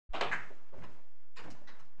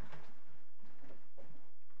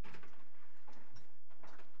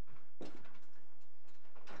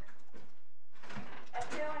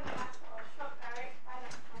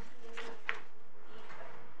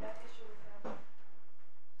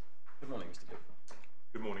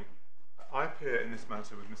here in this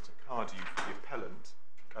matter with Mr. Carr, the appellant,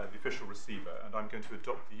 the official receiver, and I'm going to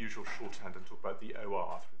adopt the usual shorthand and talk about the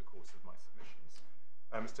OR through the course of my submissions.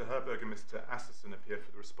 Mr. Herberg and Mr. Asserson appear for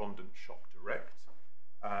the respondent Shop Direct,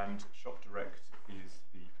 and Shop Direct is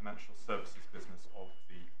the financial services business of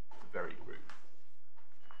the very group.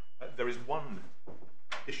 There is one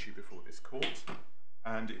issue before this court,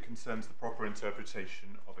 and it concerns the proper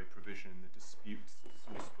interpretation of a provision in the disputes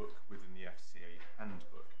sourcebook within the FCA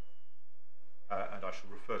handbook. And I shall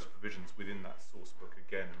refer to provisions within that sourcebook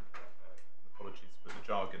again, apologies for the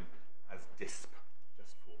jargon, as DISP,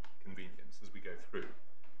 just for convenience as we go through.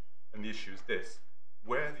 And the issue is this: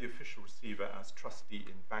 where the official receiver as trustee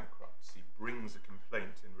in bankruptcy brings a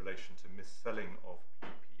complaint in relation to mis-selling of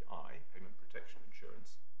PPI, payment protection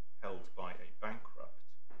insurance, held by a bankrupt,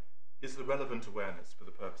 is the relevant awareness for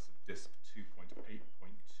the purpose of DISP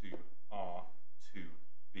 2.8.2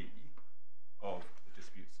 R2B of the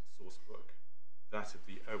disputes sourcebook that of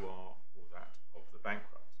the OR or that of the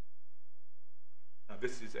bankrupt. Now,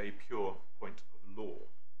 this is a pure point of law.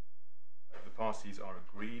 The parties are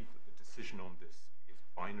agreed that the decision on this is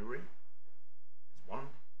binary. It's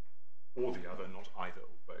one or the other, not either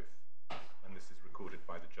or both. And this is recorded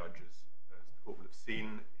by the judges, as the court will have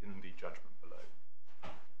seen in the judgment below.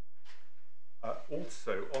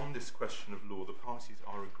 Also, on this question of law, the parties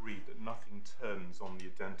are agreed that nothing turns on the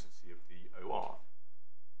identity of the OR.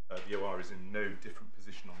 The OR is in no different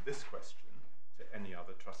position on this question to any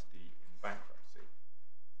other trustee in bankruptcy.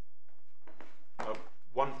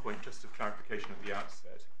 One point just of clarification at the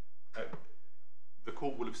outset. The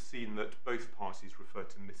court will have seen that both parties refer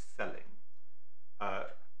to mis-selling,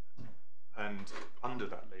 and under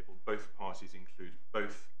that label both parties include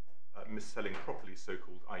both mis-selling properly,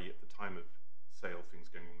 so-called, i.e. at the time of sale, things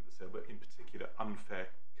going on with the sale, but in particular unfair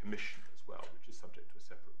commission as well, which is subject to a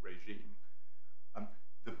separate regime.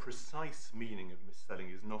 The precise meaning of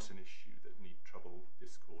mis-selling is not an issue that need trouble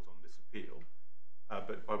this court on this appeal,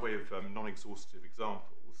 but by way of non-exhaustive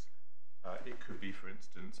examples, it could be, for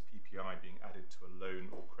instance, PPI being added to a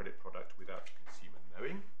loan or credit product without the consumer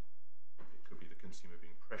knowing. It could be the consumer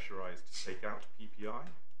being pressurized to take out PPI.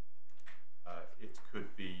 It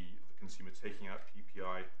could be the consumer taking out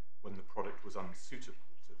PPI when the product was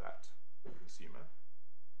unsuitable to that consumer.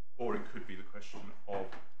 Or it could be the question of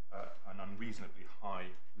an unreasonably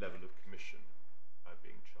high level of commission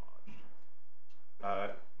being charged.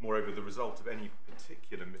 Moreover, the result of any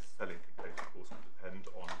particular mis-selling complaint, of course, will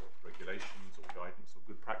depend on what regulations or guidance or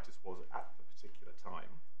good practice was at the particular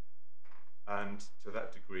time. And to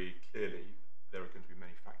that degree, clearly, there are going to be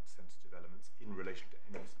many fact-sensitive elements in relation to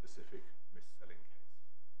any specific mis-selling case.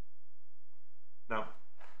 Now,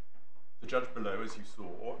 the judge below, as you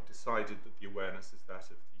saw, decided that the awareness is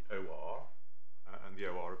that of the OR, and the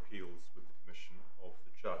OR appeals with the permission of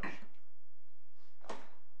the judge.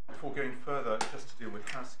 Before going further, just to deal with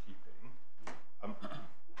housekeeping,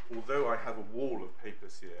 although I have a wall of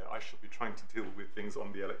papers here, I shall be trying to deal with things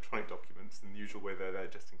on the electronic documents in the usual way they're there,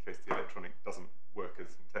 just in case the electronic doesn't work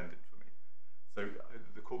as intended for me. So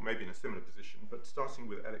the court may be in a similar position, but starting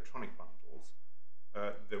with electronic bundles,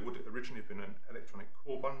 there would originally have been an electronic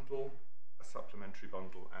core bundle, a supplementary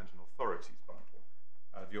bundle, and an authorities bundle.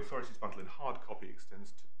 The authorities bundle in hard copy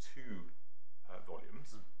extends to 2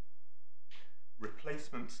 volumes.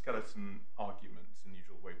 Replacement skeleton arguments in the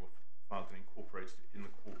usual way were filed and incorporated in the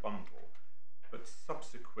core bundle, but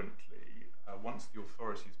subsequently, once the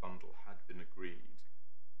authorities bundle had been agreed,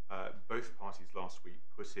 both parties last week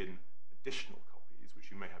put in additional copies,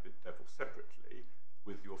 which you may have therefore separately,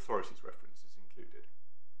 with the authorities references included.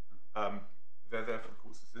 They're there for the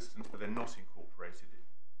court's assistance, but they're not incorporated.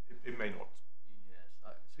 It may not. Yes,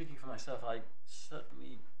 speaking for myself, I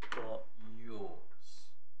certainly got yours.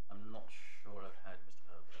 I'm not sure I've had Mr.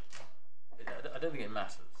 Herbert. I don't think it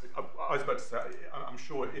matters. I was about to say, I'm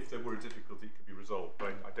sure if there were a difficulty, it could be resolved,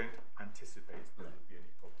 but I don't anticipate there would be any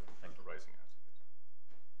problem arising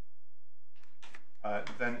out of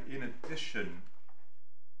it. Then, in addition,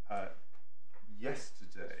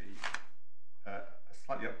 yesterday, a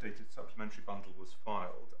slightly updated supplementary bundle was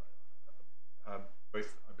filed,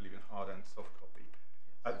 both, I believe, in hard and soft copy.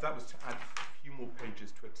 That was to add a few more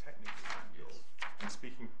pages to a technical manual. And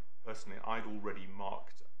speaking personally, I'd already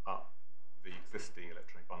marked up the existing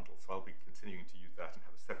electronic bundle, so I'll be continuing to use that and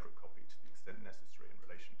have a separate copy to the extent necessary in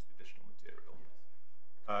relation to the additional material.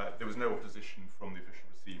 There was no opposition from the official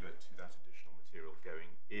receiver to that additional material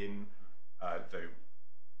going in, though,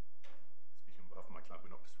 speaking on behalf of my client,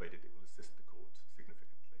 we're not persuaded it will assist the court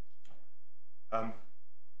significantly.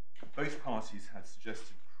 Both parties had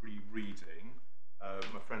suggested pre-reading.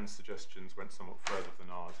 My friend's suggestions went somewhat further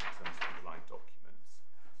than ours in terms of underlying documents.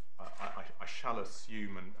 I shall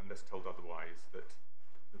assume, unless told otherwise, that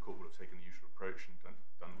the court will have taken the usual approach and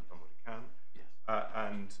done what it can. Yes.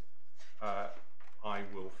 I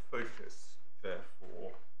will focus,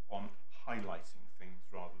 therefore, on highlighting things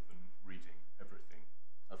rather than reading everything.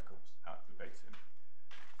 Of course. Out verbatim.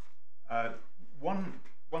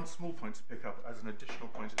 One small point to pick up as an additional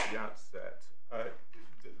point at the outset.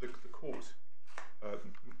 The court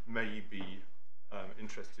may be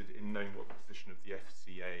interested in knowing what the position of the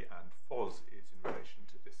FCA and FOS is in relation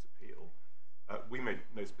to this appeal. We made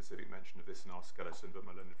no specific mention of this in our skeleton, but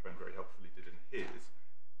my learned friend very helpfully did in his.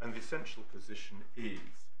 And the essential position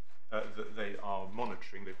is that they are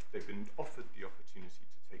monitoring. They've been offered the opportunity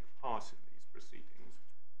to take part in these proceedings,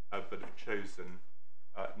 but have chosen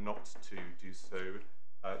not to do so.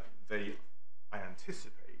 They, I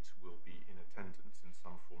anticipate, will be in attendance in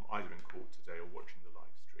some form, either in court today or watching the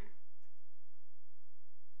live stream.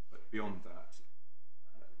 But beyond that,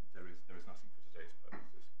 there is nothing for today's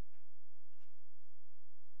purposes.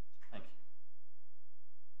 Thank you.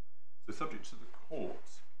 So subject to the court,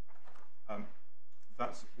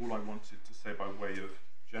 that's all I wanted to say by way of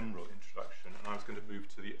general introduction, and I was going to move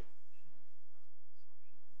to the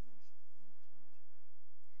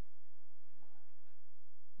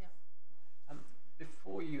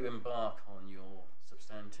before you embark on your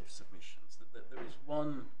substantive submissions, there is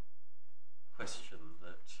one question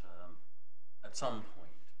that at some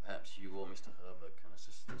point perhaps you or Mr. Herbert can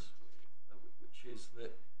assist us with, which is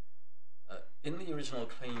that in the original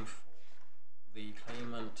claim form, the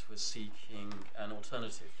claimant was seeking an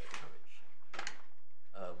alternative declaration,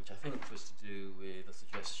 which I think was to do with a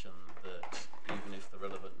suggestion that even if the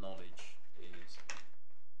relevant knowledge is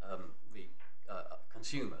the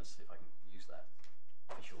consumers, if I can use that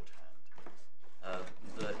for shorthand,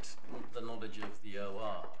 that the knowledge of the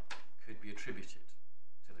OR could be attributed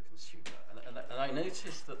to the consumer. And I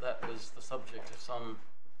noticed that was the subject of some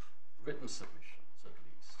written submissions, at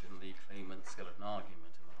least, in the claimant's skeleton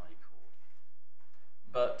argument in the High Court.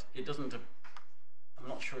 But it doesn't, I'm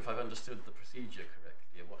not sure if I've understood the procedure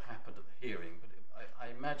correctly or what happened at the hearing, but I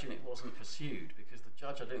imagine it wasn't pursued because the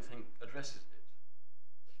judge, I don't think, addresses it.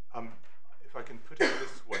 If I can put it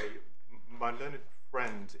this way, my learned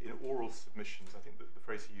friend in oral submissions, I think that the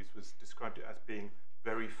phrase he used was described it as being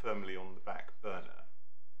very firmly on the back burner.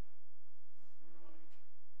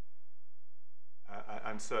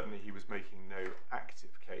 And certainly he was making no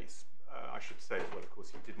active case. I should say as well, of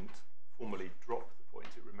course, he didn't formally drop the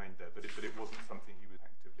point, it remained there, but it wasn't something he was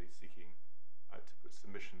actively seeking to put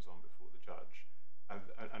submissions on before the judge.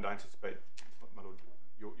 And I anticipate, my lord,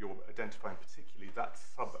 you're identifying particularly that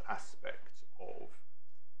sub-aspect of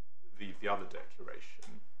the other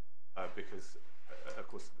declaration, because, of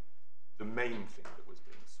course, the main thing that was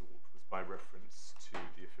being sought was by reference to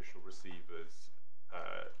the official receiver's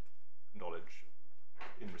knowledge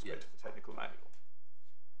in respect of the technical manual,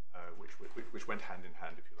 which went hand in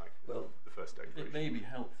hand, if you like, with the first declaration. It may be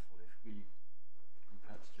helpful if we can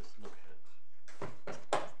perhaps just look at.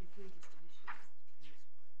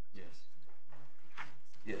 Yes.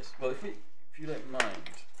 Yes. Well, if you don't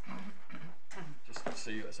mind, just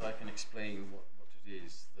so I can explain what it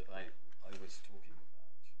is that I was talking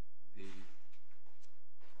about.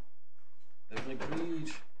 There's an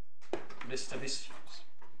agreed list of issues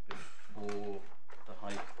before the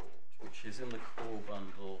High Court, which is in the core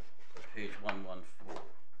bundle at page 114.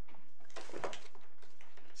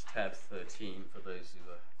 It's tab 13 for those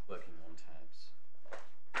who are working on tabs.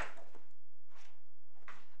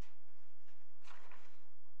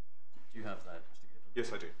 Do you have that, Mr. Gibbon?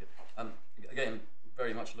 Yes, I do. Again,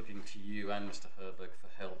 very much looking to you and Mr. Herberg for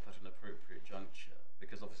help at an appropriate juncture,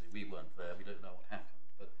 because obviously we weren't there, we don't know what happened,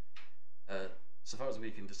 but so far as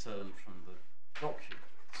we can discern from the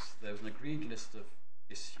documents, there was an agreed list of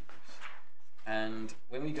issues, and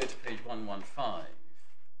when we go to page 115,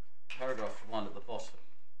 paragraph 1 at the bottom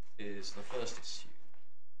is the first issue,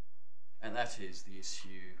 and that is the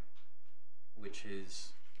issue which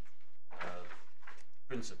is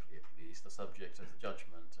principally, at least, the subject of the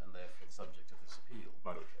judgment and therefore the subject of this appeal.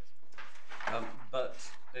 My lord, yes.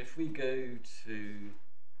 But if we go to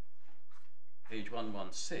page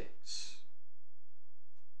 116,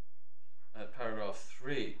 paragraph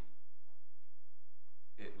 3,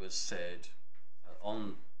 it was said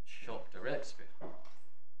on Shop Direct's behalf,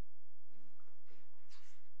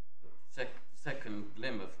 the second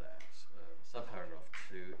limb of that, subparagraph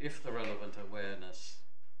 2, if the relevant awareness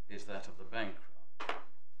is that of the bankrupt,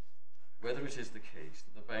 whether it is the case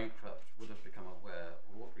that the bankrupt would have become aware,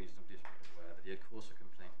 or ought reasonably to be aware, that he had caused a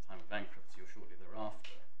complaint at the time of bankruptcy or shortly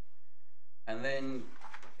thereafter. And then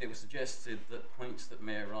it was suggested that points that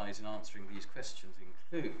may arise in answering these questions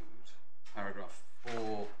include paragraph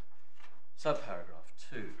 4, subparagraph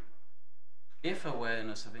 2, if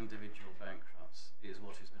awareness of individual bankrupts is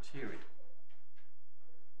what is material,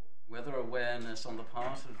 whether awareness on the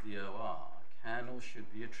part of the OR can or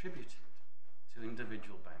should be attributed to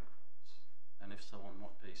individual bankrupts, and if so, on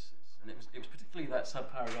what basis. And it was particularly that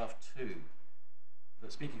subparagraph 2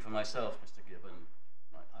 that, speaking for myself, Mr. Gibbon,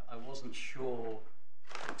 I wasn't sure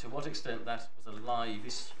to what extent that was a live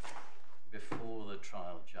issue before the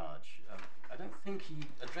trial judge. I don't think he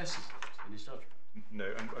addresses it in his judgment.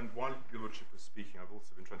 No, and while Your Lordship was speaking, I've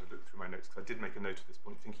also been trying to look through my notes, because I did make a note of this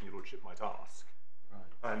point, thinking Your Lordship might ask.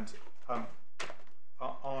 Right. And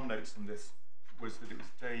our notes on this was that it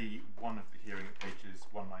was day 1 of the hearing at pages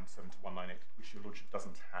 197 to 198, which Your Lordship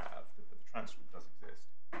doesn't have, but the transcript does exist.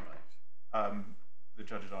 Right. The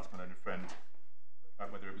judge had asked my learned friend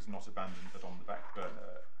whether it was not abandoned but on the back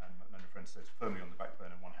burner, and my learned friend says firmly on the back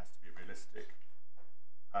burner, one has to be realistic.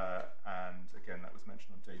 And again, that was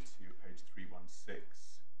mentioned on day 2 at page 316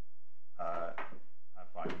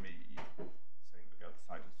 by me, saying that the other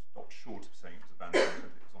side had stopped short of saying it was abandoned, but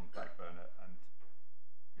it was on the back burner, and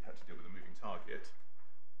we had to deal with a moving target.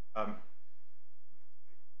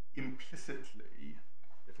 Implicitly,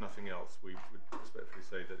 if nothing else, we would respectfully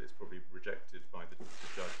say that it's probably rejected by the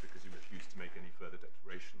judge because he refused to make any further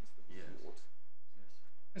declarations that we thought.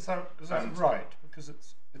 Is that right? Because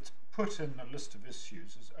it's put in the list of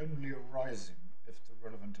issues as only arising if the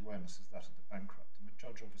relevant awareness is that of the bankrupt, and the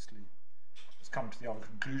judge obviously has come to the other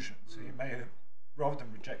conclusion, so he may have, rather than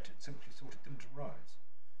reject it, simply thought it didn't arise.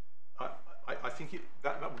 I think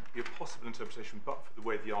that would be a possible interpretation, but for the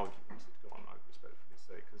way the argument had gone, I would respectfully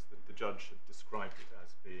say, because the judge had described it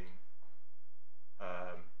as being,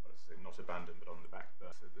 not abandoned but on the back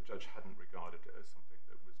burner. So the judge hadn't regarded it as something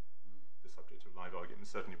that was the subject of live argument, and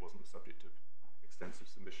certainly wasn't the subject of extensive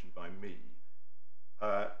submission by me.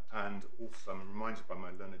 And also, I'm reminded by my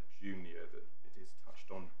learned junior that it is touched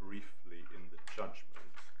on briefly in the judgment.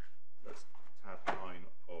 That's tab 9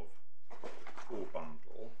 of the core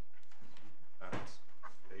bundle at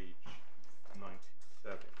page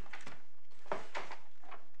 97.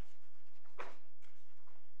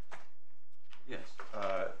 Yes.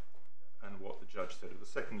 And what the judge said, the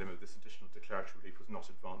second limit of this additional declaratory relief was not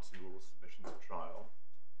advanced in oral submissions at trial.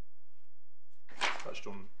 Touched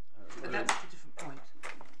on. But that's a different point.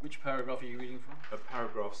 Which paragraph are you reading from?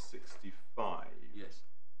 Paragraph 65. Yes.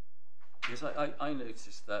 Yes, I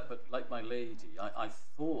noticed that, but like my lady, I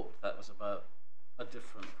thought that was about a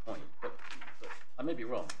different point, but I may be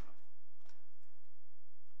wrong.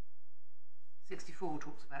 64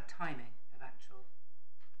 talks about timing of actual.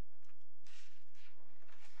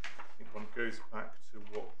 I think one goes back to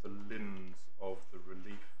what the limbs of the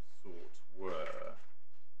relief sought were.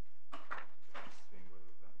 Just seeing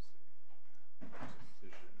whether that's a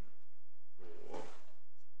decision or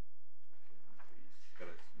the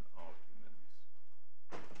skeleton argument.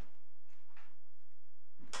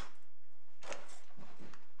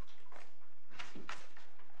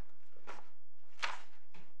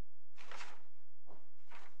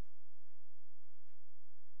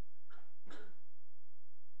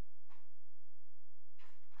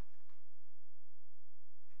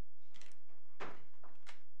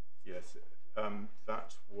 Yes,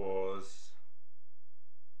 that was.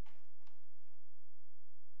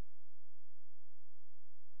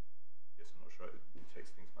 Yes, I'm not sure it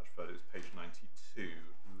takes things much further. It's page 92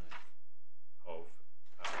 of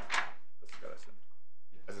the skeleton.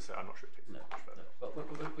 Yes. As I say, I'm not sure it takes things much further. Well,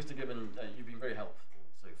 Mr. Gibbon, you've been very helpful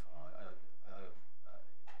so far.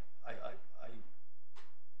 I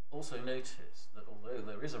also noticed that although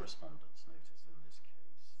there is a respondent's notice in this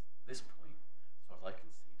case, this point, as far as I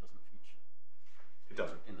can see, doesn't feature. It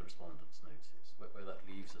doesn't. In the respondent's notice. Where that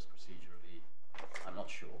leaves us procedurally, I'm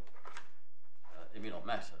not sure. It may not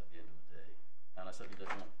matter at the end of the day, and I certainly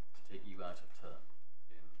don't want to take you out of turn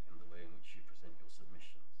in the way in which you present your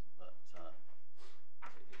submissions. But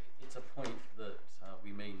it's a point that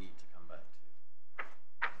we may need to come back to.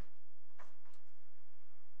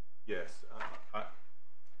 Yes,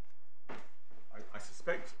 I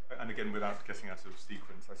suspect, and again without getting out of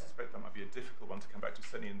sequence, I suspect that might be a difficult one to come back to,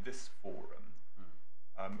 certainly in this forum.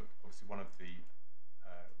 Obviously one of the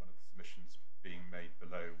submissions being made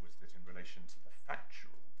below was that in relation to the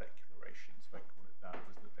factual declarations, if I call it that,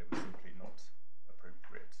 was that they were simply not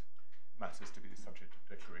appropriate matters to be the subject of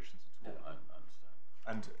declarations at all. Yeah, I understand.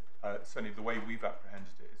 And certainly the way we've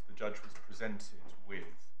apprehended it is the judge was presented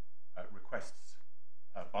with requests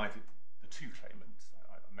by the two claimants.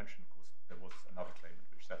 I mentioned, of course, there was another claimant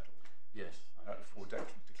which settled. Yes. For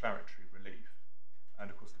declaratory relief. And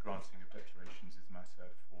of course the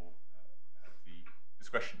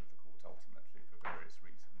discretion of the court ultimately for various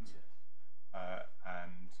reasons. Yes.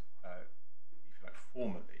 And if you like,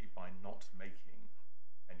 formally, by not making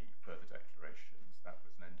any further declarations, that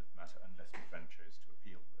was an end of the matter unless my friend chose to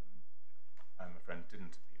appeal them. And my friend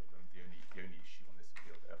didn't appeal them. The only issue on this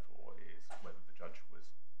appeal, therefore, is whether the judge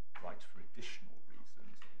was right for additional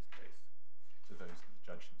reasons in his case to those that the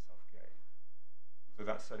judge himself gave. So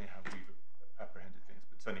that's certainly how we've apprehended things.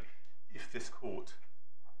 But certainly, if this court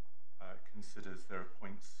considers there are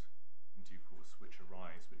points in due course which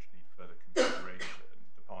arise which need further consideration,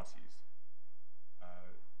 the parties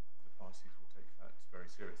will take that very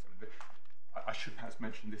seriously. I mean, I should perhaps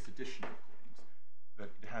mention this additional point,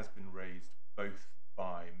 that it has been raised both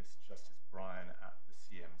by Mr. Justice Bryan at the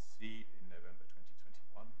CMC in November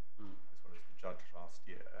 2021, as well as the judge last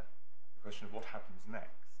year, the question of what happens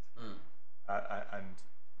next. And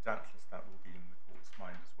doubtless that will be in the court's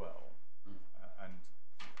mind as well. And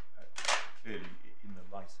clearly, in the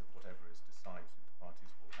light of whatever is decided, the parties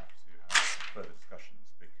will have to have further discussions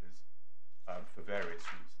because for various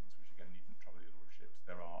reasons, which again needn't trouble your lordships,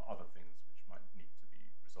 there are other things which might need to be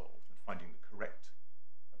resolved, and finding the correct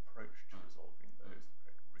approach to resolving those, the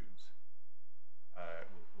correct route,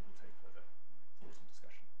 will take further thought and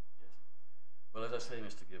discussion. Yes. Well, as I say,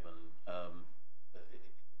 Mr. Gibbon, I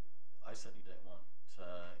certainly don't want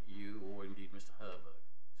you or indeed Mr. Herberg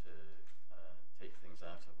to take things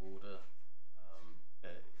out of order.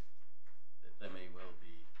 There may well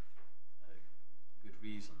be good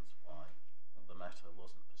reasons why the matter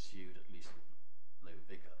wasn't pursued, at least with no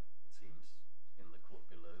vigour, it seems, in the court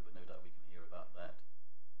below, but no doubt we can hear about that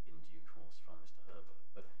in due course from Mr. Herberg.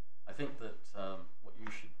 But I think that what you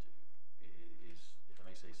should do is, if I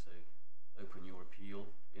may say so, open your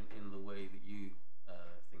appeal in the way that you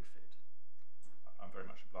think fit. I'm very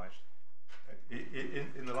much obliged.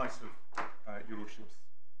 In the light of your lordship's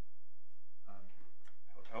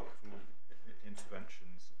helpful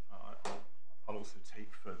interventions, I'll also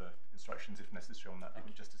take further instructions if necessary on that,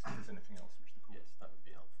 just to see if there's anything else which the court that would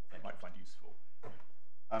be helpful. might find useful.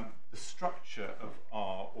 The structure of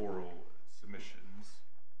our oral submissions,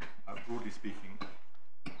 broadly speaking,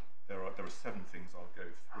 there are 7 things I'll go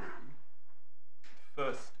through. The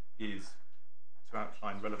first is to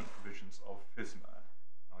outline relevant provisions of FSMA.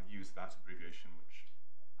 I'll use that abbreviation, which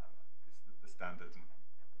is the standard, and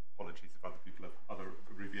apologies if other people have other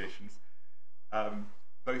abbreviations,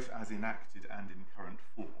 both as enacted and in current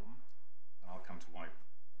form. And I'll come to why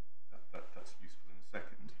that's useful in a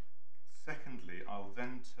second. Secondly, I'll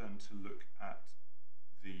then turn to look at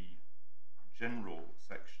the general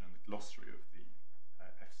section and the glossary of the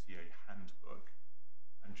FCA handbook.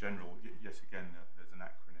 And general, yet again, there's an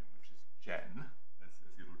acronym which is GEN, as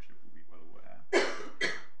your lordship will be well aware.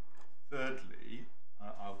 Thirdly,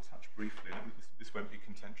 I'll touch briefly, and this won't be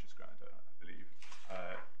contentious ground, I believe,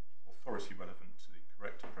 authority relevant to the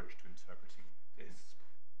correct approach to interpreting DISP.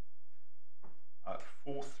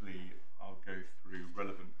 Fourthly, I'll go through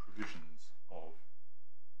relevant provisions of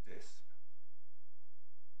DISP.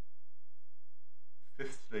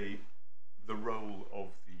 Fifthly, the role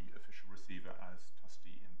of the official receiver as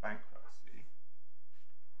trustee in bankruptcy.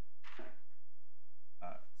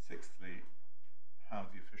 Sixthly, how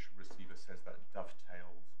the official receiver says that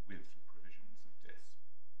dovetails with the provisions of DISP.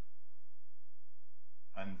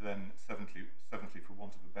 And then seventhly, for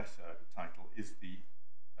want of a better title, is the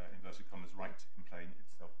inverted commas right to complain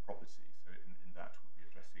itself property. So in that we'll be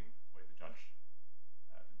addressing the way the judge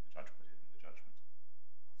put it in the judgment.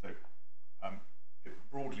 So it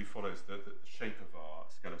broadly follows the shape of our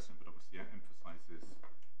skeleton, but obviously emphasises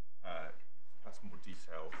perhaps more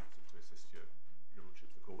detail to assist your lordship,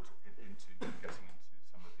 the court, into getting into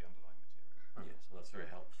some of the underlying material. Yes, well, that's very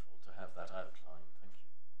helpful to have that outline. Thank you.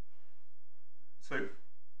 So,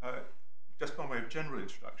 just by way of general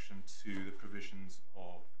introduction to the provisions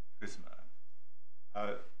of FSMA,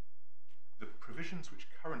 the provisions which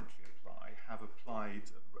currently apply have applied,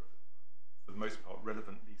 for the most part,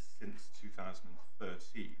 relevantly since 2013,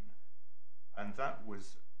 and that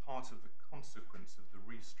was part of the consequence of the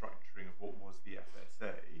restructuring of what was the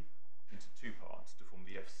FSA into 2 parts to form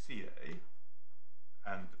the FCA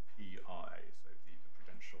and the PRA, so the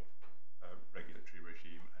prudential regulatory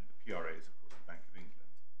regime, and the PRA is, of course, the Bank of England.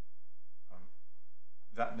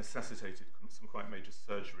 That necessitated some quite major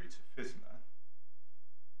surgery to FSMA,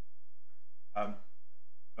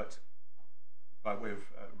 but by way of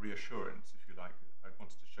reassurance, if you like, I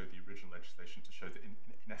wanted to show the original legislation to show that in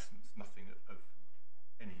essence nothing of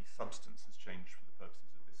any substance has changed for the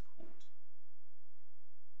purposes of this court.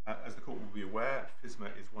 As the court will be aware,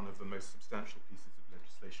 FSMA is one of the most substantial pieces of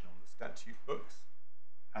legislation on the statute books,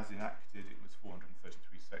 As enacted, it was 433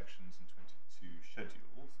 sections and 22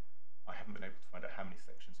 schedules. I haven't been able to find out how many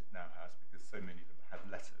sections it now has because so many of them have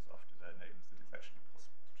letters after their names that it's actually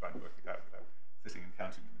possible to try and work it out without sitting and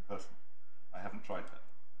counting them in person. I haven't tried that.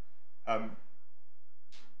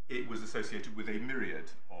 It was associated with a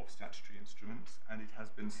myriad of statutory instruments, and it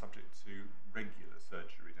has been subject to regular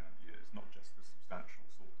surgery down the years, not just the substantial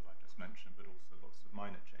sort that I've just mentioned, but also lots of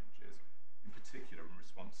minor changes, in particular in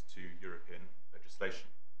response to European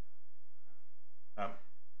legislation.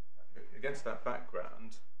 Against that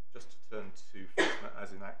background, just to turn to FISMA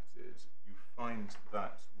as enacted, you find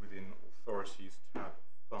that within Authorities tab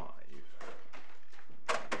 5,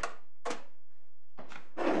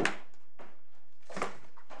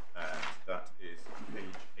 and that is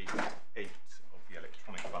page 88 of the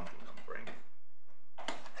electronic bundle numbering.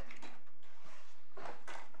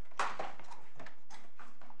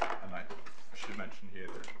 And I should mention here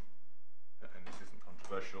that, and this isn't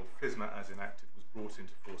controversial, FISMA as enacted was brought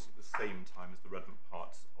into force at the same time as the relevant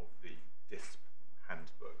parts of the DISP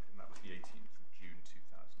handbook, and that was the 18th of June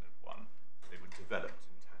 2001. They were developed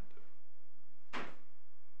in tandem.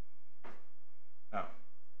 Now,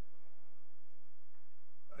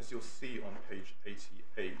 as you'll see on page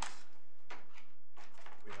 88,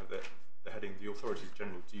 we have the heading, the Authority's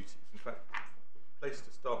General Duties. In fact, the place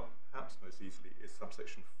to start, perhaps most easily, is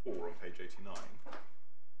subsection 4 on page 89.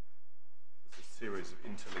 There's a series of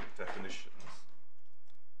interlinked definitions.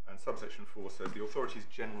 And subsection 4 says the authority's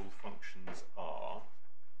general functions are,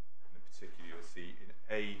 and in particular you'll see in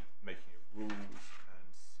A, making of rules,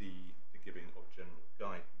 and C, the giving of general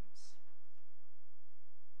guidance.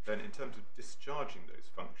 Then in terms of discharging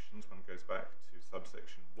those functions, one goes back to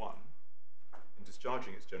subsection 1. In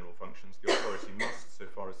discharging its general functions, the authority must, so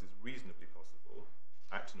far as is reasonably possible,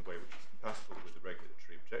 act in a way which is compatible with the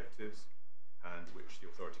regulatory objectives and which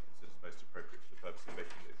the authority considers most appropriate for the purpose of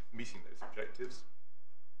meeting those objectives.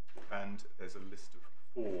 And there's a list of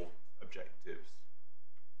 4 objectives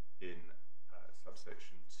in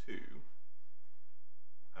subsection 2,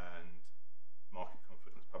 and market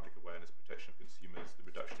confidence, public awareness, protection of consumers, the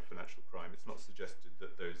reduction of financial crime. It's not suggested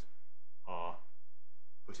that those are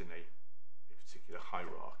put in a particular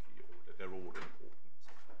hierarchy order. They're all important,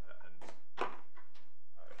 and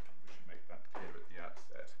we should make that clear at the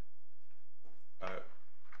outset.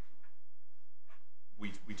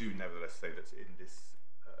 We do nevertheless say that in this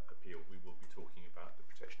appeal we will be talking about the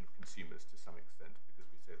protection of consumers to some extent, because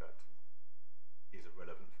we say that is a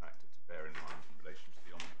relevant factor to bear in mind in relation to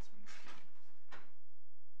the Ombudsman scheme.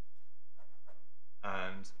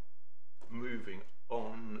 And moving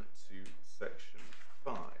on to section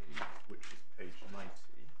 5, which is page 90,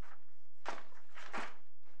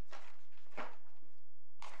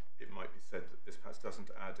 it might be said that this perhaps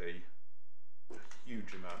doesn't add a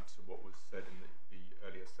huge amount to what was said in the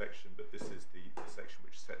earlier section, but this is the section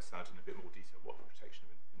which sets out in a bit more detail what the protection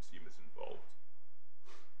of consumers involved.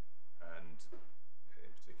 And in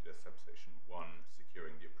particular, subsection 1,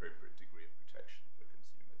 securing the appropriate degree of protection for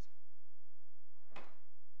consumers.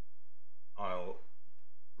 I'll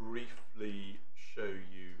briefly show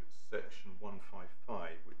you section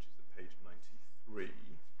 155, which is at page 93.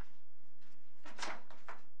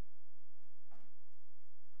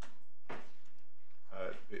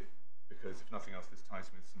 Because if nothing else, this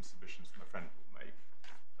ties me with some submissions that my friend will make.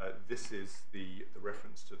 This is the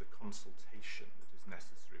reference to the consultation that is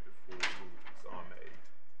necessary before rules are made.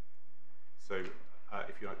 So,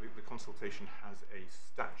 if you like, the consultation has a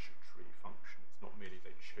statutory function. It's not merely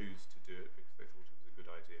they chose to do it because they thought it was a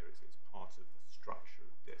good idea. It's part of the structure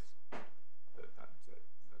of DISP.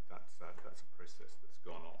 That's a process that's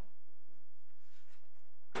gone on.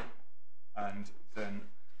 And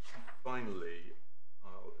then finally,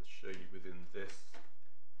 I'll show you within this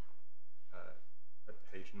at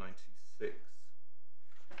page 96,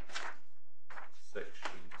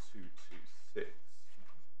 section 226.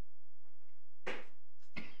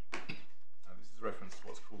 Now this is a reference to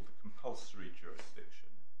what's called the compulsory jurisdiction,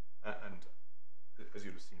 and as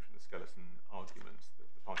you'll have seen from the skeleton arguments,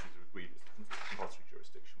 that the parties are agreed it's the compulsory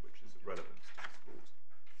jurisdiction which is of relevance to this court.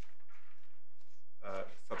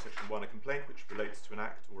 Subsection 1, a complaint which relates to an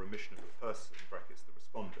act or omission of a person, brackets the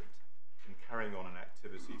respondent, in carrying on an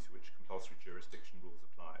activity to which compulsory jurisdiction rules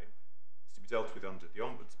apply, is to be dealt with under the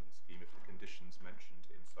Ombudsman scheme if the conditions mentioned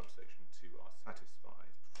in subsection 2 are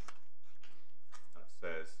satisfied. That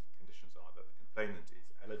says the conditions are that the complainant is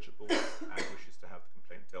eligible and wishes to have the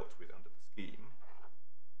complaint dealt with under the scheme,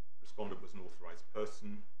 respondent was an authorised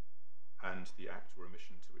person, and the act or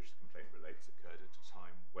omission to which the complaint relates occurred at a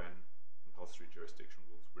time when compulsory jurisdiction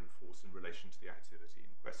rules were in force in relation to the activity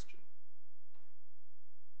in question.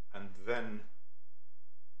 And then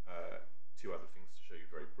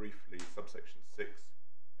briefly, subsection 6,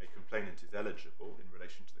 a complainant is eligible in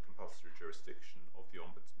relation to the compulsory jurisdiction of the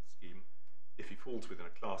Ombudsman scheme if he falls within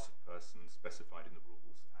a class of persons specified in the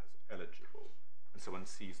rules as eligible. And so one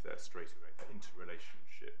sees there straight away that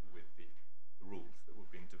interrelationship with the rules that were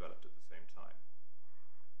being developed at the same time.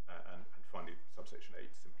 And finally, subsection 8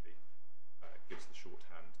 simply gives the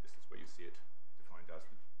shorthand. This is where you see it defined as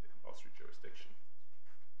the compulsory jurisdiction.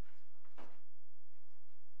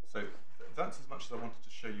 So that's as much as I wanted to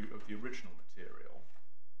show you of the original material.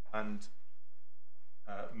 And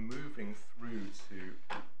moving through to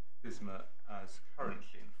FISMA as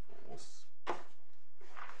currently in force,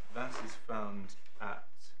 that is found at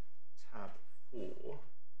tab 4.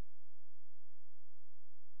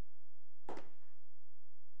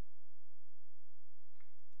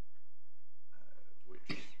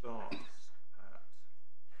 Which starts at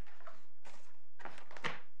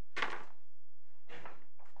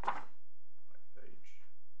page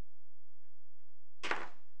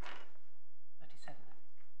 37.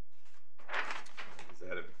 Is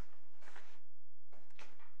ahead of me.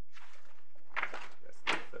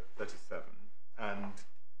 Yes, 37. And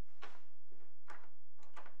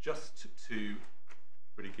just to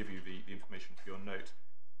really give you the information for your note,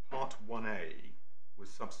 Part 1A was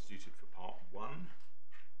substituted for Part 1,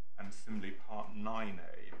 and similarly Part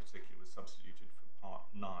 9A in particular was substituted for Part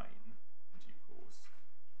 9 in due course.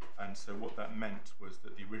 And so what that meant was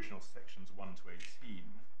that the original sections 1 to 18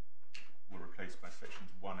 were replaced by sections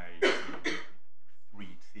 1A to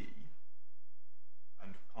 3T,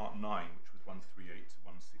 and Part 9, which was 138 to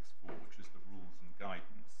 164, which is the rules and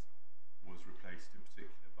guidance, was replaced in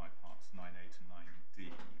particular by Parts 9A to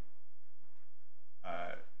 9D.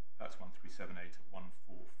 That's 137A to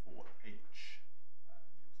 144H.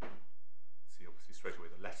 You'll see obviously straight away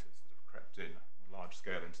the letters that have crept in on a large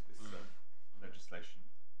scale into this legislation.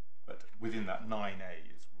 But within that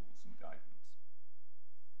 9A is rules and guidance.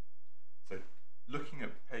 So looking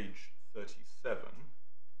at page 37,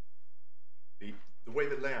 the way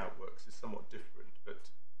the layout works is somewhat different,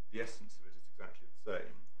 but the essence of it is exactly the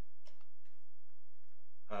same.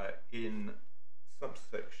 In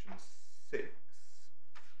subsection 6,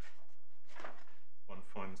 one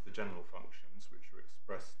finds the general functions, which are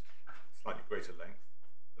expressed at slightly greater length,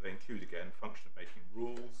 but they include again function of making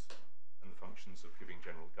rules and the functions of giving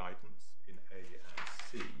general guidance in A and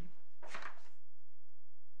C.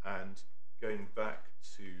 And going back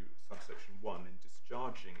to subsection 1, in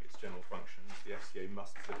discharging its general functions, the FCA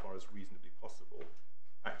must, so far as reasonably possible,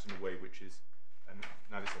 act in a way which is, and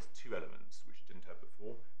now this has two elements which it didn't have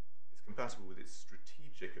before, it's compatible with its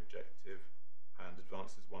strategic objective and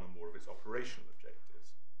advances one or more of its operational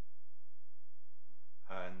objectives.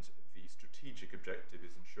 And the strategic objective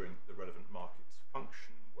is ensuring that the relevant markets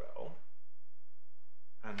function well,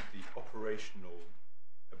 and the operational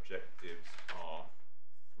objectives are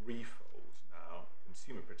threefold now: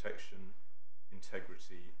 consumer protection,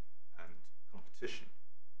 integrity, and competition.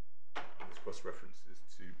 And this cross references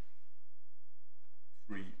to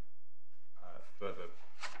three further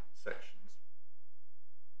sections.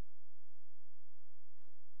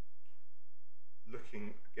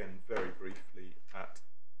 Looking again very briefly at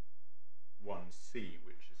 1C,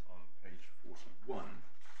 which is on page 41.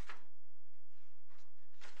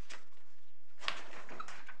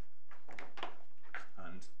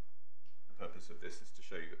 And the purpose of this is to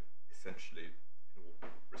show you that essentially, in all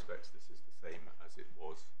respects, this is the same as it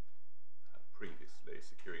was previously,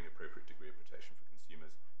 securing an appropriate degree of protection for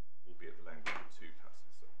consumers, albeit the language of the two perhaps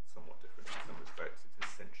is somewhat different in some respects. It's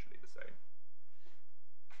essentially the same.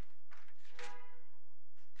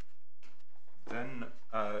 Then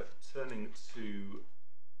turning to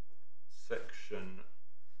section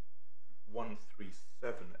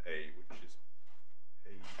 137A, which is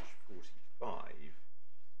page 45,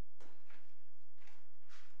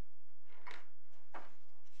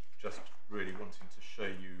 just really wanting to show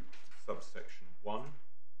you subsection 1.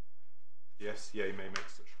 The FCA may make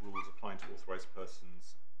such rules applying to authorised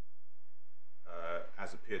persons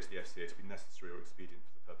as appear to the FCA to be necessary or expedient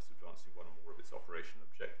for the purpose of advancing one or more of its operational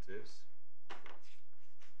objectives.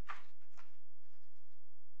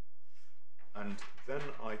 And then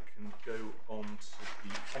I can go on to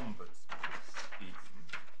the Ombudsman scheme.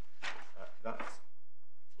 That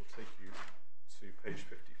will take you to page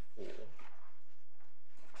 54.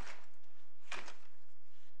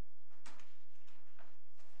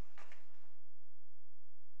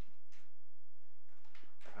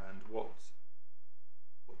 And what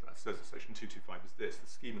that says in section 225 is this: the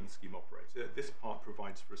scheme and the scheme operator. This part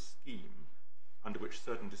provides for a scheme under which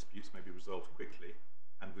certain disputes may be resolved quickly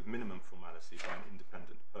and with minimum formality by an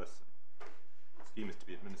independent person. The scheme is to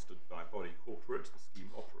be administered by a body corporate, the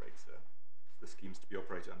scheme operator. The scheme is to be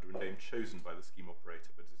operated under a name chosen by the scheme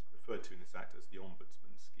operator, but is referred to in this Act as the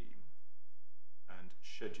Ombudsman Scheme. And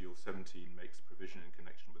Schedule 17 makes provision in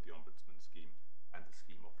connection with the Ombudsman Scheme and the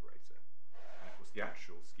scheme operator. And of course, the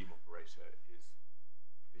actual scheme operator is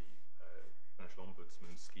the Financial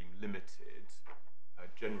Ombudsman Scheme Limited,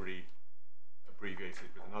 generally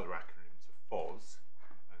abbreviated with another acronym to FOS.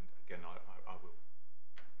 And again, I will,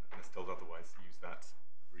 unless told otherwise, use that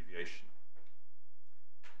abbreviation.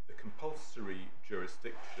 The compulsory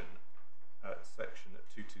jurisdiction section at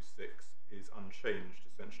 226 is unchanged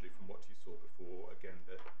essentially from what you saw before. Again,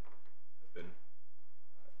 there have been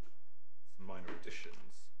some minor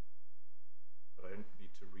additions, but I don't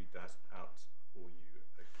need to read that out for you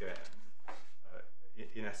again.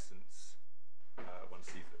 In essence, one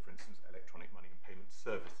sees that, for instance, electronic money and payment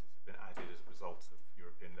services have been added as a result of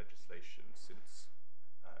European legislation since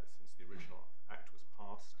the original Act was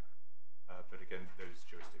passed. But again, those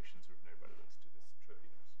jurisdictions are of no relevance to this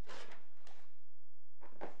tribunal.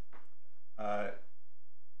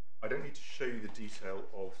 I don't need to show you the detail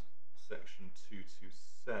of section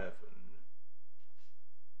 227,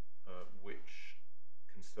 which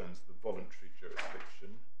concerns the voluntary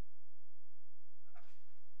jurisdiction.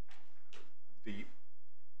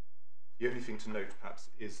 The only thing to note,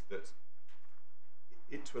 perhaps, is that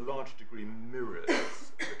it to a large degree mirrors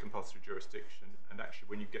the compulsory jurisdiction, and actually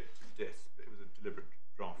when you get to this, it was a deliberate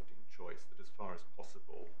drafting choice that as far as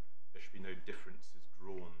possible there should be no differences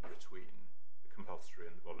drawn between the compulsory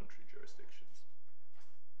and the voluntary jurisdictions.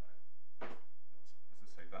 As I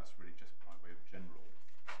say, that's really just by way of general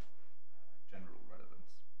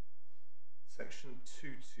relevance. Section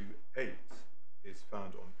 228 is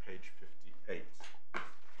found on page 58.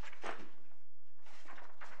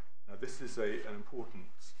 Now, this is an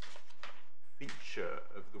important feature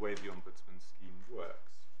of the way the Ombudsman Scheme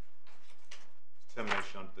works.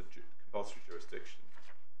 Determination under the compulsory jurisdiction.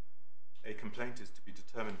 A complaint is to be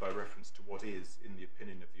determined by reference to what is, in the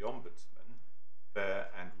opinion of the Ombudsman, fair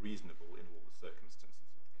and reasonable in all the circumstances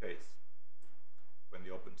of the case. When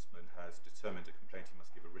the Ombudsman has determined a complaint, he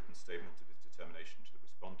must give a written statement of his determination to the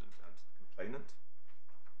respondent and to the complainant.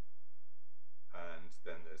 And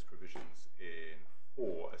then there's provisions in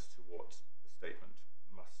 4 as to what the statement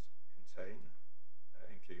must contain,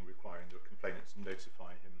 including requiring the complainant to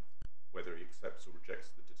notify him whether he accepts or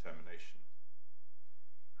rejects the determination.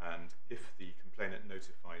 And if the complainant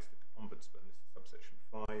notifies the Ombudsman, this is subsection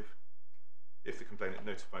 5, if the complainant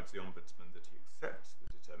notifies the Ombudsman that he accepts the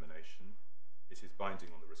determination, it is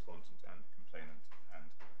binding on the respondent and the complainant and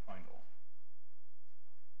final.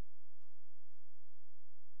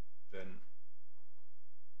 Then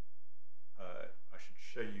I should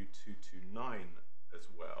show you 229 as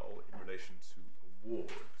well in relation to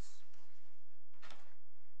awards.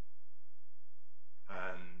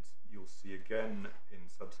 And you'll see again in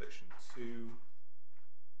subsection 2,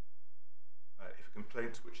 if a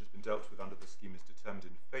complaint which has been dealt with under the scheme is determined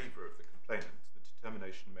in favour of the complainant, the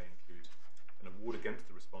determination may include an award against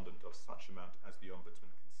the respondent of such amount as the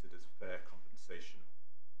Ombudsman considers fair compensation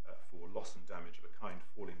for loss and damage of a kind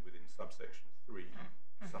falling within subsection 3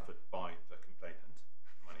 suffered by the complainant,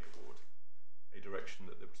 money award. A direction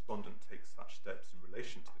that the respondent takes such steps in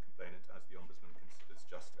relation to the complainant as the Ombudsman considers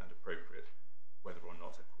just and appropriate, whether or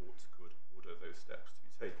not a court could order those steps to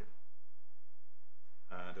be taken.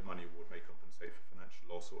 And a money award may compensate for financial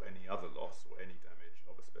loss or any other loss or any damage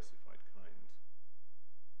of a specified kind.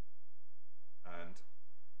 And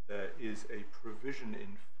there is a provision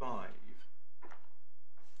in 5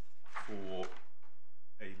 for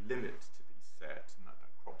a limit to be set, and that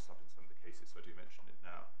crops up in some of the cases, so I do mention it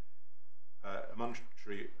now. A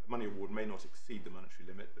money award may not exceed the monetary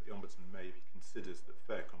limit, but the Ombudsman may, if he considers that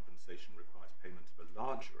fair compensation requires payment of a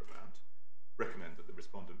larger amount, recommend that the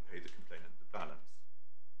respondent pay the complainant the balance.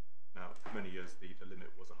 Now, for many years, the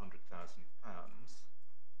limit was £100,000.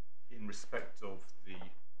 In respect of the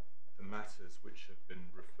matters which have been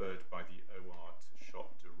referred by the OR to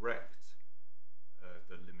Shop Direct,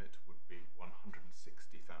 the limit would be £160,000.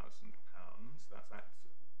 That's acts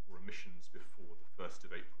or omissions before the 1st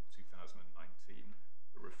of April 2019,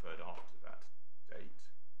 but referred after that date.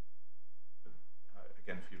 But,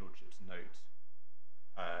 again, for your Lordship's note,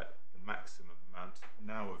 the maximum amount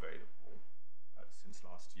now available since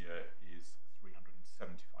last year is £375,000,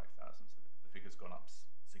 so the figure's gone up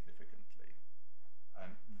significantly.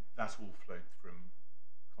 And that all flowed from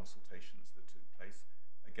consultations that took place.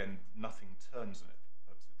 Again, nothing turns on it for the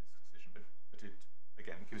purpose of this decision, but it,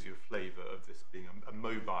 again, gives you a flavour of this being a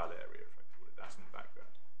mobile area, if I call it that, in the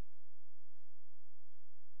background.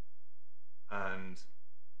 And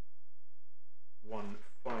one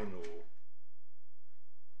final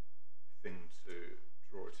thing to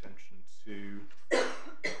draw attention to.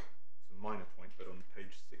 It's a minor point, but on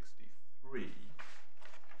page 63,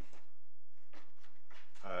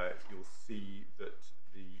 you'll see that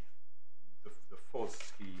the FOS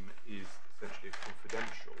scheme is essentially a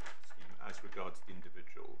confidential scheme as regards the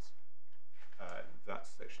individuals. That's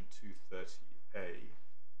section 230A.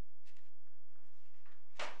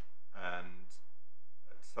 And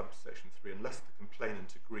at subsection 3, unless the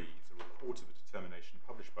complainant agrees, a report of a determination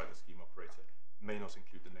published by the scheme operator may not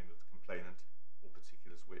include the name of the complainant or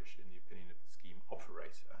particulars which, in the opinion of the scheme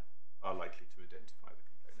operator, are likely to identify the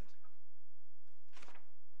complainant.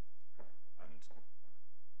 And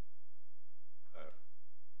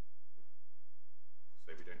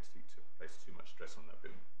so we don't seek to place too much stress on that,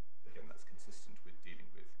 but again, that's consistent with dealing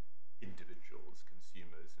with individuals,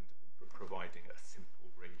 consumers, and providing a simple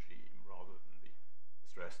regime rather than the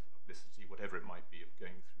stress, the publicity, whatever it might be, of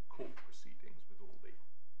going through court proceedings with all the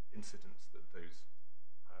incidents that those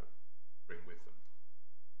bring with them.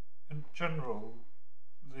 In general,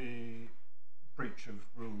 the breach of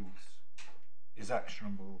rules is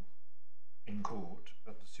actionable in court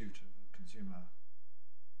at the suit of the consumer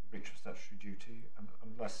for breach of statutory duty, and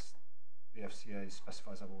unless the FCA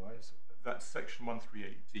specifies otherwise. That's section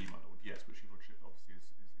 138D, my lord, yes, which your lordship obviously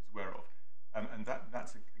is aware of. And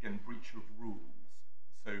that's, again, breach of rules.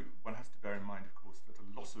 So one has to bear in mind, of course, that a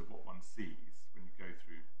lot of what one sees when you go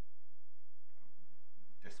through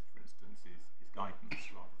this, for instance, is guidance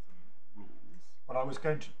rather than rules. Well, I was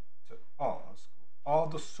going to ask, are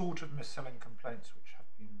the sort of mis-selling complaints which have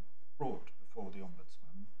been brought before the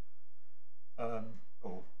Ombudsman,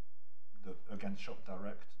 or against Shop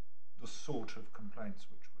Direct, the sort of complaints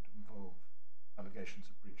which would involve allegations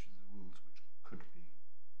of breaches of the rules which could be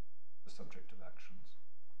the subject of actions?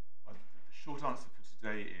 Well, the short answer for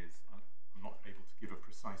today is I'm not able to give a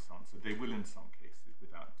precise answer. They will in some cases,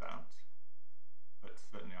 without doubt, but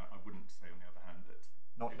certainly I wouldn't say, on the other hand, that...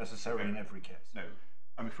 Not necessarily in every case. No.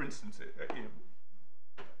 I mean, for instance, if I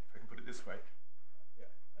can put it this way,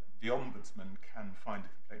 the Ombudsman can find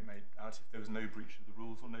a complaint made out if there was no breach of the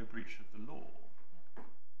rules or no breach of the law.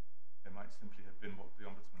 There might simply have been what the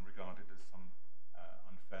Ombudsman regarded as some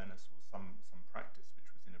unfairness or some practice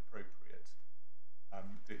which was inappropriate.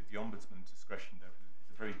 The Ombudsman's discretion there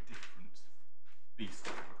is a very different beast,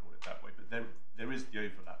 if you call it that way, but there is the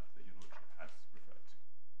overlap that your lordship has referred to.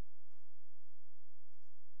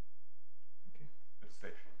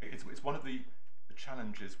 Thank you. It's one of the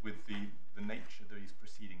challenges with the nature of these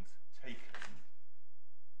proceedings taken.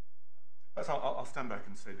 I'll stand back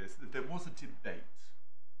and say this. There was a debate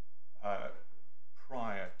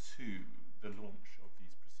prior to the launch of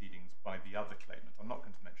these proceedings by the other claimant. I'm not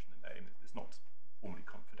going to mention the name. It's not formally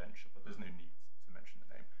confidential, but there's no need to mention the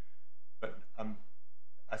name. But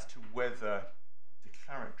as to whether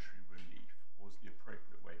declaratory relief was the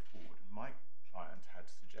appropriate way forward, and my client had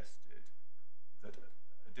suggested that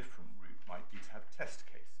a different route might be to have test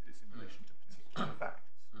cases in relation to particular facts.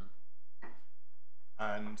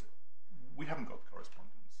 And we haven't got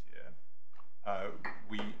correspondence here.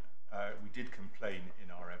 We did complain in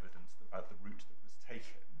our evidence about the route that was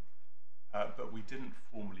taken, but we didn't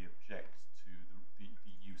formally object to the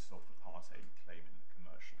use of the Part A claim in the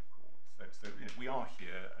commercial court. So we are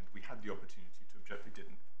here, and we had the opportunity to object. We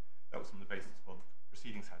didn't. That was on the basis of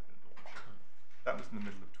proceedings had been launched. That was in the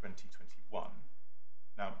middle of 2021.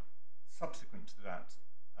 Now, subsequent to that,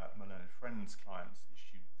 Malone & Friends clients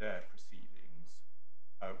issued their proceedings,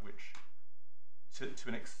 which, to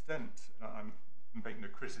an extent, and I'm making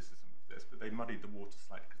no criticism of this, but they muddied the water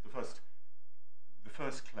slightly, because the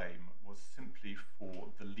first claim was simply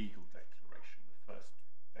for the legal declaration, the first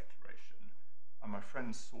declaration, and my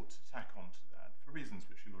friends sought to tack onto that for reasons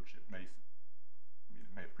which your lordship may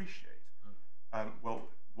appreciate.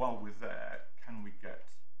 Well, while we're there, can we get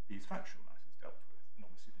these factual matters dealt with? And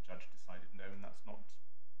obviously the judge decided no, and that's not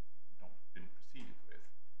been proceeded with.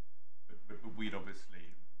 But we'd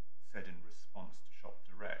obviously said in response to Shop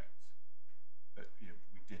Direct that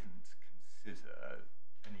we didn't consider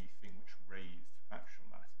anything which raised factual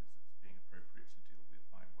matters as being appropriate to deal with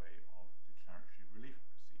by way of declaratory relief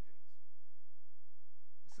proceedings.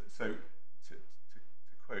 So to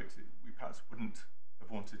quote, we perhaps wouldn't have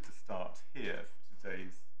wanted to start here for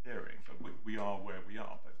today's hearing, but we are where we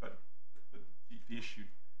are. But the issue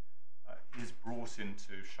is brought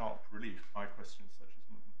into sharp relief by questions such as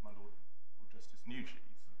my Lord Justice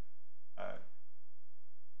Nugee's,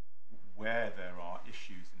 where there are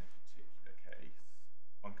issues in a particular case.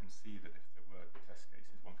 One can see that if there were test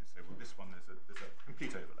cases, one could say, well, this one there's a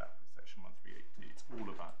complete overlap with section 138D. It's all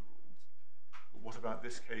about the rules. But what about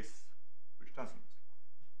this case, which which doesn't.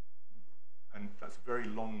 And that's a very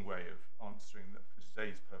long way of answering that for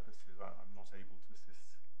today's purposes I'm not able to assist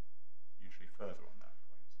hugely further on that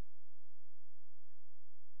point.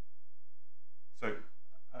 So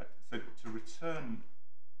to return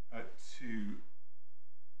to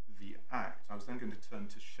the Act, I was then going to turn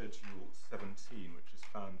to Schedule 17, which is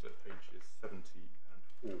found at pages 70 and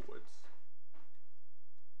forwards.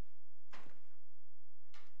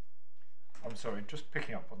 I'm sorry, just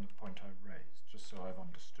picking up on the point I raised, just so I've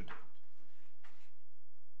understood it.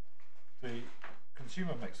 The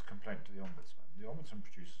consumer makes a complaint to the Ombudsman. The Ombudsman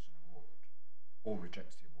produces an award or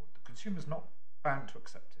rejects the award. The consumer's not bound to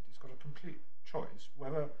accept it. He's got a complete choice.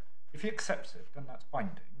 Whether, if he accepts it, then that's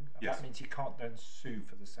binding. And yes. That means he can't then sue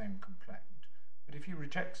for the same complaint. But if he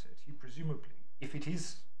rejects it, he presumably, if it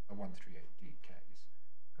is a 138D case,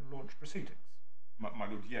 can launch proceedings. My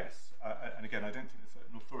Lord, yes. And again, I don't think there's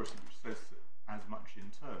an authority which says as much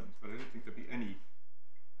in terms, but I don't think there'd be any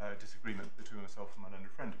disagreement between myself and my learned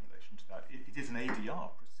friend in relation to that. It is an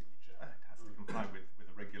ADR procedure. It has to comply with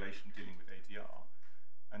a regulation dealing with ADR.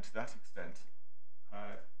 And to that extent,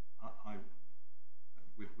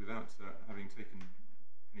 without having taken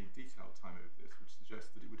any detailed time over this, would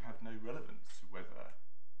suggest that it would have no relevance to whether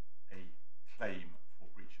a claim for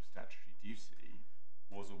breach of statutory duty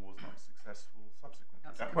was or was not successful subsequently.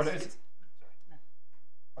 Well, I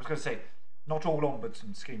was going to say, not all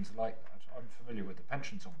ombudsman schemes are like that. I'm familiar with the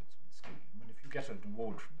pensions ombudsman scheme, and if you get an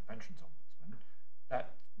award from the pensions ombudsman,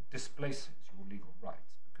 that displaces your legal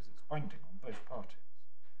rights because it's binding on both parties.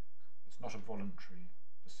 It's not a voluntary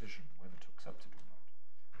decision whether to accept it or not.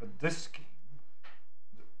 But this scheme,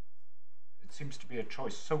 it seems to be a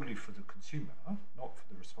choice solely for the consumer, not for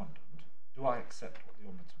the respondent. Do I accept what the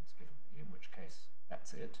ombudsman's given me, in which case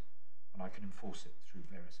that's it, and I can enforce it through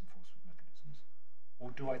various enforcement mechanisms?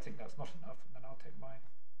 Or do I think that's not enough, and then I'll take my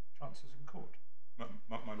chances in court?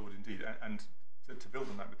 My Lord, indeed. And to build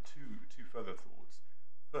on that with two further thoughts.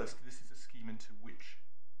 First, this is a scheme into which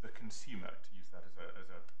the consumer, to use that as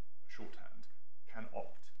a shorthand, can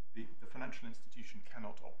opt. The financial institution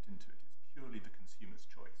cannot opt into it. It's purely the consumer's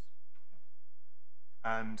choice.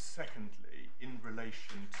 And secondly, in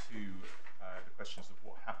relation to the questions of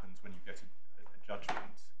what happens when you get a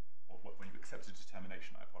judgment, or when you accept a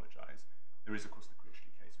determination, I apologise, there is, of course, the Critchley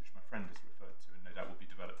case, which my friend has referred to, and no doubt will be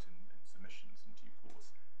developed in submissions in due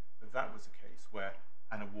course. But that was a case where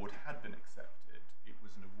an award had been accepted. It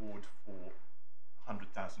was an award for £100,000,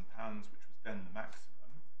 which was then the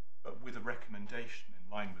maximum, but with a recommendation in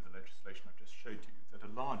line with the legislation I've just showed you that a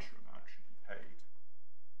larger amount should be paid.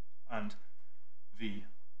 And the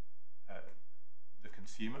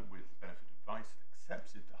consumer, with the benefit of advice,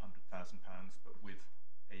 accepted the £100,000, but with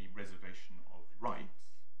a reservation of rights,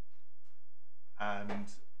 and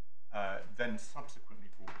then subsequently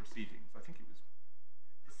brought proceedings. I think it was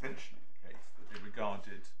essentially the case that they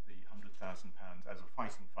regarded the £100,000 as a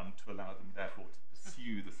fighting fund to allow them, therefore, to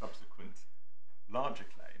pursue the subsequent larger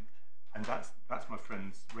claim, and that's my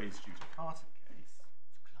friend's res judicata case.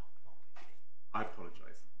 I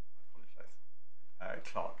apologise.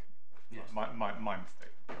 Clark. Yes. My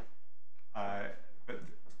mistake.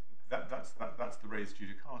 But that's the res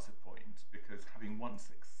judicata point, because having once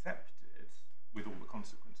accepted, with all the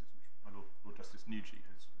consequences which my Lord Justice Nugee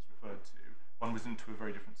has referred to, one was into a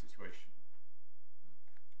very different situation.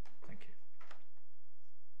 Thank you.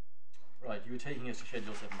 Right, you were taking us to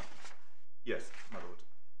Schedule 17. Yes, my Lord.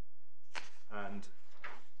 And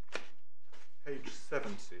page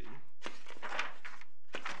 70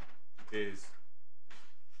 is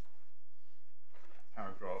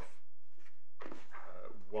paragraph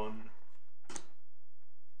 1. And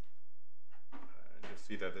you'll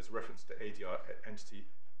see there's a reference to ADR entity.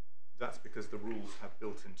 That's because the rules have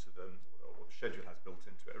built into them, or the schedule has built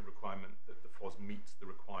into it, a requirement that the FOS meets the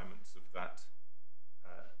requirements of that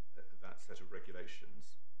set of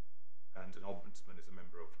regulations. And an ombudsman is a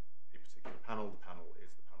member of a particular panel. The panel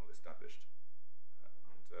is the panel established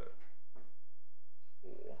under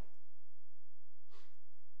 4.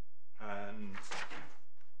 And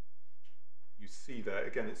you see there,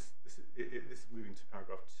 again, this is moving to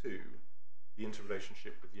paragraph 2, the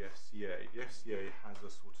interrelationship with the FCA. The FCA has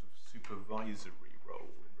a sort of supervisory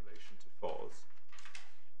role in relation to FOS.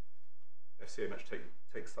 FCA must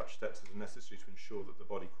take such steps as are necessary to ensure that the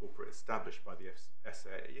body corporate established by the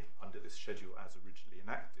SA under this schedule as originally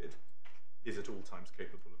enacted is at all times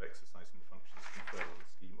capable of exercising the functions conferred on the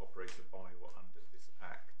scheme operator by or under this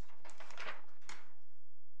Act.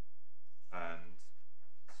 And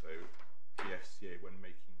so the FCA, when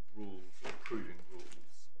making rules or approving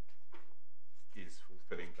rules, is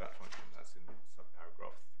fulfilling that function. That's in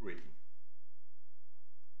subparagraph 3.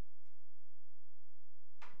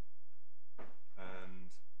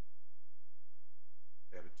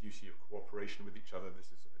 duty of cooperation with each other.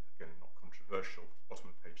 This is, again, not controversial.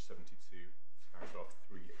 Bottom of page 72, paragraph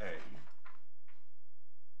 3A.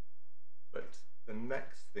 But the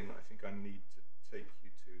next thing I think I need to take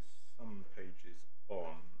you to is some pages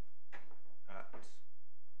on at,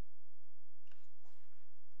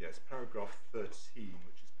 yes, paragraph 13,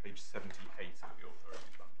 which is page 78 of the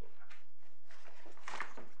authority bundle.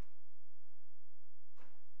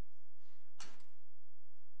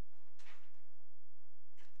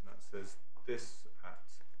 And that says this at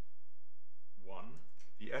 1.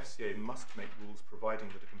 The FCA must make rules providing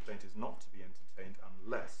that a complaint is not to be entertained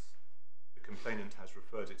unless the complainant has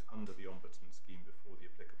referred it under the Ombudsman scheme before the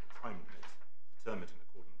applicable time limit, determined in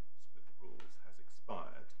accordance with the rules, has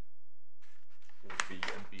expired. Or B,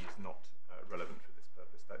 and B is not relevant for this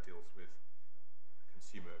purpose. That deals with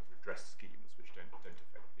consumer redress schemes, which don't affect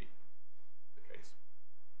the case.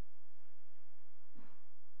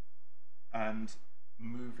 And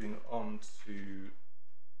moving on to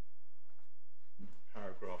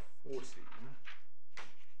paragraph 14,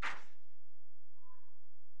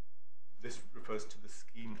 this refers to the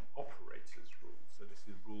scheme operator's rules. So this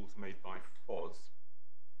is rules made by FOS.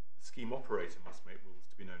 The scheme operator must make rules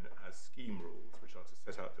to be known as scheme rules, which are to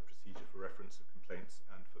set out the procedure for reference of complaints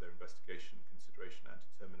and for their investigation, consideration and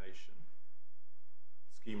determination.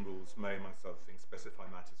 Scheme rules may, amongst other things, specify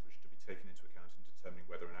matters which are to be taken into account in determining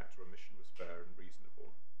whether an act or omission was fair and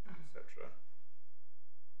reasonable, etc.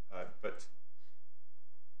 But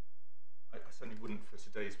I certainly wouldn't, for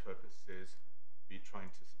today's purposes, be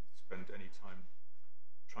trying to spend any time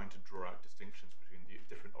trying to draw out distinctions between the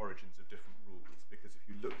different origins of different rules, because if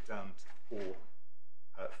you look down to 4,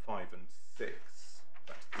 5 and 6,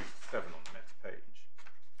 that's 3 to 7 on the next page,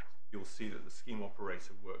 you'll see that the scheme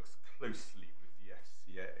operator works closely with the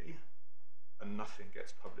FCA and nothing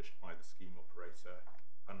gets published by the scheme operator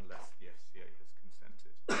unless the FCA has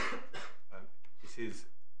consented. It is,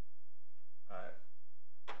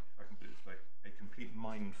 if I can put it this way, a complete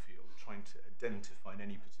minefield trying to identify in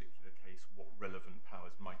any particular case what relevant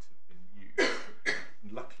powers might have been used.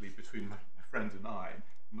 And luckily, between my friend and I,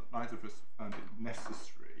 neither of us found it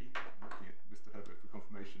necessary, I'm looking at Mr. Herbert for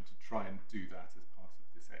confirmation, to try and do that as part of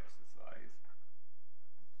this exercise.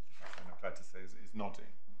 And I'm glad to say is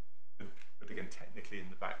nodding. But again, technically in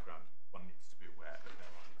the background, one needs to be aware that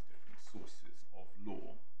there are these different sources of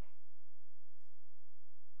law.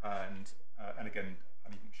 And again, I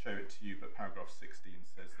needn't show it to you, but paragraph 16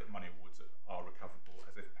 says that money awards are recoverable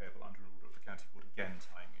as if payable under an order of the County Court, again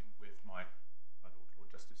tying in with my Lord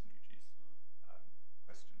Justice Nugee's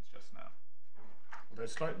questions just now. Although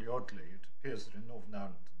slightly oddly, it appears that in Northern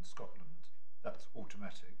Ireland and Scotland that's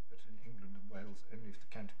automatic, but in England and Wales only if the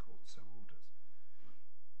County Court so orders.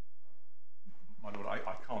 My Lord,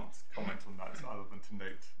 I can't comment on that other than to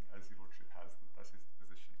note, as your Lordship has, that is the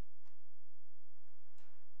position.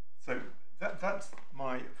 So that's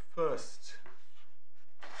my first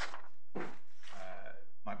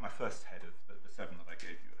my first head of the 7 that I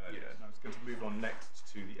gave you earlier. Yes. And I was going to move on next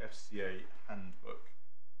to the FCA handbook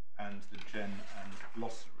and the Gen and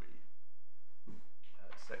glossary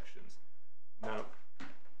sections. Now,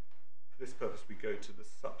 for this purpose, we go to the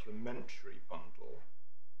supplementary bundle.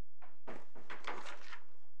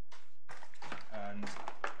 And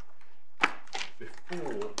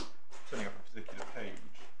before turning up a particular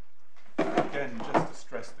page, again, just to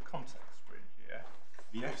stress the context we're in here,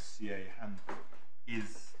 the FCA handbook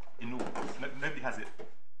is enormous. Nobody has it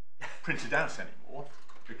printed out anymore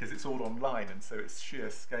because it's all online, and so its sheer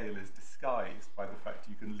scale is disguised by the fact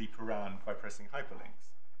you can leap around by pressing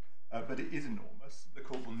hyperlinks. But it is enormous. The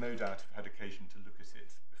court will no doubt have had occasion to look at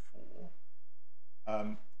it before.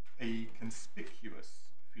 A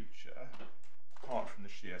conspicuous feature, apart from the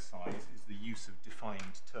sheer size, is the use of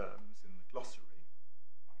defined terms in the glossary.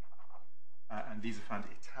 And these are found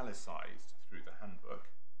italicized through the handbook,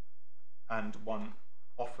 and one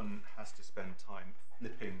often has to spend time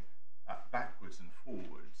flipping backwards and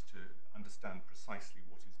forwards to understand precisely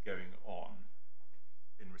what is going on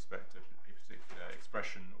in respect of a particular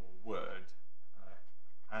expression or word,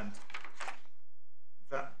 and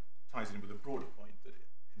that ties in with a broader point that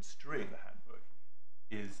construing the handbook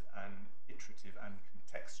is an iterative and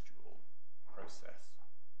contextual process.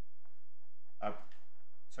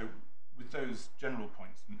 So with those general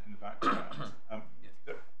points in the background,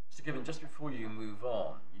 yes. Mr. Gibbon, just before you move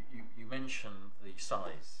on, you mentioned the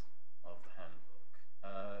size of the handbook.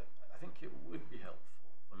 I think it would be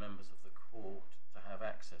helpful for members of the court to have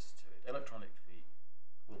access to it. Electronically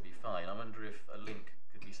will be fine. I wonder if a link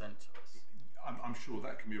could be sent to us. I'm sure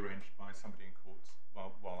that can be arranged by somebody in court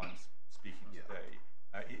while I'm speaking today.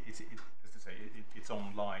 As I say, it's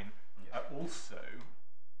online. Also,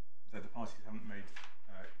 though the parties haven't made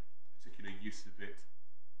particular use of it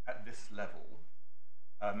at this level,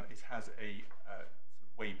 it has a sort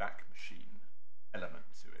of Wayback Machine element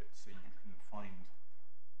to it, so you can find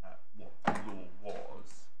what the law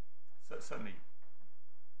was, certainly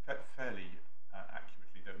fairly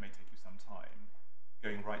accurately, though it may take you some time,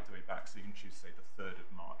 going right the way back, so you can choose, say, the 3rd of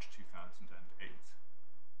March 2008.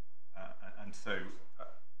 And so,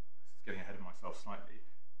 this is getting ahead of myself slightly,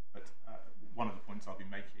 but one of the points I'll be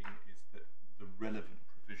making is that the relevant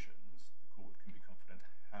provisions, the court can be confident,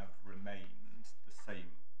 have remained the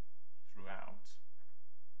same throughout,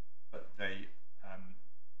 but they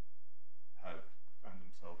have found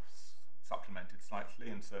themselves supplemented slightly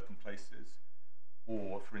in certain places,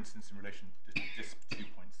 or, for instance, in relation to DISP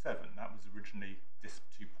 2.7, that was originally DISP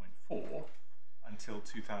 2.4 until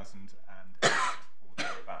 2008 or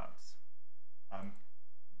thereabouts.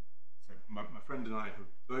 So my friend and I have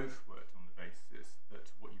both worked on the basis that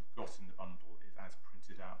what you've got in the bundle is as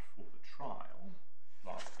printed out for the trial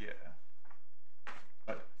last year,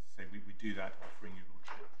 but say we do that offering your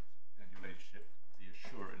lordship and your ladyship the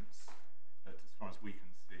assurance that, as far as we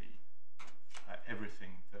can see,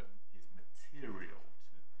 everything that is material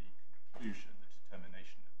to the conclusion, the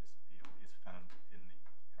determination of this appeal, is found in the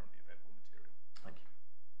currently available material. Thank you.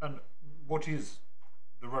 And what is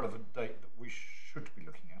the relevant date that we should be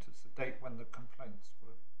looking at? It's the date when the complaints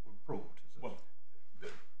were brought, is it? Well,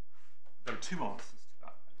 there are two answers to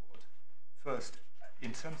that, my lord. First,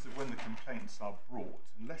 in terms of when the complaints are brought,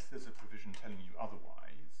 unless there's a provision telling you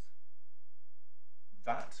otherwise,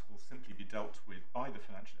 that will simply be dealt with by the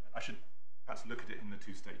financial... I should perhaps look at it in the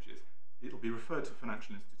two stages. It will be referred to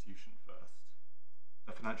financial institution first.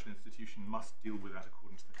 The financial institution must deal with that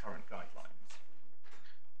according to the current guidelines.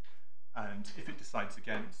 And if it decides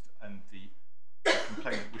against and the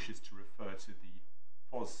complainant wishes to refer to the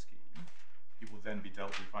FOS scheme, it will then be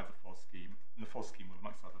dealt with by the FOS scheme, and the FOS scheme will,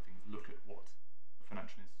 amongst other things, look at what the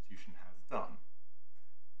financial institution has done.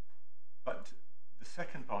 But the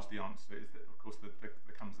second part of the answer is that, of course,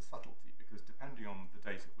 there comes a subtlety, because depending on the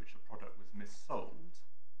date at which a product was missold,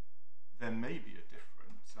 there may be a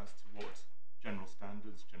difference as to what general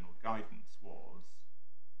standards, general guidance was,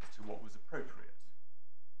 as to what was appropriate.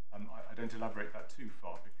 I don't elaborate that too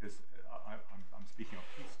far, because I'm speaking off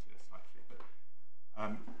piste here slightly, but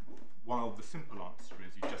while the simple answer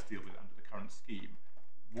is you just deal with it under the current scheme,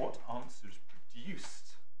 what answers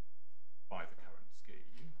produced by the current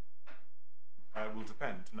scheme will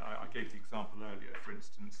depend. And I gave the example earlier, for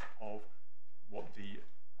instance, of what the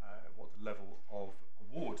level of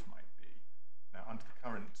award might be. Now, under the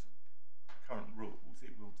current rules,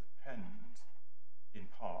 it will depend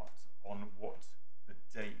in part on what the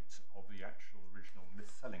date of the actual original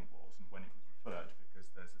mis-selling was and when it was referred, because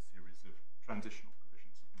there's a series of transitional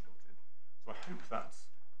provisions that have been built in. So I hope that's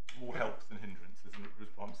more help than hindrance as a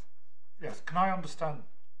response. Yes, can I understand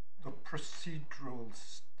the procedural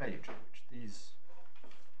stage at which these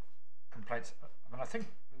complaints... I mean, I think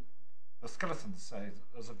the skeletons say that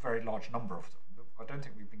there's a very large number of them, but I don't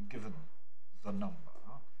think we've been given the number.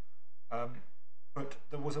 But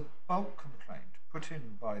there was a bulk complaint put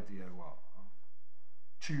in by the OR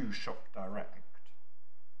to Shop Direct,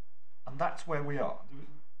 and that's where we are,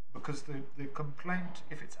 because the complaint,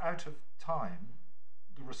 if it's out of time,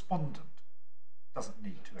 the respondent doesn't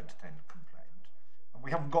need to entertain a complaint, and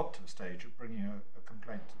we haven't got to the stage of bringing a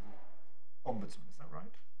complaint to the Ombudsman, is that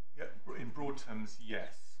right? Yeah, in broad terms,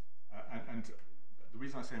 yes. And the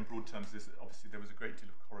reason I say in broad terms is that obviously there was a great deal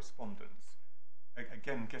of correspondence.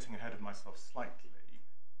 Again, getting ahead of myself slightly,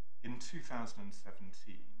 in 2017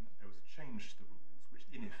 there was a change to the rules which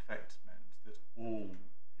in effect meant that all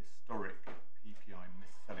historic PPI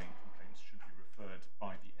mis-selling complaints should be referred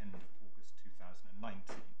by the end of August 2019.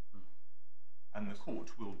 And the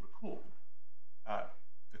court will recall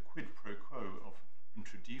the quid pro quo of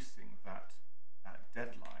introducing that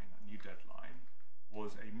deadline, that new deadline,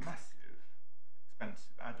 was a massive,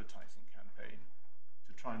 expensive advertising campaign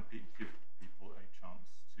to try and give people a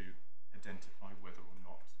chance to identify whether or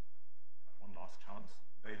not, one last chance,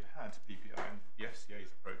 they had PPI. And the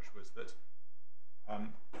FCA's approach was that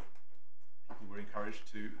people were encouraged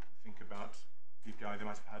to think about PPI they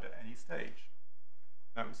might have had at any stage.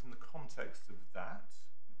 Now, it was in the context of that,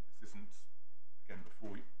 this isn't, again,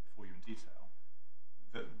 before you in detail,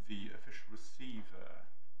 that the official receiver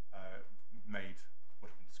made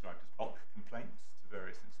what have been described as bulk complaints to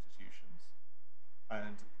various institutions.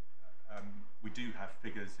 And we do have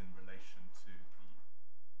figures in relation to the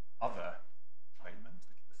other claimant,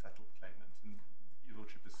 the settled claimant, and your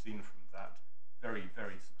lordship has seen from that very,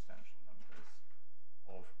 very substantial numbers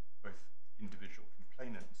of both individual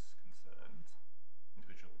complainants concerned,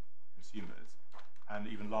 individual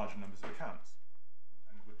larger numbers of accounts,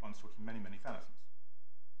 and one's talking many, many thousands.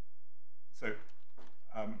 So,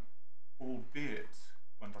 albeit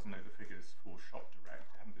one doesn't know the figures for Shop Direct,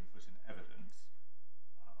 they haven't been put in evidence,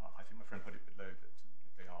 I think my friend put it below that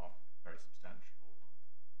they are very substantial,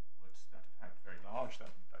 or to that effect, very large.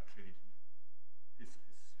 That clearly is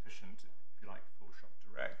sufficient, if you like, for Shop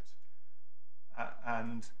Direct.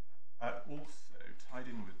 And also, tied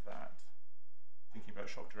in with that, thinking about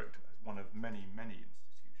Shop Direct as one of many, many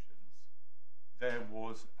institutions, there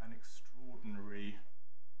was an extraordinary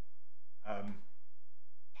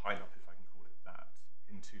pile-up, if I can call it that,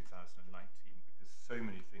 in 2019, because so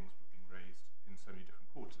many things were being raised in so many different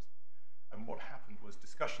quarters. And what happened was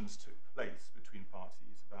discussions took place between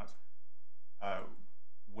parties about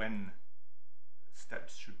when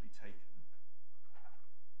steps should be taken.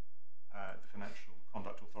 The Financial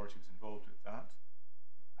Conduct Authority was involved with that,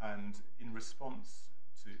 and in response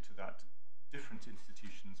to that, different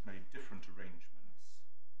institutions made different arrangements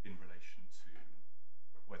in relation to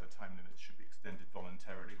whether time limits should be extended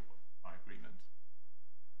voluntarily or by agreement.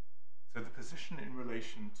 So the position in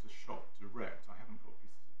relation to Shop Direct, I haven't got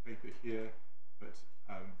pieces of paper here, but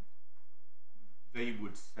they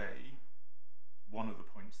would say one of the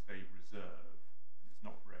points they reserve, and it's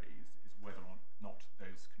not raised, is whether or not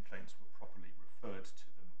those complaints were properly referred to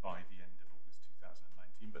them by the end of August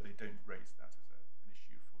 2019, but they don't raise that as an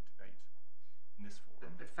issue for debate in this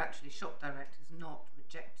forum. But factually, Shop Direct has not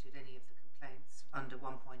rejected any of the complaints under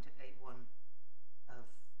 1.81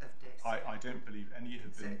 of this. I don't believe any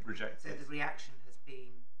have been rejected. So the reaction has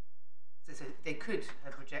been, so they could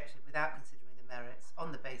have rejected without considering the merits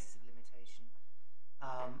on the basis of limitation,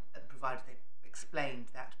 provided they explained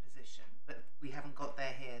that position. But we haven't got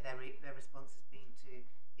there here. Their response has been to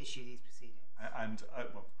issue these proceedings. And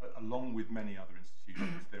well, along with many other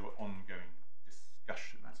institutions, there were ongoing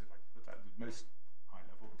discussions, if I could put that, the most high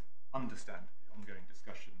level, understandably ongoing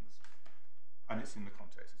discussions, and it's in the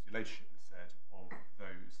context, as your ladyship has said, of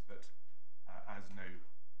those that, as no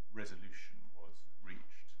resolution was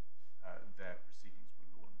reached, their proceedings were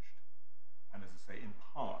launched. And as I say, in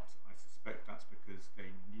part, I suspect that's because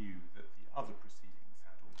they knew that the other proceedings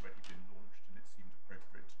had already been launched, and it seemed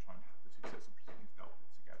appropriate to try and have the two sets of proceedings dealt with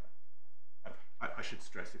together. I should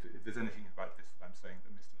stress, if there's anything about this that I'm saying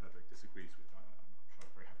that Mr. Herberg disagrees with, I'm sure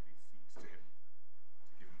I'd very happily cede to him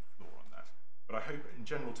to give him the floor on that. But I hope, in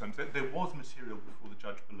general terms, there was material before the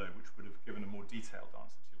judge below which would have given a more detailed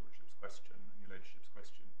answer to your lordship's question and your ladyship's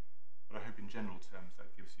question. But I hope, in general terms,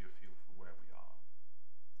 that gives you a feel for where we are.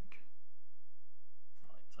 Thank you.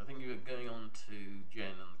 Right. So I think you were going on to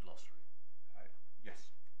Jen and the glossary. Yes.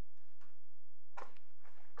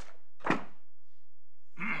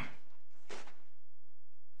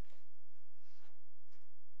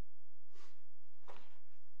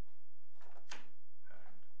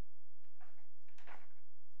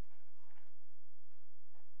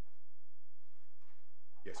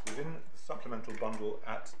 Yes, within the supplemental bundle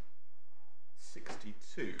at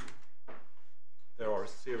 62, there are a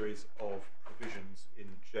series of provisions in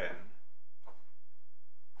Gen,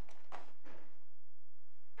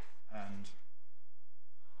 and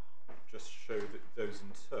just show that those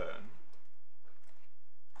in turn.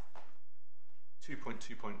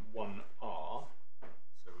 2.2.1R,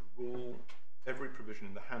 so rule, every provision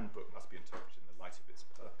in the handbook must be interpreted in the light of its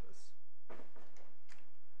purpose.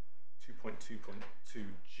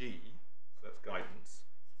 2.2.2G, so that's guidance.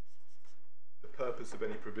 The purpose of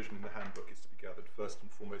any provision in the handbook is to be gathered first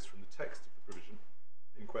and foremost from the text of the provision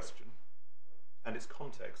in question and its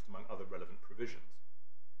context among other relevant provisions.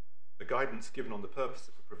 The guidance given on the purpose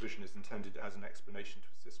of a provision is intended as an explanation to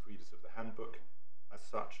assist readers of the handbook. As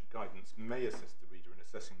such, guidance may assist the reader in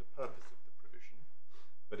assessing the purpose of the provision,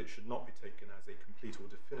 but it should not be taken as a complete or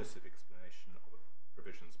definitive explanation of a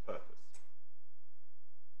provision's purpose.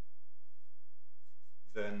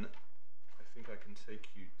 Then I think I can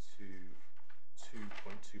take you to 2.2.6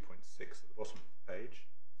 at the bottom of the page.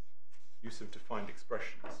 Use of defined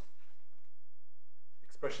expressions.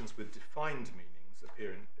 Expressions with defined meanings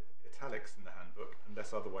appear in italics in the handbook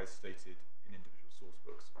unless otherwise stated in individual source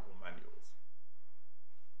books or manuals.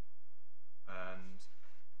 And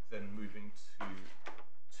then moving to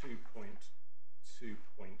 2.2.9,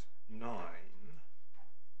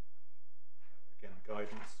 again,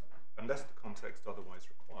 guidance. Unless the context otherwise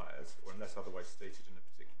requires, or unless otherwise stated in a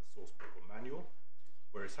particular source book or manual,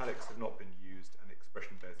 where italics have not been used and the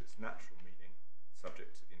expression bears its natural meaning,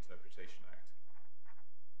 subject to the Interpretation Act.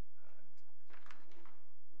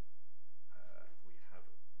 And we have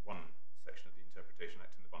one section of the Interpretation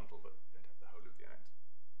Act in the bundle, but we don't have the whole of the Act.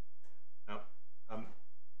 Now,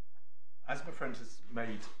 as my friend has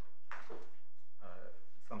made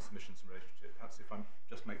some submissions in relation to it. Perhaps if I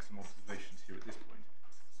just make some observations here at this point.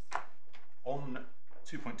 On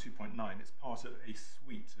 2.2.9, it's part of a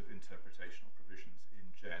suite of interpretational provisions in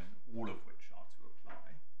Gen, all of which are to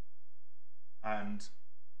apply. And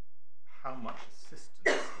how much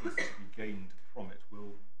assistance is to be gained from it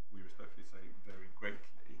will, we respectfully say, vary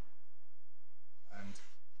greatly. And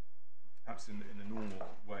perhaps in a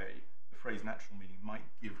normal way, the phrase natural meaning might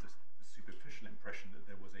give the superficial impression that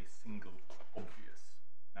there was a single obvious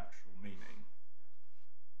natural meaning.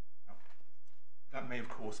 Now, that may of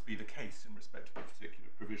course be the case in respect of a particular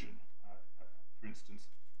provision. For instance,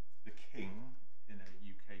 the king in a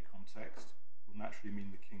UK context will naturally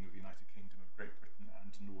mean the king of the United Kingdom of Great Britain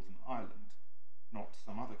and Northern Ireland, not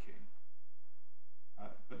some other king.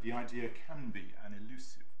 But the idea can be an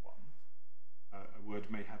elusive one. A word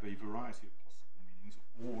may have a variety of possible meanings,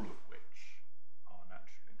 all of which are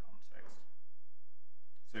natural in context.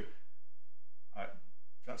 So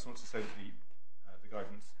that's not to say that the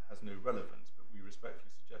guidance has no relevance, but we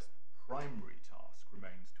respectfully suggest the primary task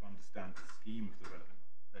remains to understand the scheme of the relevant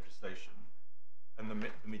legislation and the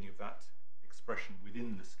meaning of that expression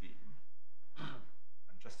within the scheme.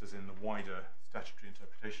 And just as in the wider statutory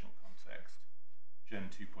interpretational context, Gen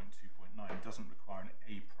 2.2.9 doesn't require an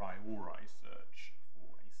a priori search for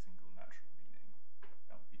a single natural meaning.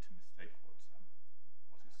 That would be to mistake what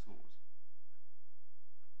is sought.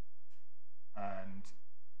 And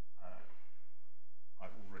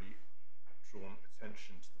I've already drawn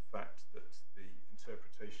attention to the fact that the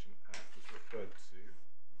Interpretation Act was referred to.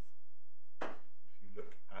 If you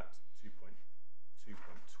look at 2.2.12,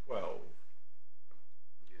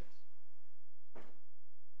 Yes.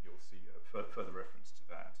 you'll see further reference to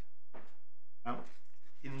that. Now,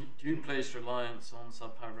 Do you place reliance on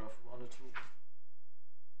subparagraph 1 at all?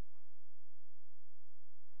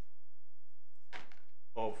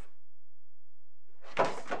 of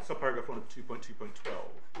subparagraph 1 of 2.2.12.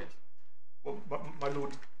 Yes. Well, my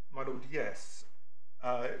lord, yes.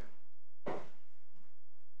 I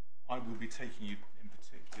will be taking you in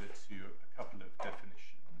particular to a couple of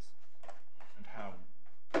definitions and how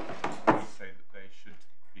we say that they should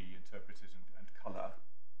be interpreted and colour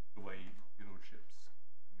the way your lordships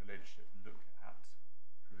and your ladyship look at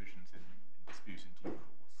provisions in dispute in due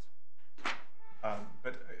course.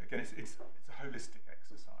 But again, it's a holistic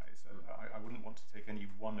exercise. I wouldn't want to take any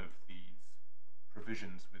one of these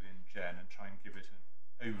provisions within Gen and try and give it an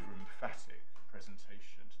over-emphatic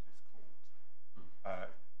presentation to this court. I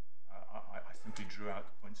simply drew out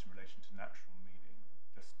the points in relation to natural meaning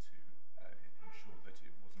just to ensure that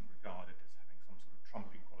it wasn't regarded as having some sort of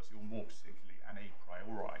trumping quality, or more particularly an a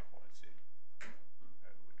priori quality, which we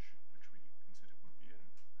considered would be an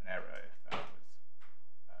error if that was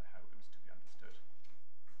how it was to be understood.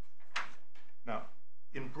 Now,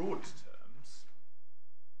 in broad terms,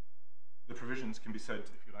 the provisions can be said,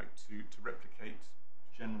 if you like, to replicate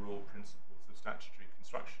general principles of statutory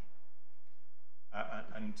construction.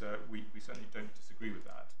 And we certainly don't disagree with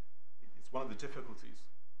that. It's one of the difficulties,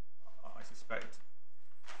 I suspect,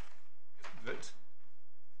 that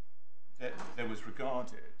there was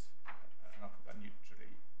regarded, and I'll put that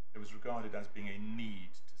neutrally, there was regarded as being a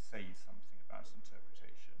need to say something about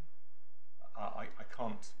interpretation. I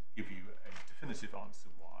can't give you a definitive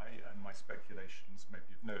answer why, and my speculations may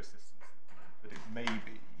be of no assistance, but it may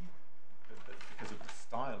be that because of the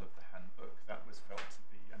style of the handbook, that was felt to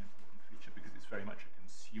be an important feature, because it's very much a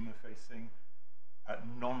consumer-facing,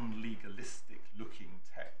 non-legalistic looking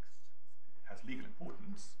text. It has legal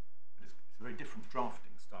importance, but it's a very different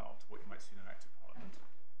drafting style to what you might see in an Act of Parliament.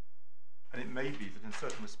 And it may be that in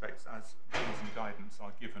certain respects, as rules and guidance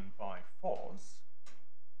are given by FOS,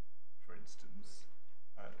 for instance,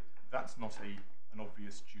 that's not an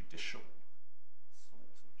obvious judicial source, or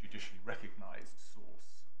judicially recognised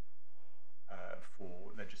source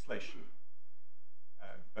for legislation.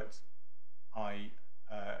 But I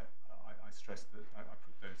stress that I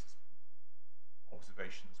put those as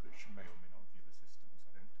observations which may or may not give assistance.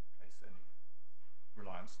 I don't place any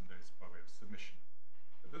reliance on those by way of submission.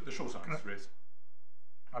 The short answer is...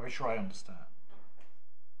 I'll be sure I understand.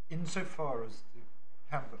 Insofar as the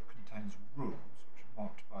handbook contains rules, which are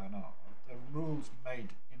marked by an R, they're rules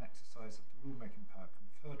made in exercise of the rulemaking power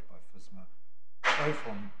conferred by FSMA, both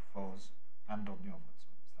on FOS and on the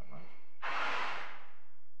Ombudsman. Is that right?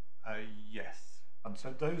 Yes. And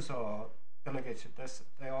so those are delegated,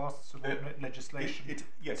 they are subordinate legislation,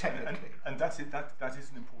 yes, technically. And that's it. That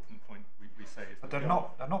is an important point we say. Is but they're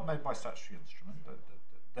not made by statutory instrument.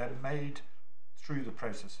 They're made through the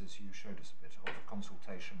processes you showed us a bit of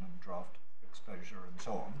consultation and draft exposure and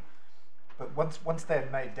so on. But once they're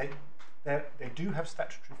made, they do have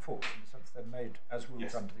statutory force in the sense they're made as rules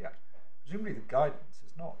Yes. under the Act. Presumably the guidance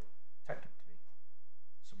is not technically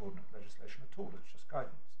subordinate legislation at all, it's just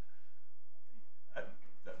guidance.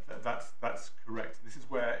 That's correct. This is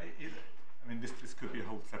where, I mean, this could be a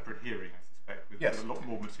whole separate hearing, I suspect, with Yes. a lot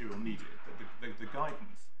more material needed. But the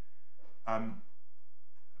guidance, I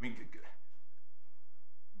mean,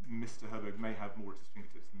 Mr. Herberg may have more at his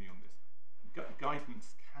fingertips than me on this.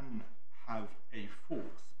 Guidance can have a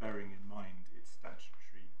force bearing in mind its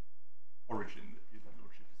statutory origin that the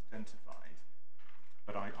Lordship has identified,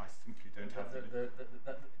 but I simply don't have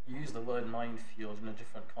You used the word minefield in a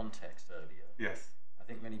different context earlier. Yes. I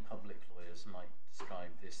think many public lawyers might describe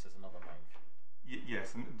this as another minefield.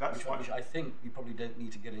 Yes, and that's which I think we probably don't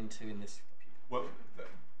need to get into in this appeal. Well,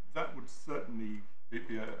 that would certainly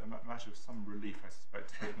be a matter of some relief, I suspect,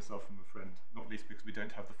 to take myself and my friend, not least because we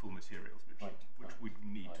don't have the full materials, which we'd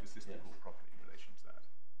need to assist the court properly in relation to that.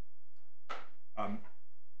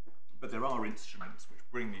 But there are instruments which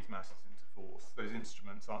bring these matters into force. Those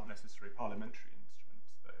instruments aren't necessarily parliamentary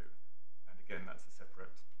instruments, though, and again, that's a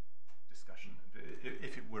separate discussion. And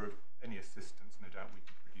if it were of any assistance, no doubt we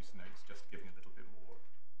could produce notes just giving a little bit more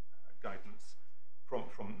guidance from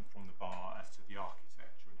the bar as to the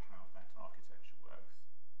architecture and how that architecture works.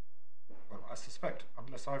 Well, I suspect,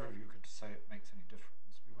 unless either of you could say it makes any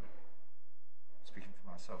difference, we won't, speaking for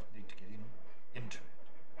myself, need to get into it.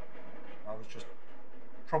 I was just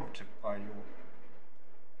prompted by your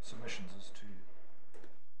submissions as to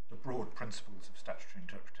the broad principles of statutory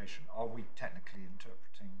interpretation. Are we technically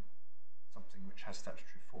interpreting something which has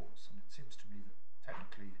statutory force? And it seems to me that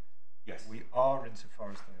technically yes, we are,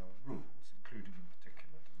 insofar as they are rules, including in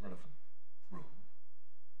particular the relevant rule,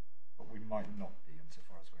 but we might not be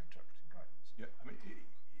insofar as we're interpreting guidance. Yeah, I mean,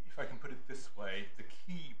 if I can put it this way, the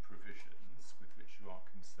key provisions with which you are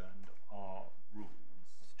concerned are rules.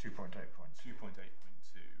 2.8.2.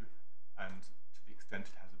 2.8.2, and to the extent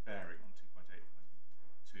it has a bearing on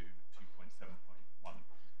 2.8.2, 2.7.1,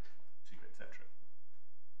 2, etc.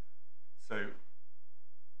 So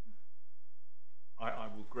I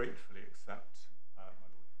will gratefully accept my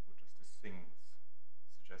Lord Justice Singh's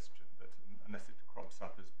suggestion that unless it crops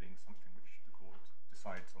up as being something which the court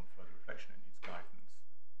decides on further reflection and needs guidance,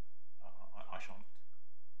 I shan't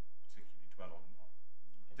particularly dwell on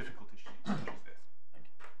difficult issues such as this. Thank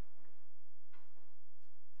you.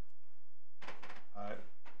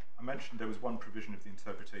 I mentioned there was one provision of the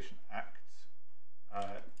Interpretation Act.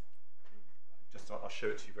 I'll show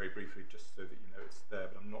it to you very briefly just so that you know it's there,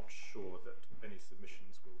 but I'm not sure that any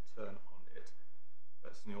submissions will turn on it.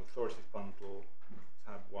 That's in the Authorities Bundle,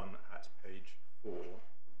 tab 1 at page 4.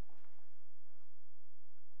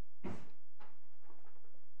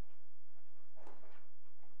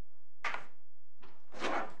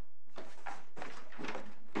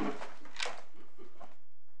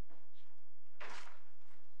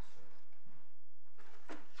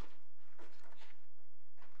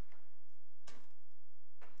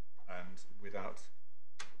 Without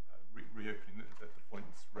reopening the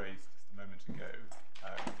points raised just a moment ago,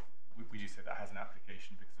 we do say that has an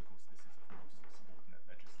application because, of course, this is a form of subordinate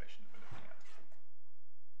legislation that we're looking at.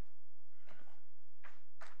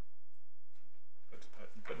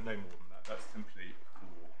 But no more than that. That's simply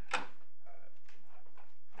for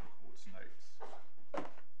the court's notes.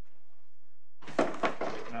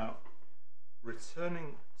 Now,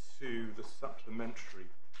 returning to the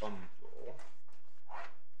supplementary bundle.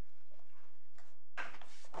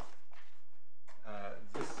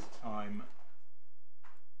 This time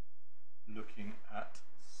looking at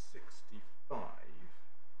 65.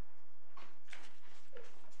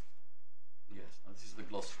 Yes, now this is the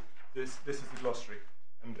glossary. This is the glossary,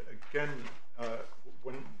 and again,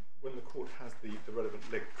 when the court has the relevant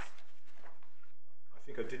links, I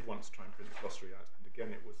think I did once try and print the glossary out, and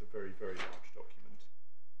again it was a very, very large document.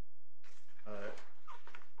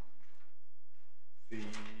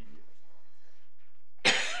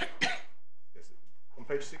 On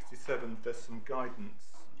page 67, there's some guidance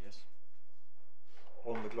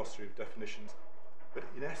on the glossary of definitions, but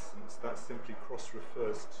in essence, that simply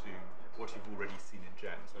cross-refers to what you've already seen in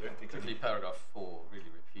Gen. So I don't think particularly paragraph 4 really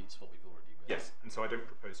repeats what we've already read. Yes, and so I don't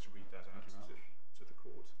propose to read that out to the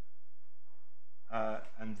court.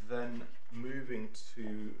 And then moving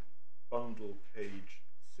to bundle page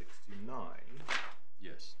 69.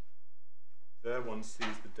 Yes. There one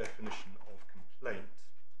sees the definition of complaint.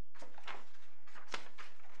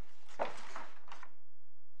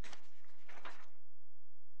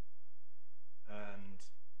 And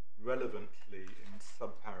relevantly in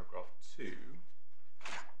subparagraph 2,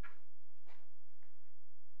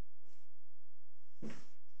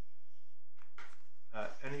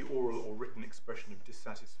 any oral or written expression of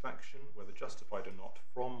dissatisfaction, whether justified or not,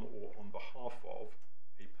 from or on behalf of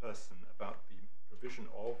a person about the provision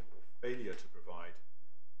of or failure to provide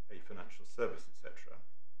a financial service, etc.,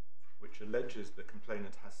 which alleges the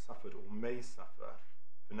complainant has suffered or may suffer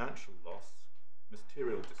financial loss,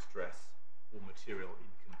 material distress, or material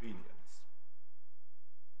inconvenience,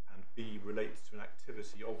 and B, relates to an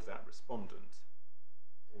activity of that respondent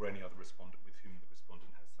or any other respondent with whom the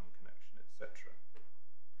respondent has some connection, etc.,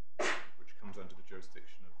 which comes under the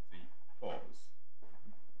jurisdiction of the FOS.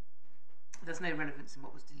 There's no relevance in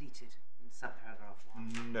what was deleted in subparagraph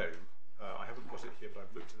 1. No, I haven't got it here, but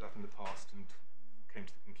I've looked at that in the past and came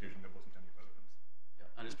to the conclusion there wasn't any relevance. Yeah,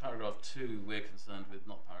 and it's paragraph 2 we're concerned with,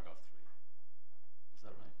 not paragraph 3. Is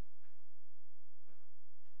that right?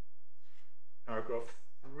 Paragraph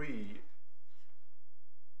 3,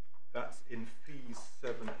 that's in fees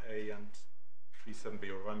 7A and fee 7B,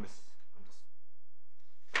 or I misunderstood.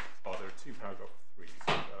 Oh, there are two paragraph 3s.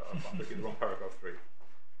 I'm looking at the wrong paragraph 3.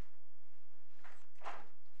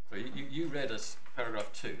 So you read us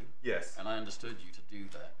paragraph 2. Yes. And I understood you to do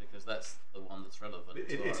that because that's the one that's relevant.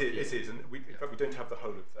 It is, and in fact we don't have the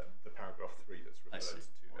whole of the paragraph 3 that's referred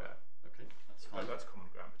to there. Okay, that's fine. That's common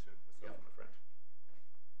ground between myself and my friend.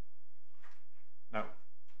 Now,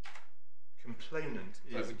 complainant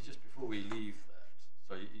is... So just before we leave that,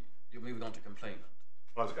 so you're moving on to complainant.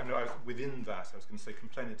 Well, within that, I was going to say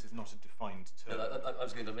complainant is not a defined term. Yeah, I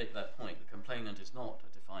was going to make that point. The complainant is not a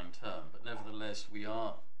defined term, but nevertheless we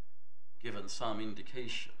are given some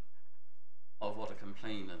indication of what a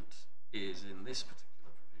complainant is in this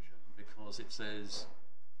particular provision, because it says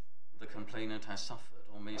the complainant has suffered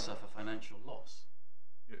or may suffer financial loss.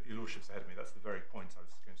 Your Lordship's ahead of me. That's the very point I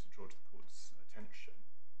was going to draw to the Court's attention.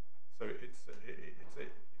 So it's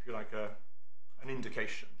if you like, an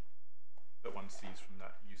indication that one sees from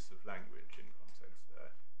that use of language in context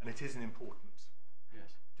there, and it is an important.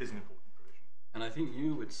 Yes. It is an important provision. And I think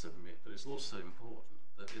you would submit that it's also important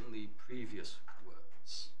that in the previous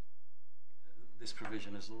words, this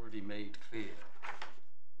provision has already made clear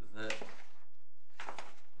that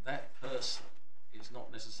that person is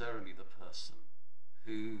not necessarily the person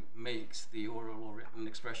who makes the oral or written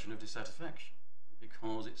expression of dissatisfaction,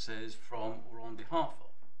 because it says from or on behalf of.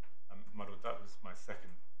 My Lord, that was my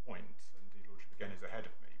second point, and your Lordship again is ahead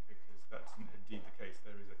of me, because that's indeed the case.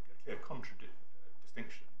 There is a clear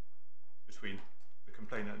distinction between the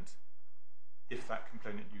complainant, if that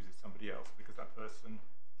complainant uses somebody else, because that person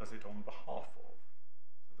does it on behalf of.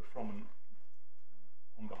 So the from and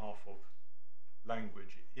on behalf of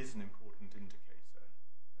language is an important indicator,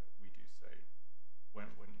 we do say, when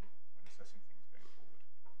assessing things going forward.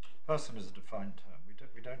 Person is a defined term. We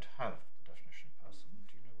don't have the definition of person.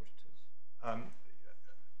 Do you know what it is?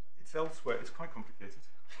 It's elsewhere. It's quite complicated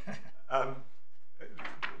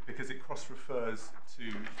because it cross-refers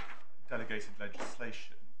to delegated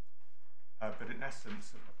legislation. But in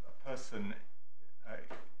essence, a person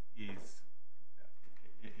is,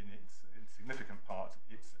 in its significant part,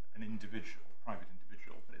 it's an individual, private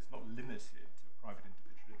individual, but it's not limited to a private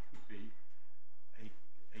individual. It could be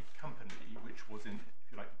a company which was in, if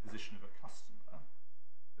you like, the position of a customer.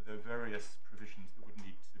 But there are various provisions that would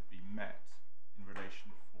need to be met in relation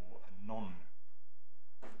for a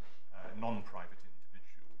non-private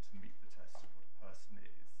individual to meet the test of what a person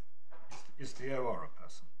is. Is the OR a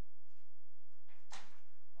person?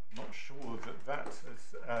 I'm not sure that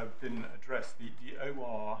has been addressed. The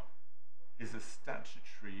OR is a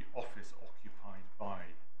statutory office occupied by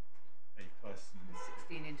a person.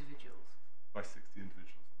 16 individuals. By 60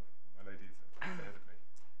 individuals. My lady is ahead of me.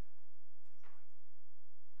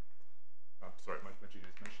 I'm sorry, my junior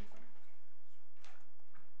is mentioning something.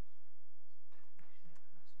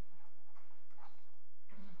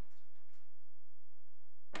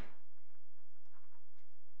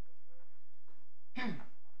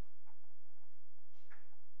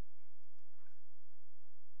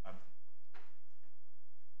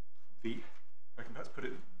 I can perhaps put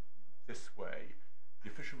it this way: the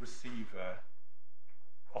official receiver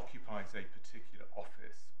occupies a particular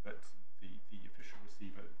office, but the official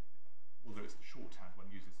receiver, although it's the shorthand one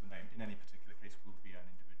uses the name, in any particular case will be an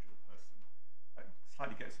individual person. That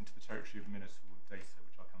slightly gets into the territory of minotaur data,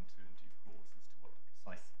 which I'll come to in due course, as to what the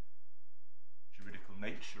precise juridical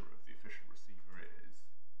nature of the official receiver is.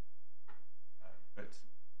 But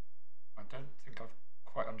I don't think I've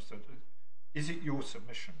quite understood. Is it your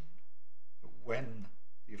submission that when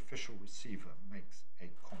the official receiver makes a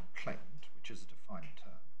complaint, which is a defined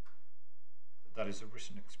term, that is a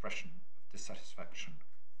written expression of dissatisfaction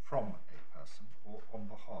from a person or on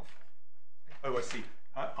behalf of a person? oh, I see.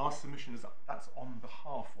 Our submission is that's on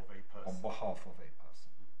behalf of a person. On behalf of a person.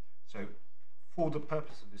 for the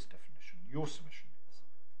purpose of this definition, your submission is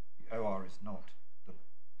the OR is not the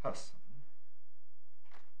person,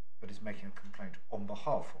 but is making a complaint on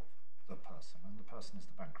behalf of the person, and the person is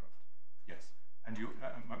the bankrupt. Yes, and you,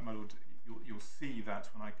 my lord, you'll see that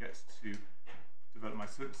when I get to develop my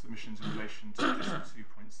submissions in relation to this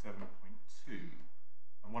 2.7.2,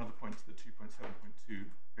 and one of the points that 2.7.2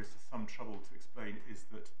 goes to some trouble to explain is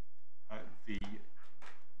that the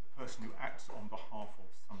person who acts on behalf of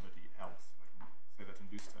somebody else, if I can say that in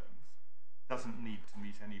loose terms, doesn't need to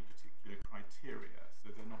meet any particular criteria,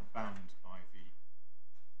 so they're not bound by the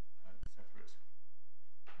separate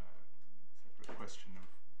question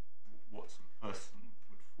of what sort of person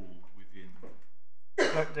would fall within.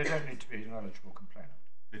 They don't need to be an eligible complainant.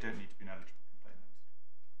 They don't need to be an eligible complainant.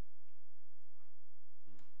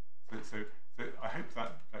 So I hope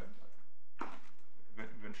that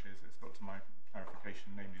eventually it's got to my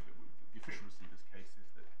clarification, namely that the official receiver's case is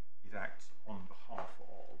that it acts on behalf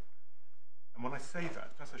of. And when I say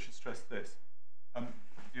that, perhaps I should stress this.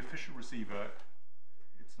 The official receiver,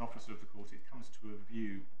 it's an officer of the court, it comes to a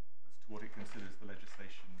view as to what it considers the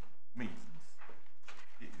legislation means.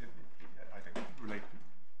 I think relate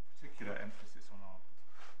particular emphasis on our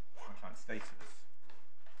client status,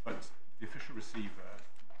 but the official receiver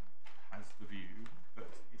has the view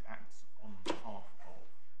that it acts on behalf of,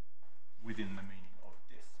 within the meaning of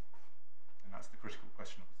DISP, and that's the critical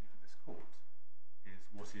question obviously for this court, is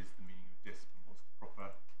what is the meaning of DISP and what's the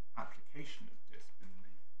proper application of DISP in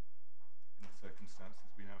the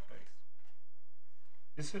circumstances we now face.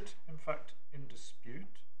 Is it in fact in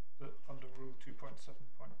dispute that under Rule 2.7.2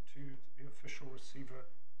 the official receiver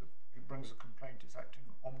who brings a complaint is acting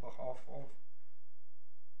on behalf of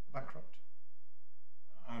the bankrupt?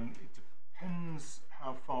 It depends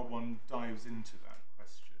how far one dives into that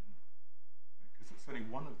question, because certainly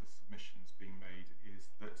one of the submissions being made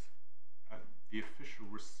is that the official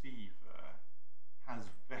receiver has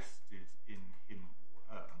vested in him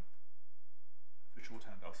or her. For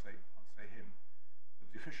shorthand, I'll say him.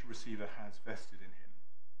 That the official receiver has vested in him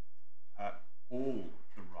all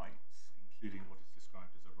the rights, including what is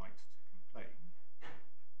described as a right to complain,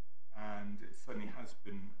 and it certainly has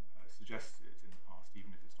been suggested in the past,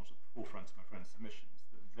 even if it's not at the forefront of my friend's submissions,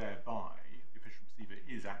 that thereby the official receiver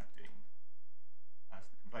is acting as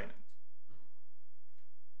the complainant.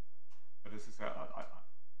 But as I say,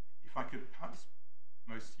 if I could perhaps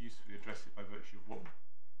most usefully address it by virtue of what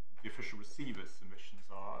the official receiver's submissions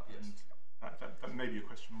are, yes. And that may be a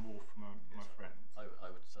question more from my friend. I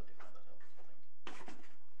would certainly find that helpful, thank you.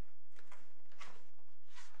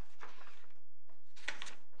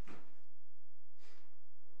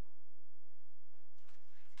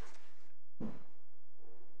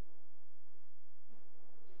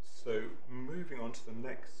 So moving on to the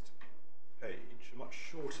next page, a much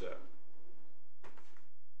shorter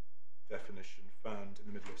definition found in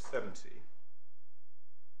the middle of 70.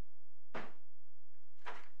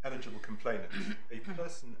 Eligible complainant, a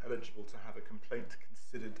person eligible to have a complaint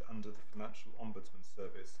considered under the Financial Ombudsman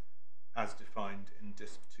Service as defined in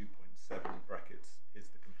DISP 2.7 brackets is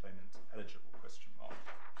the complainant eligible question mark.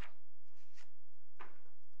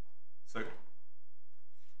 So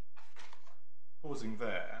pausing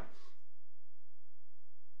there,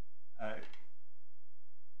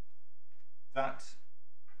 that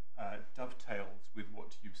dovetails with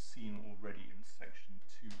what you've seen already in section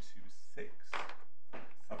 226,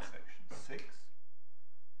 subsection 6,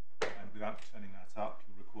 and without turning that up,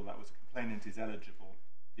 you'll recall that was a complainant is eligible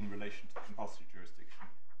in relation to the compulsory jurisdiction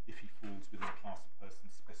if he falls within a class of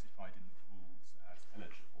persons specified in the rules as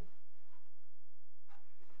eligible.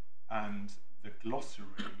 And the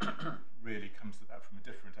glossary really comes at that from a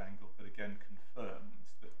different angle, but again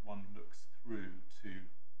confirms that one looks through to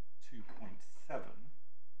 2.7.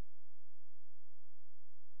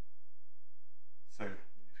 So,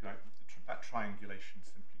 if you like, that triangulation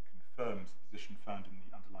simply confirms the position found in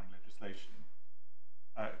the underlying legislation.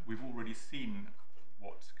 We've already seen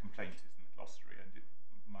what complaint is in the glossary, and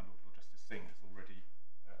my Lord Justice Singh has already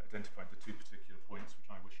identified the two particular points which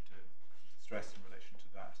I wish to stress in relation to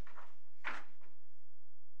that.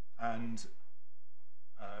 And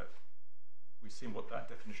we've seen what that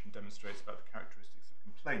definition demonstrates about the characteristics of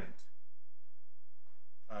complainant.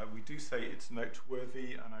 We do say it's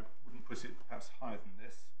noteworthy, and I wouldn't put it perhaps higher than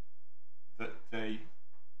this, that they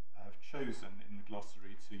have chosen in the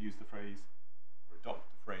glossary to use the phrase, or adopt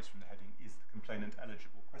the phrase from the heading, is the complainant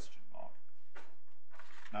eligible question mark.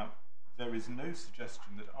 Now, there is no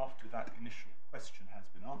suggestion that after that initial question has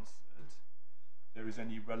been answered, there is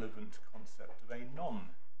any relevant concept of a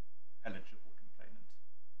non-eligible complainant.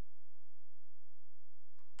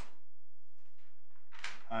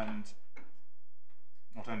 And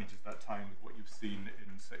not only does that tie in with what you've seen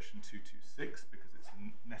in section 226, because it's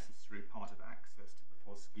a necessary part of access to the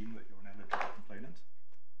FOS scheme that you're an eligible complainant,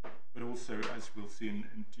 but also, as we'll see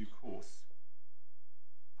in due course,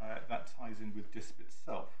 that ties in with DISP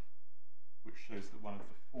itself, which shows that one of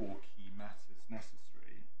the 4 key matters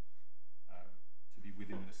necessary to be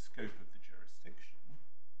within the scope of the jurisdiction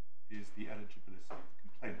is the eligibility of the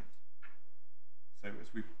complainant. So,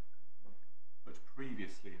 as we put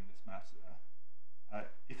previously in this matter,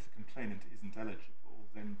 if the complainant isn't eligible,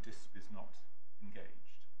 then DISP is not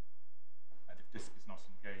engaged. And if DISP is not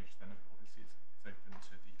engaged, then obviously it's open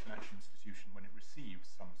to the financial institution when it receives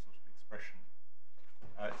some sort of expression,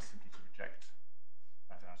 simply to reject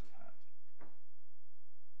that out of hand.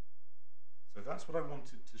 So that's what I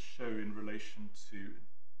wanted to show in relation to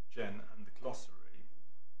Jen and the glossary.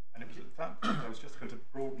 And it was at that point I was just going to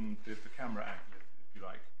broaden the camera angle, if you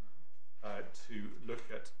like, to look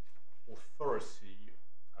at authority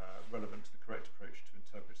relevant to the correct approach to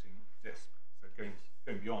interpreting DISP. So going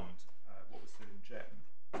beyond what was said in Jen.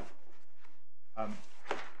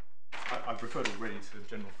 I've referred already to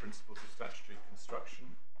general principles of statutory construction.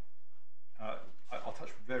 I'll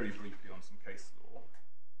touch very briefly on some case law.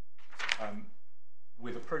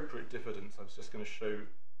 With appropriate diffidence, I was just going to show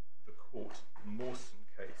the court the Mawson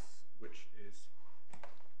case, which is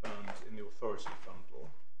found in the authority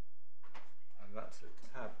bundle, and that's at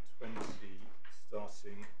tab 20,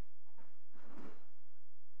 starting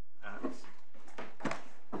at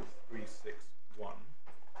 361.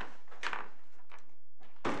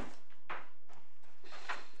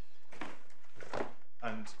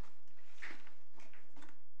 And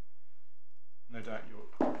no doubt your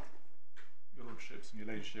lordships and your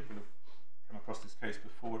ladyship will have come across this case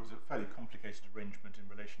before. It was a fairly complicated arrangement in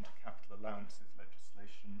relation to capital allowances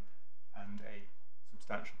legislation and a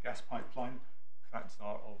substantial gas pipeline. Facts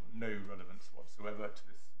are of no relevance whatsoever to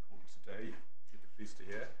this call today, you'll be pleased to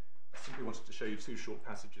hear. I simply wanted to show you 2 short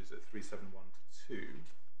passages at 371 to 2.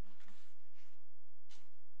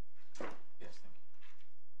 Yes, thank you.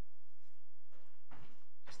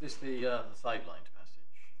 Is this the sidelined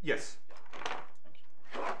passage? Yes. Yeah. Thank you.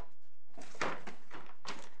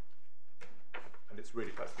 And it's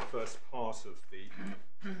really, that's the first part of the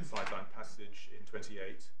sideline passage in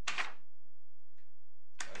 28.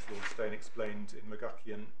 As Lord Stane explained in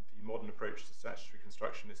McGuckian, the modern approach to statutory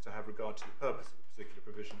construction is to have regard to the purpose of a particular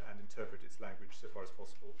provision and interpret its language so far as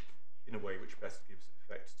possible in a way which best gives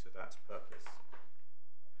effect to that purpose. I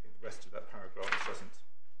think the rest of that paragraph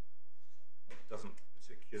doesn't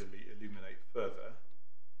particularly illuminate further,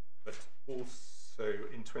 but also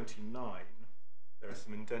in 29 there are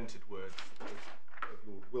some indented words of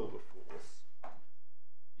Lord Wilberforce,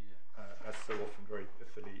 as so often very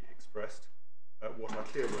pithily expressed. What are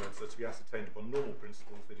clear words are to be ascertained upon normal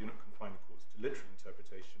principles. They do not confine the courts to literal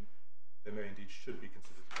interpretation. They may indeed should be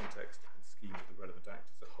considered the context and scheme of the relevant act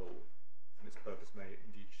as a whole, and its purpose may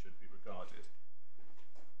indeed should be regarded.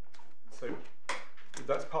 So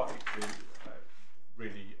that's partly to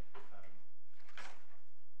really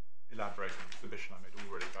elaborate on the submission I made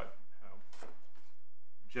already about how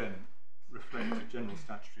Jen reflected general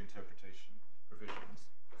statutory interpretation provisions.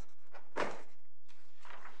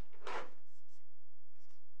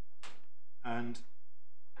 And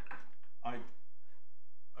I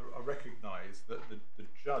recognise that the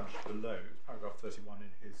judge below, paragraph 31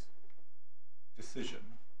 in his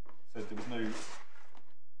decision, said there was no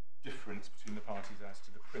difference between the parties as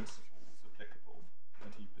to the principles applicable,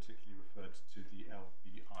 and he particularly referred to the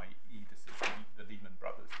LBIE decision, the Lehman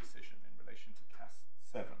Brothers decision in relation to CAS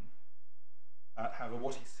 7. However,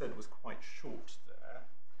 what he said was quite short there,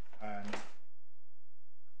 and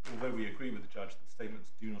although we agree with the judge that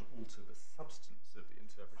statements do not alter the substance of the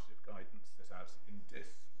interpretive guidance set out in the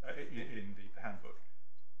handbook,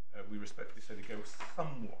 we respectfully say they go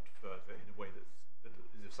somewhat further in a way that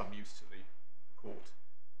is of some use to the court,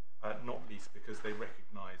 not least because they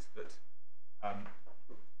recognise that,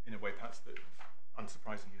 in a way perhaps that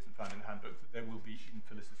unsurprisingly isn't found in the handbook, that there will be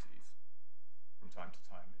infelicities from time to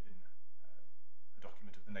time in a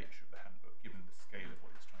document of the nature of the handbook, given the scale of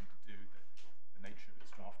what it's trying to do, the nature of its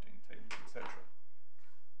drafting technique, etc.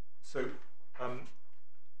 So,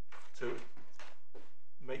 to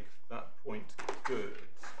make that point good,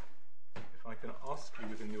 if I can ask you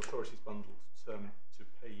within the authorities bundle to turn to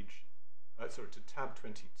to tab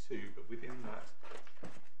 22, but within that,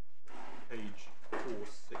 page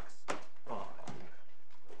 465.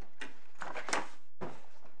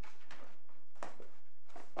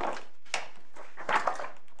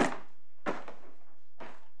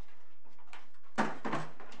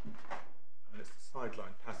 And it's the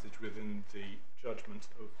sideline passage within the judgment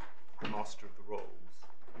of the Master of the Rolls.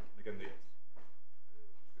 And again,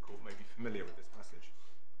 the court may be familiar with this passage.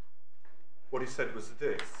 What he said was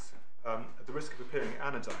this: at the risk of appearing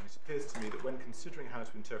anodyne, it appears to me that when considering how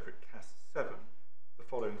to interpret Cas 7, the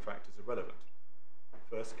following factors are relevant.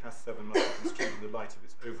 First, Cas 7 must be construed in the light of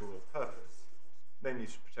its overall purpose, namely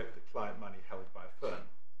to protect the client money held by a firm.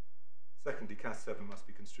 Secondly, Cas 7 must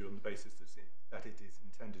be construed on the basis that it is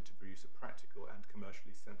intended to produce a practical and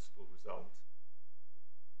commercially sensible result.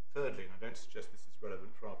 Thirdly, and I don't suggest this is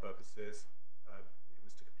relevant for our purposes, it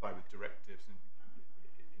was to comply with directives and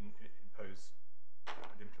impose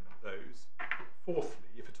and implement those.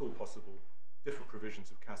 Fourthly, if at all possible, different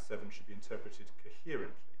provisions of Cas 7 should be interpreted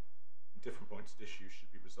coherently, and different points at issue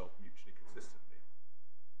should be resolved mutually consistently.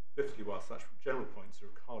 Fifthly, while such general points are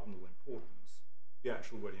of cardinal importance, the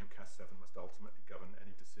actual wording of Cas 7 must ultimately govern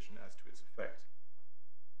any decision as to its effect.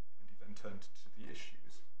 And he then turned to the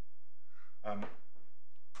issues.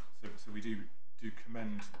 So we do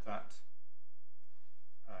commend that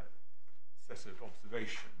set of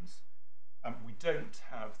observations. We don't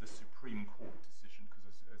have the Supreme Court decision, because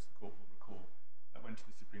as the court will recall, that went to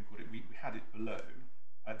the Supreme Court. We had it below.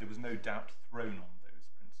 There was no doubt thrown on those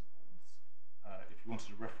principles. If you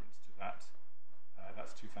wanted a reference to that,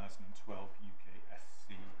 that's 2012 UK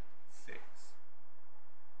SC 6.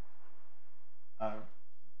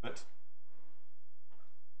 But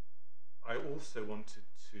I also wanted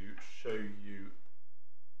to show you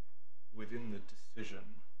within the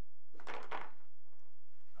decision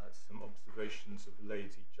some observations of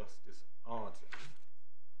Lady Justice Arden.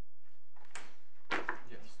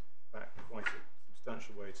 Yes. Back quite a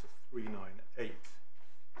substantial way to 398.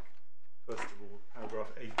 First of all,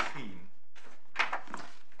 paragraph 18,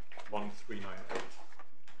 1398.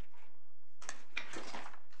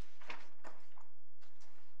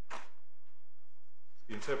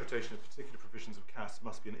 The interpretation of particular provisions of Cas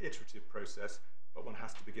must be an iterative process, but one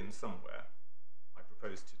has to begin somewhere. I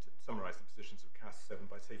propose to summarise the positions of Cas 7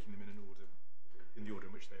 by taking them in the order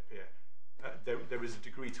in which they appear. There is a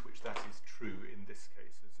degree to which that is true in this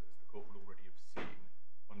case, as the court will already have seen.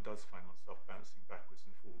 One does find oneself bouncing backwards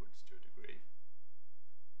and forwards to a degree.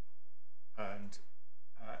 And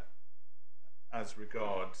as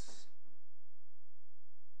regards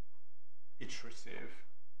iterative,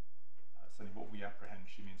 certainly what we apprehend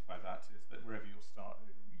she means by that is that wherever you start,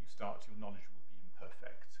 your knowledge will be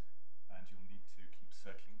imperfect, and you'll need to keep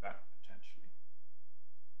circling back potentially.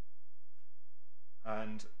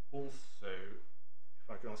 And also, if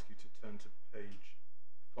I can ask you to turn to page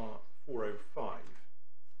 405.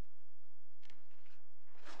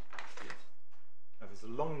 Now there's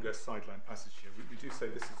a longer sideline passage here. We do say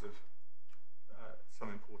this is of some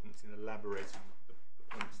importance in elaborating the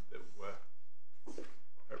points that were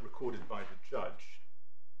recorded by the judge.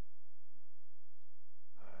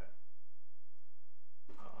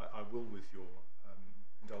 I will, with your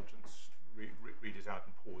indulgence, read it out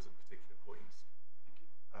and pause at particular points.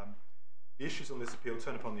 The issues on this appeal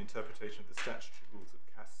turn upon the interpretation of the statutory rules of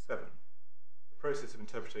Cas 7. The process of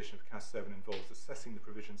interpretation of Cas 7 involves assessing the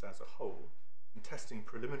provisions as a whole and testing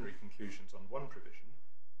preliminary conclusions on one provision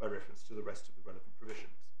by reference to the rest of the relevant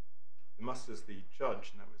provisions. It must, as the judge,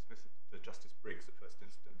 and that was Mr. Justice Briggs at first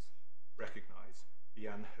instance, recognise, be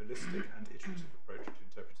an holistic and iterative approach to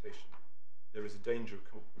interpretation. There is a danger of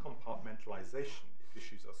compartmentalisation if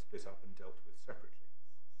issues are split up and dealt with separately.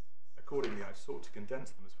 Accordingly, I've sought to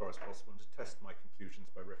condense them as far as possible and to test my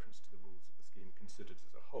conclusions by reference to the rules of the scheme considered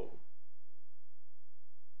as a whole.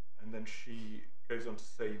 And then she goes on to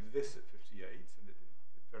say this at 58, and it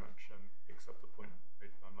very much picks up the point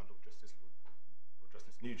made by my Lord Justice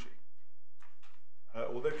Nugee.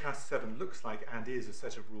 Although Cas 7 looks like and is a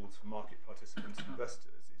set of rules for market participants and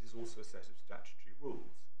investors, it is also a set of statutory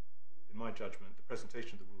rules. In my judgment, the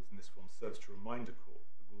presentation of the rules in this form serves to remind a court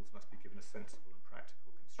that the rules must be given a sensible and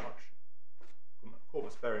practical construction. The court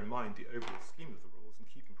must bear in mind the overall scheme of the rules and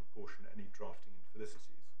keep in proportion any drafting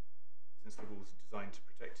infelicities. Since the rules are designed to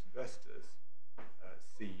protect investors,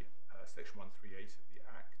 see section 138 of the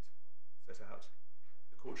Act set out,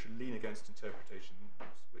 the court should lean against interpretations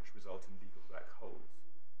which result in legal black holes.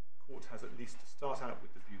 The court has at least to start out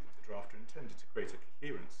with the view that the drafter intended to create a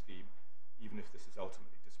coherent scheme, even if this is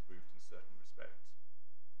ultimately disproved in certain respects.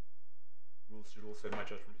 Rules should also, in my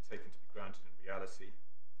judgment, be taken to be grounded in reality.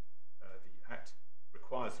 The Act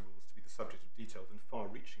requires the rules to be the subject of detailed and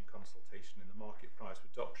far-reaching consultation in the market prior to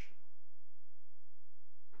adoption.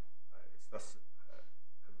 It's thus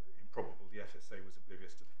improbable the FSA was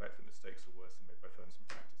oblivious to the fact that mistakes are worse than made by firms in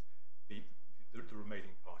practice. The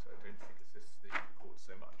remaining part, I don't think assists the court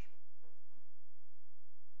so much.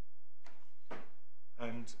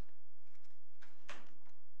 And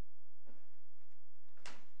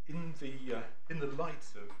in the light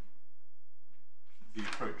of the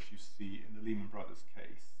approach you see in the Lehman Brothers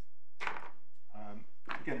case,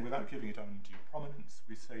 again, without giving it undue prominence,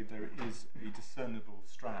 we say there is a discernible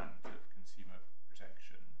strand of consumer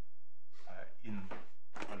protection in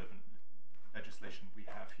the relevant legislation we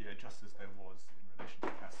have here, just as there was in relation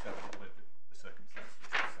to CAS 7, although the circumstances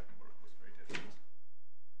of CAS 7 were, of course, very different.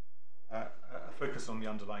 A focus on the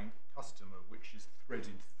underlying customer, which is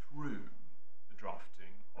threaded through the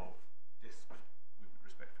drafting of DISP, we would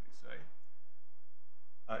respectfully say.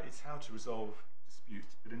 It's how to resolve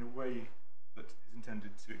disputes, but in a way that is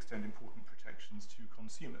intended to extend important protections to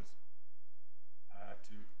consumers,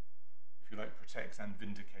 to, if you like, protect and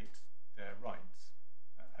vindicate their rights.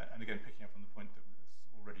 And again, picking up on the point that was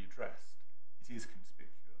already addressed, it is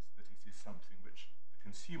conspicuous that it is something which the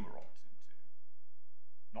consumer opts into,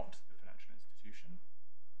 not the financial institution.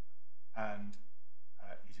 And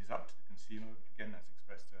it is up to the consumer, again, as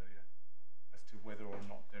expressed earlier, as to whether or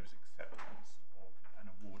not there is acceptance of an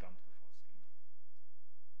award under the FOS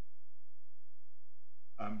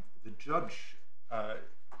scheme. The judge, I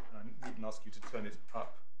needn't ask you to turn it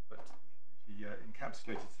up, but he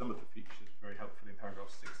encapsulated some of the features very helpfully in paragraph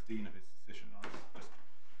 16 of his decision. I'll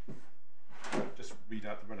just read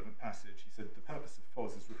out the relevant passage. He said, the purpose of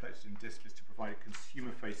FOS as reflected in DISP is to provide a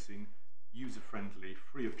consumer-facing, user-friendly,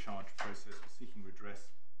 free-of-charge process for seeking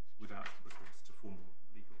redress without recourse to formal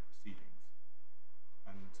legal proceedings.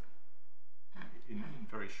 And in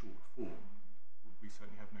very short form, we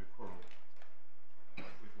certainly have no quarrel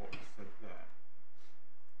with what was said there.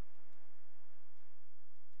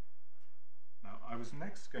 Now, I was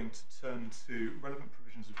next going to turn to relevant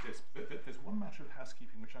provisions of DISP. There's one matter of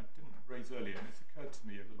housekeeping which I didn't raise earlier, and it's occurred to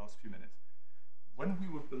me over the last few minutes. When we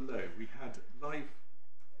were below, we had live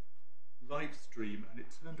stream, and it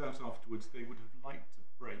turned out afterwards they would have liked a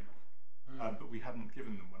break, but we hadn't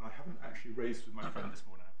given them one. I haven't actually raised with my friend this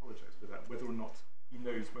morning, I apologise for that, whether or not he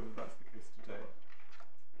knows whether that's the case today.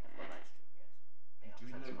 Do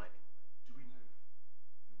we know if they want a break?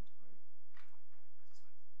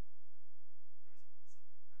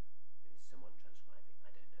 There is someone transcribing, I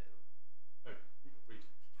don't know. Oh, read.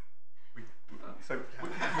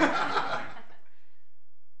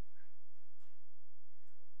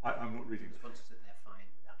 I'm not reading this. Sponsors that they're fine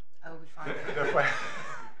without a break. Oh, we're fine. They're fine.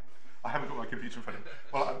 I haven't got my computer in front of me.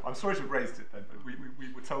 Well, I'm sorry to have raised it then, but we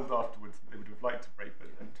were told afterwards that they would have liked a break, but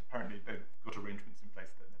apparently they've got arrangements in place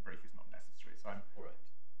that a break is not necessary. So I'm All right.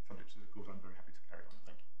 subject to the court. I'm very happy to carry on.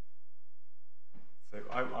 Thank you. So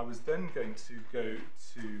I was then going to go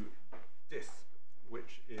to DISP,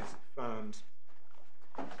 which is found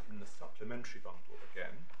in the supplementary bundle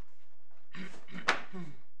again.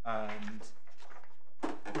 And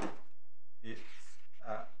it's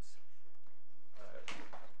at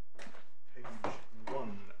page 1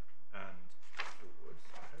 and forwards,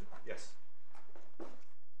 I hope. Yes.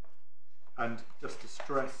 And just to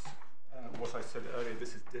stress what I said earlier,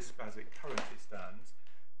 this is DISP as it currently stands,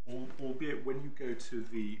 albeit when you go to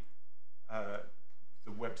the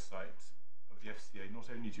website of the FCA, not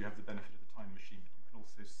only do you have the benefit of the time machine, but you can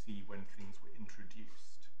also see when things were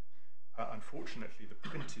introduced. Unfortunately, the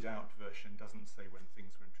printed out version doesn't say when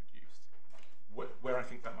things were introduced. Where I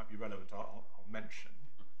think that might be relevant, I'll mention,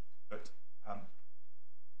 but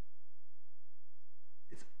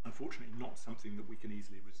it's unfortunately not something that we can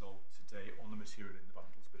easily resolve today on the material in the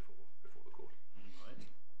bundles before the court. Right.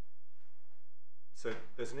 So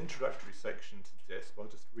there's an introductory section to DISP. I'll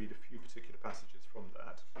just read a few particular passages from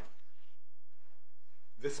that.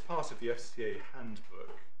 This part of the FCA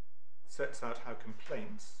handbook sets out how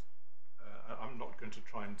complaints, I'm not going to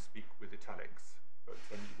try and speak with italics, but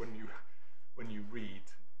when you read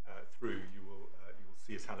through, you will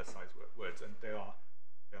see italicized words, and they are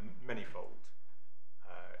manifold.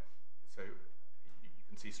 So you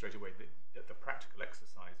can see straight away the practical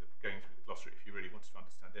exercise of going through the glossary if you really wanted to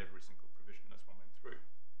understand every single provision as one went through.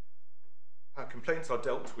 How complaints are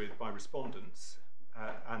dealt with by respondents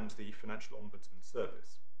and the Financial Ombudsman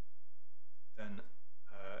Service. Then,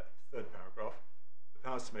 third paragraph, the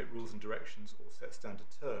powers to make rules and directions or set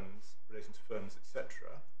standard terms relating to firms,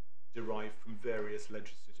 etc., derive from various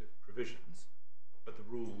legislative provisions, but the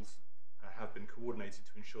rules have been coordinated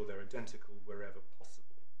to ensure they're identical wherever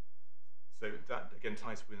possible. So that, again,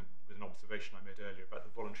 ties with an observation I made earlier about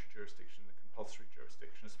the voluntary jurisdiction and the compulsory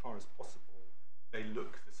jurisdiction. As far as possible, they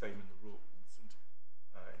look the same in the rules, and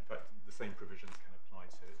in fact, the same provisions can apply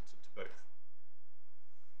to both.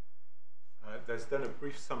 There's then a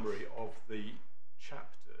brief summary of the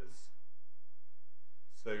chapters.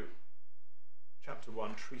 So, Chapter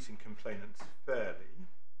 1, treating complainants fairly,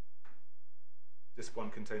 This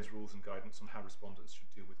one contains rules and guidance on how respondents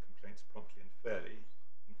should deal with complaints promptly and fairly,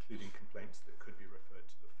 including complaints that could be referred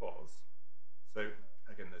to the FOS. So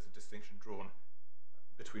again, there's a distinction drawn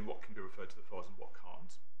between what can be referred to the FOS and what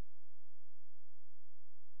can't.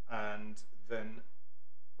 And then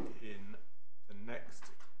in the next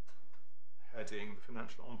heading, the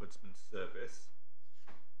Financial Ombudsman Service,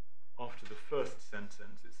 after the first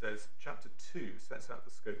sentence, it says, Chapter 2 sets out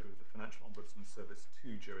the scope of the Financial Ombudsman Service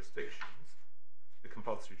 2 jurisdictions, the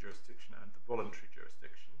compulsory jurisdiction and the voluntary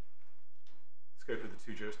jurisdiction. The scope of the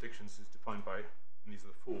 2 jurisdictions is defined by, and these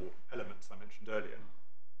are the 4 elements I mentioned earlier,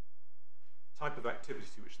 type of activity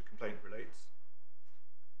to which the complaint relates,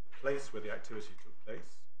 the place where the activity took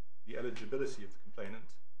place, the eligibility of the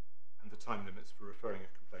complainant, and the time limits for referring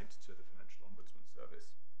a complaint to the Financial Ombudsman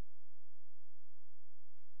Service.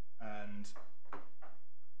 And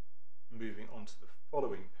moving on to the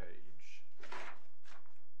following page,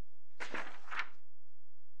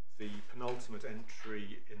 the penultimate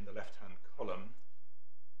entry in the left-hand column,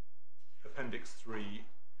 Appendix 3,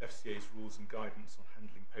 FCA's Rules and Guidance on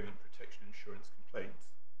Handling Payment Protection Insurance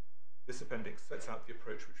Complaints. This appendix sets out the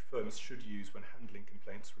approach which firms should use when handling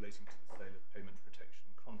complaints relating to the sale of payment protection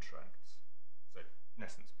contracts, so in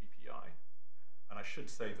essence PPI. And I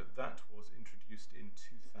should say that that was introduced in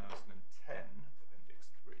 2010,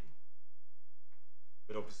 Appendix 3.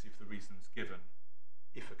 But obviously for the reasons given,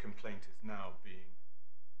 if a complaint is now being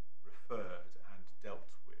referred and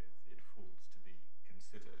dealt with, it falls to be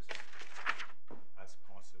considered as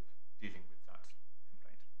part of dealing with that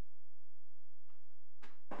complaint.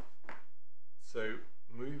 So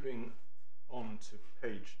moving on to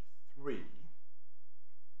page 3,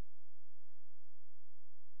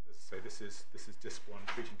 so this is DIS 1,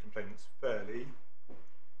 treating complainants fairly.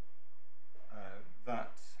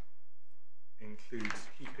 That includes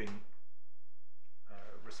keeping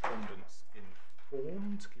respondents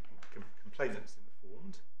informed, keeping complainants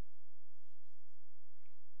informed.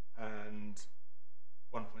 And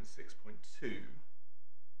 1.6.2,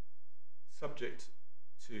 subject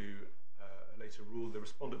to a later rule, the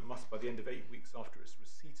respondent must, by the end of 8 weeks after its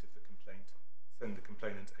receipt of the complaint, send the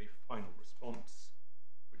complainant a final response,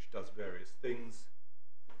 which does various things,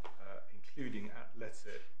 including at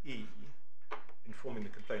letter E, informing the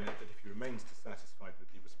complainant that if he remains dissatisfied with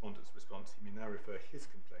the respondent's response, he may now refer his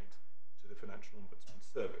complaint to the Financial Ombudsman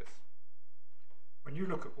Service. When you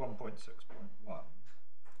look at 1.6.1,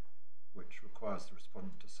 which requires the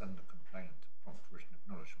respondent to send a complaint, prompt written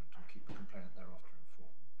acknowledgement, and keep the complainant thereafter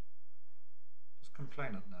informed, does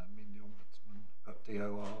complainant there mean the Ombudsman, the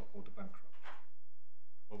OR, or the bankrupt?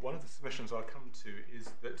 Well, one of the submissions I'll come to is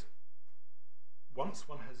that once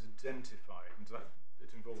one has identified, and that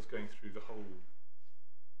it involves going through the whole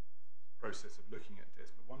process of looking at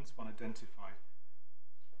this, but once one identified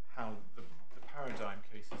how the paradigm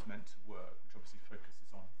case is meant to work, which obviously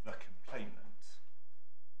focuses on the complainant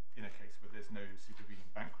in a case where there's no supervening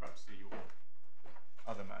bankruptcy or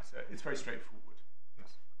other matter, it's very straightforward.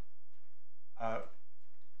 Yes.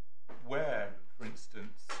 Where, for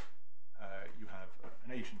instance, you have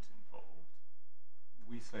an agent involved,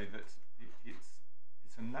 we say that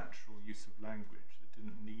it's a natural use of language that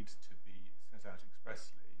didn't need to be set out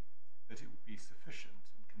expressly, that it would be sufficient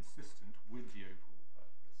and consistent with the overall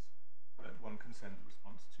purpose that one can send the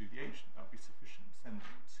response to the agent. That would be sufficient sending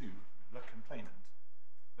to the complainant.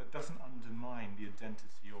 That doesn't undermine the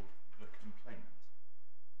identity of the complainant.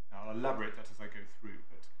 Now, I'll elaborate that as I go through,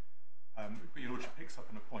 but your Lordship picks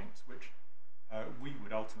up on a point which we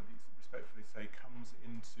would ultimately respectfully say comes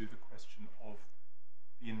into the question of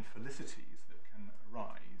the infelicities that can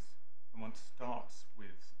arise when one starts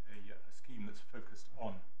with a scheme that's focused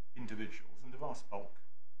on individuals, and the vast bulk,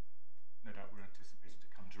 no doubt, we're anticipated to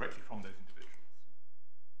come directly from those individuals.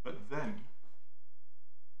 But then,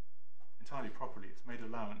 entirely properly, it's made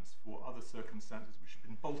allowance for other circumstances which have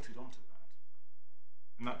been bolted onto that.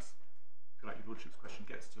 And that's, I feel like your Lordship's question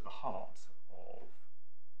gets to the heart of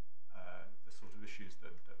the sort of issues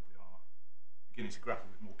that we are beginning to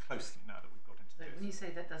grapple with more closely now that we've got into So this. when you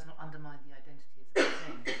say that does not undermine the identity of the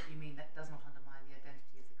complainant, you mean that does not undermine the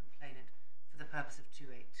identity of the complainant for the purpose of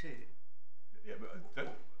 282? Yeah,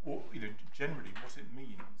 but generally what it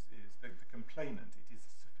means is that the complainant, it is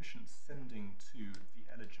sufficient sending to the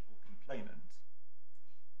eligible complainant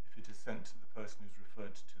if it is sent to the person who's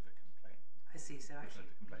referred to the complaint. I see, so actually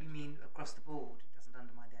you mean across the board it doesn't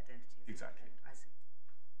undermine the identity of the Exactly. complainant. I see.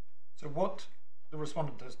 So what the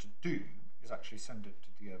respondent has to do is actually send it to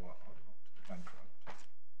the OR, not to the bankrupt.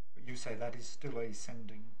 But you say that is still a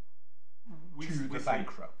sending to the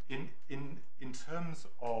bankrupt. In terms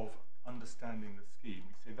of understanding the scheme,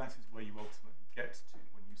 we say that is where you ultimately get to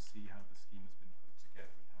when you see how the scheme has been put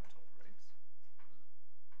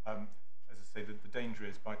danger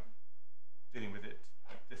is by dealing with it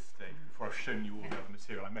at this stage, before I've shown you all the other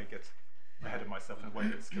material, I may get ahead of myself in a way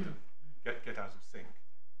that's going to get out of sync.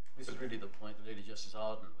 This is really the point that Lady Justice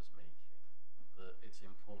Arden was making, that it's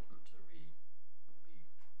important to read the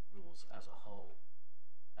rules as a whole,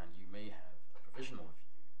 and you may have a provisional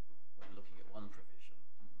view when looking at one provision,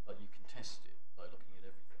 but you can test it by looking at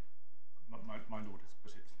everything. My Lord has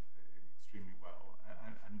put it extremely well,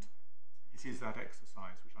 and it is that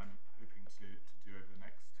exercise which I'm hoping to do over the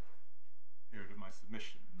next period of my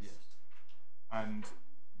submissions. Yes. And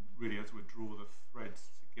really, as we draw the threads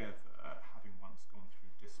together, having once gone through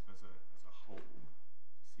DISP as a whole,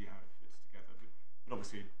 to see how it fits together. But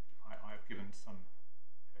obviously, I have given some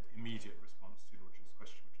immediate response to your Lordship's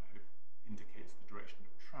question, which I hope indicates the direction of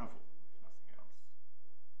travel, if nothing else.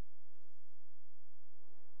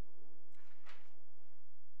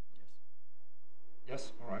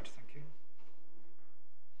 Yes, all right, thank you.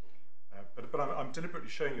 But I'm deliberately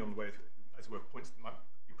showing you on the way, as it were, points that might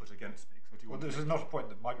be put against me. Because I do Well, want this is not a point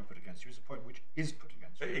that might be put against you, it's a point which is put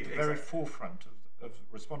against you at the very forefront of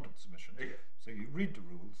respondent submission. So you read the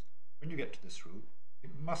rules, when you get to this rule,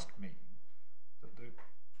 it must mean that the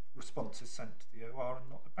response is sent to the OR and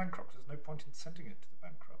not the bankrupt. There's no point in sending it to the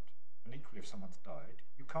bankrupt. And equally, if someone's died,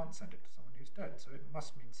 you can't send it to someone who's dead, so it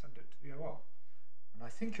must mean send it to the OR. And I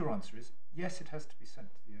think your answer is, yes, it has to be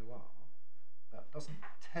sent to the OR. That doesn't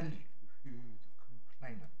tell you who the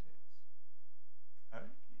complainant is.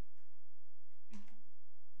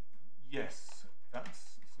 Yes,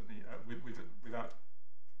 that's certainly, without,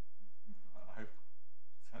 I hope,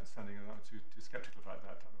 sounding too sceptical about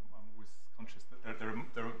that. I'm always conscious that there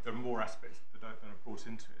are more aspects that are brought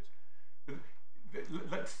into it. But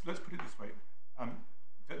let's put it this way.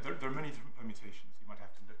 There are many different permutations you might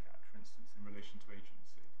have to look at, for instance, in relation to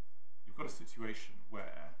agency. You've got a situation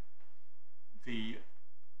where the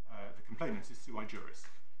complainant is sui juris.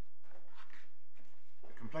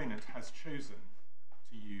 The complainant has chosen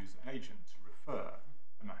to use an agent to refer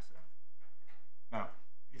the matter. Now,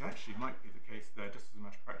 it actually might be the case there, just as a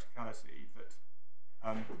matter of practicality, that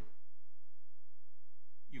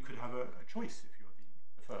you could have a choice if you're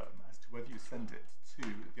the firm as to whether you send it to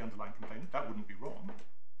the underlying complainant, that wouldn't be wrong,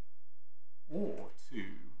 or to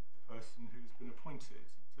the person who's been appointed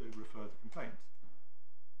to refer the complaint.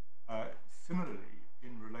 Similarly,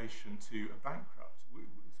 in relation to a bankrupt,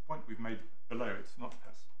 this point we've made below, it's not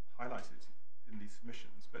perhaps highlighted in these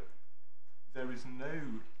submissions, but there is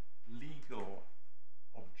no legal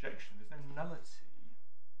objection, there's no nullity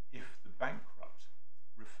if the bankrupt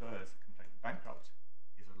refers the complaint. The bankrupt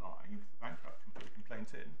is alive, the bankrupt can put a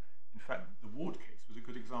complaint in. In fact, the Ward case was a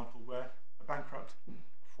good example where a bankrupt, a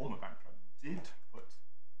former bankrupt, did put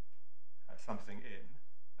something in,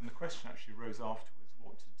 and the question actually arose afterwards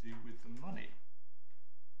what to do with the money.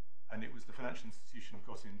 And it was the financial institution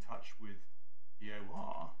got in touch with the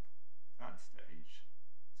OR at that stage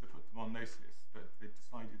to put them on notice that they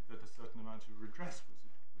decided that a certain amount of redress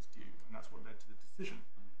was due, and that's what led to the decision.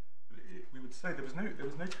 But we would say there was no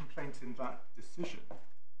complaint in that decision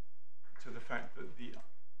to the fact that the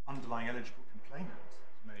underlying eligible complainant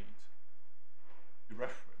made the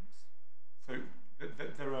reference. So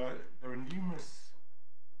there are numerous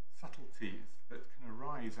subtleties that can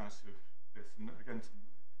arise out of this, and again,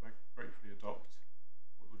 I gratefully adopt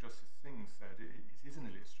what Justice Singh said. It is an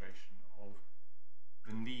illustration of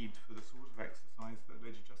the need for the sort of exercise that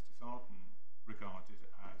Lady Justice Arden regarded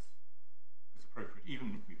as appropriate,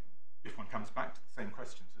 even if one comes back to the same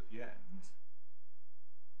questions at the end.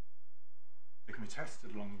 They can be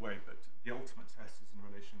tested along the way, but the ultimate test is in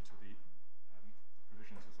relation to the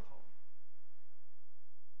provisions as a whole.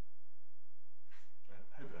 Which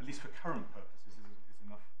I hope, at least for current purposes, is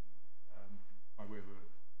enough by way of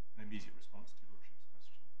an immediate response to your Lordship's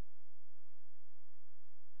question.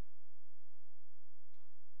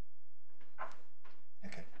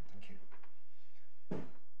 Okay, thank you.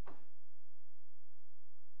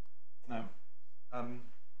 Now,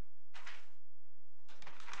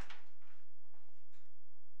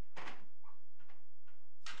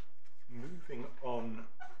 moving on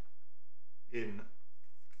in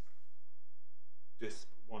DISP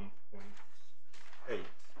 1.8, which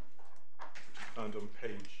is found on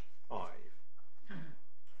page 5.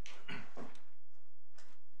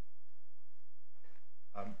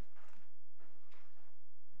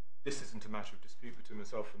 This isn't a matter of dispute between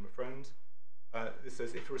myself and my friend. It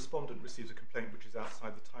says, if a respondent receives a complaint which is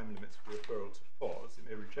outside the time limits for referral to FOS, it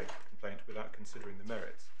may reject the complaint without considering the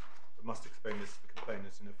merits, but must explain this to the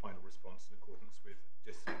complainant in a final response in accordance with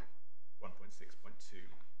DISP 1.6.2,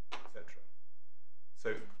 etc.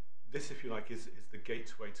 So this, if you like, is the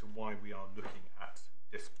gateway to why we are looking at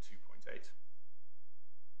DISP 2.8.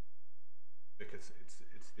 because it's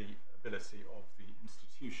the ability of the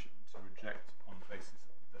institution to reject on the basis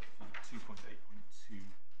that the 2.8.2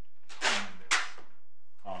 time limits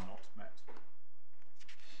are not met.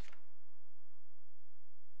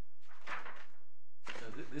 So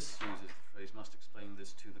this uses the phrase "must explain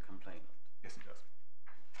this to the complainant." Yes, it does.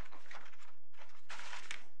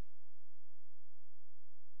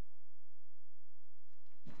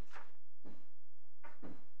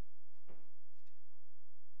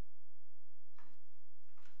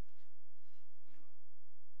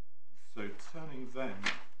 So turning then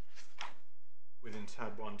within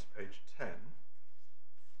tab 1 to page 10,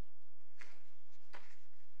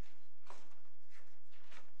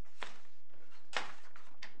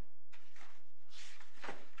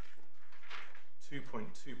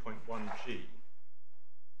 (2.2.1g),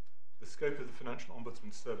 the scope of the Financial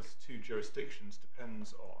Ombudsman Service 2 jurisdictions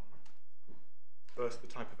depends on, first, the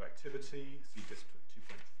type of activity, see District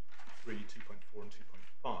 2.3, 2.4 and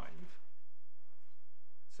 2.5.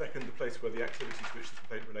 Second, the place where the activity to which the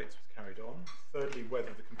complaint relates was carried on. Thirdly,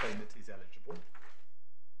 whether the complainant is eligible.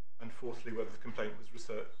 And fourthly, whether the complaint was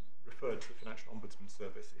referred to the Financial Ombudsman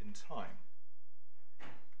Service in time.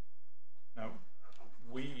 Now,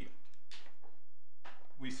 we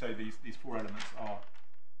say these four elements are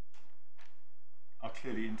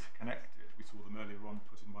clearly interconnected. We saw them earlier on,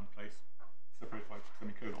 put in one place, separated by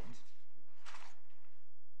semicolons.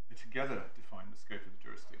 They together define the scope of the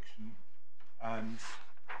jurisdiction, and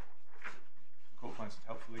the court finds it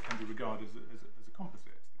helpful. They can be regarded as a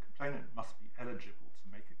composite. The complainant must be eligible to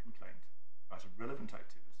make a complaint about a relevant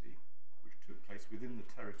activity which took place within the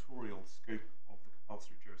territorial scope of the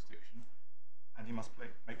compulsory jurisdiction, and he must make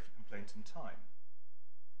the complaint in time.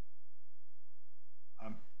 A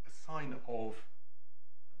sign of,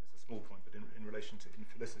 it's a small point, but in relation to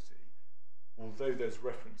infelicity, although there's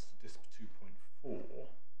reference to DISP 2.4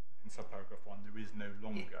 in subparagraph 1, there is no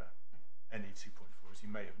longer any 2.4, as you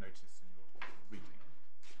may have noticed in your reading.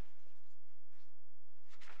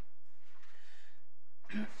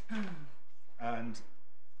 And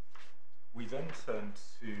we then turn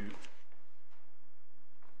to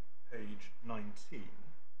page 19.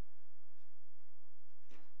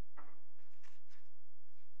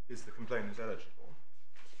 Is the complainant eligible?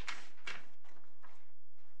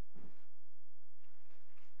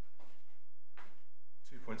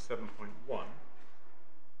 (2.7.1).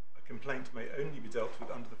 A complaint may only be dealt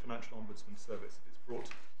with under the Financial Ombudsman Service if it's brought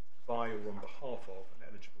by or on behalf of an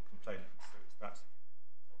eligible complainant. So it's that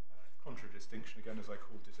contra-distinction again, as I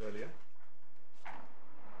called it earlier.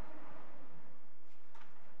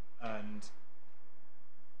 And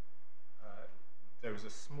there is a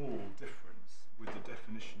small difference with the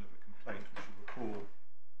definition of a complaint, which you recall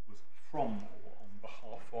was from or on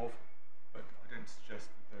behalf of, but I don't suggest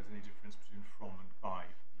that there's any difference between from and by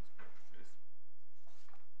for these purposes.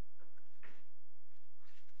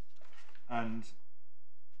 And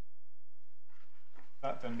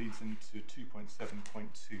that then leads into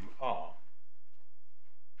 2.7.2r.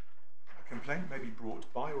 A complaint may be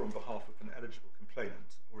brought by or on behalf of an eligible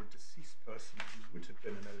complainant or a deceased person who would have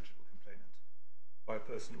been an eligible complainant, by a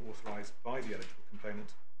person authorised by the eligible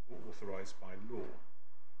complainant or authorised by law.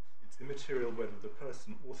 It's immaterial whether the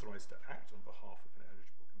person authorised to act on behalf of an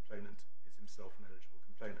eligible complainant is himself an eligible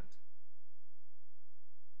complainant.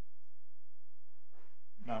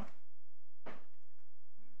 Now,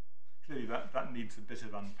 clearly that needs a bit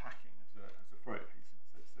of unpacking as a phrase,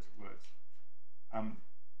 as a set of words.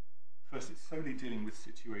 First, it's solely dealing with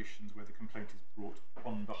situations where the complaint is brought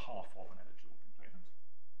on behalf of an eligible complainant.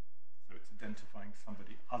 So it's identifying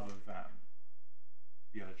somebody other than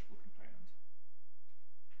the eligible complainant.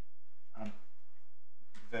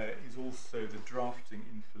 There is also the drafting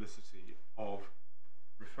infelicity of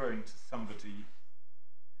referring to somebody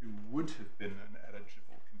who would have been an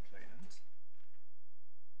eligible complainant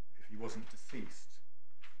if he wasn't deceased,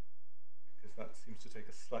 because that seems to take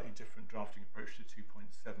a slightly different drafting approach to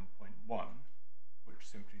 2.7.1, which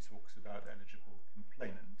simply talks about eligible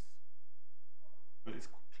complainants. But it's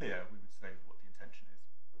clear, we would say, what the intention is.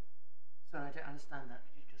 Sorry, I don't understand that.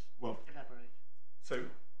 Could you just elaborate? So,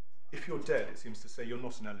 if you're dead, it seems to say you're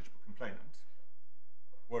not an eligible complainant,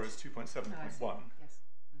 whereas 2.7.1... Yes.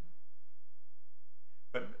 Mm-hmm.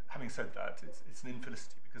 But having said that, it's an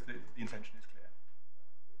infelicity because the intention is clear.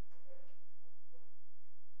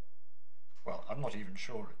 Well, I'm not even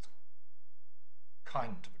sure it's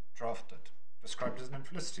kind of drafted, described as an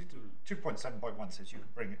infelicity. 2.7.1 says you can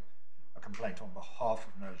bring a complaint on behalf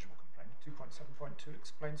of an eligible complainant. 2.7.2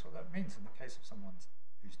 explains what that means in the case of someone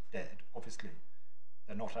who's dead. Obviously,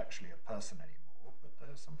 they're not actually a person anymore, but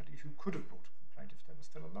they're somebody who could have brought a complaint complaint if they were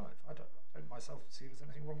still alive. I don't myself see there's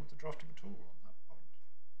anything wrong with the drafting at all on that point.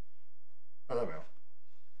 But there we are.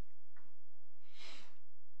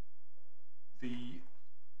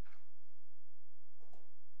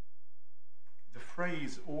 The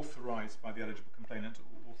phrase authorised by the eligible complainant or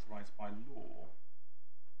authorised by law,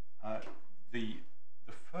 the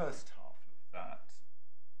first half of that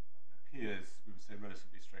appears, we would say,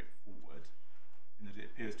 relatively straightforward, in that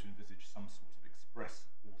it appears to envisage some sort of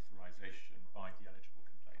express authorisation by the eligible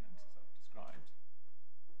complainant, as I've described,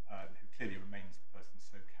 who clearly remains the person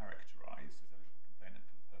so characterised as eligible complainant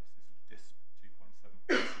for the purposes of DISP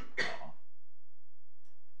 2.7.2R.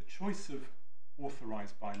 The choice of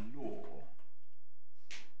authorised by law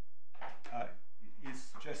is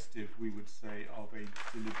suggestive, we would say, of a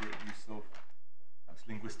deliberate use of perhaps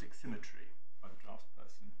linguistic symmetry by the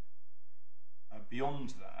draftsperson.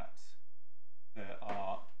 Beyond that, there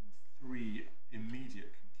are three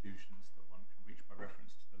immediate conclusions that one can reach by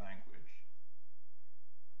reference to the language.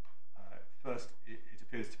 First, it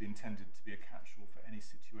appears to be intended to be a catch-all for any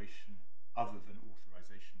situation other than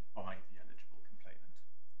authorisation by the eligible complainant.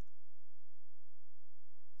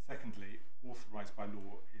 Secondly, authorised by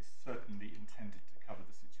law is certainly intended to cover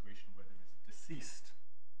the situation where there is a deceased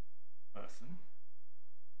person.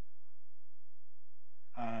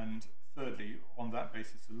 And thirdly, on that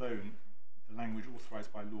basis alone, the language authorised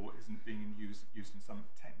by law isn't being used in some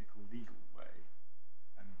technical legal way.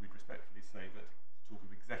 And we'd respectfully say that to talk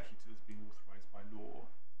of executors being authorised by law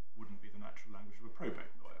wouldn't be the natural language of a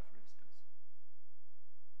probate lawyer, for instance.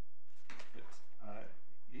 But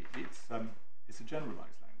it's a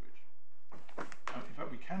generalised language. In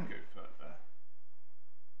fact, we can go further,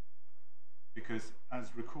 because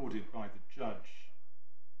as recorded by the judge,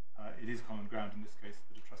 it is common ground in this case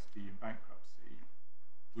that a trustee in bankruptcy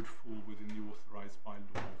would fall within the authorised by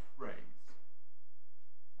law phrase.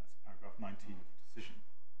 That's paragraph 19 of the decision.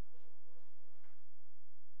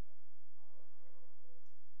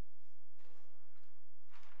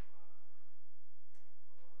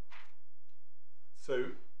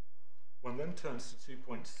 So one then turns to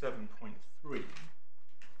 2.7.3,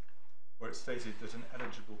 where it's stated that an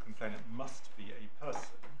eligible complainant must be a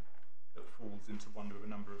person that falls into one of a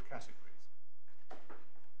number of categories.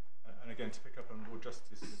 And again, to pick up on my Lord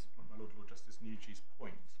Lord Justice Nugee's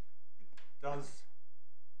point, it does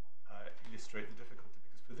illustrate the difficulty,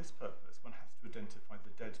 because for this purpose, one has to identify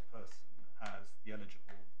the dead person as the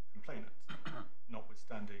eligible complainant,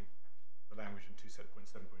 notwithstanding the language in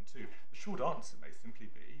 2.7.2. The short answer may simply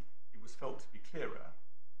be, it was felt to be clearer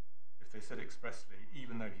if they said expressly,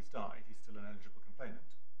 even though he's died, he's still an eligible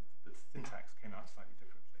complainant. The syntax came out slightly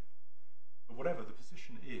differently. But whatever the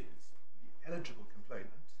position is, the eligible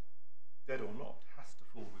complainant, dead or not, has to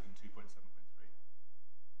fall within 2.7.3.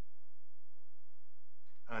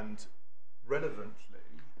 And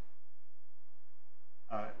relevantly,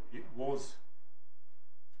 it was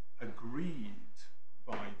agreed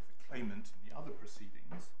by the claimant in the other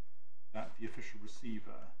proceedings that the official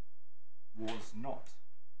receiver was not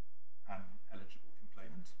an eligible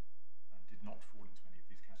complainant and did not fall into any of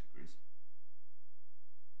these categories.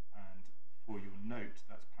 And for your note,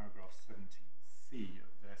 that's paragraph 17C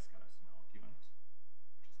of their skeleton argument,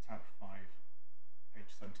 which is tab 5,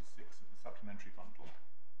 page 76 of the supplementary bundle.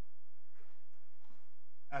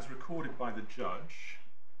 As recorded by the judge,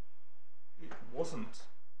 it wasn't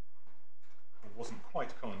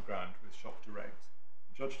quite common ground with Shop Direct.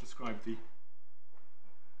 The judge described the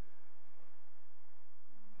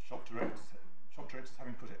Shop Direct as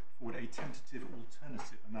having put forward a tentative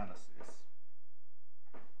alternative analysis,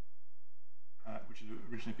 which had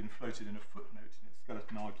originally been floated in a footnote in its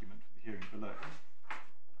skeleton argument for the hearing below.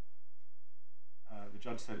 The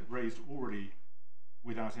judge said it raised already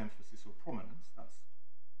without emphasis or prominence. That's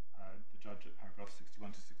the judge at paragraph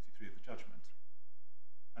 61 to 63 of the judgment.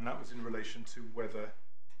 And that was in relation to whether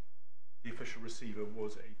the official receiver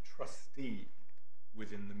was a trustee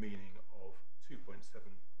within the meaning of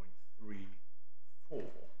 2.7.34. So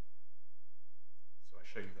I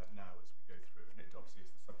show you that now as we go through, and it obviously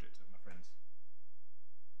is the subject of my friend's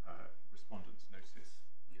respondent's notice.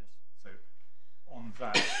 Yes. So on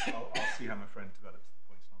that, I'll see how my friend develops the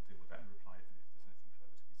point, and I'll deal with that and reply if there's anything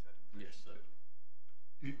further to be said. Yes, certainly.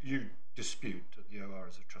 You dispute that the OR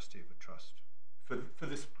is a trustee of a trust? For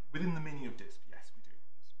this, within the meaning of DISP, yes, we do.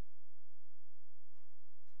 Yes.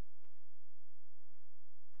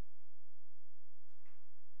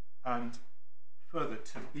 And further,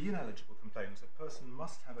 to be an eligible complainant, a person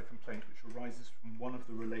must have a complaint which arises from one of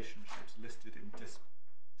the relationships listed in DISP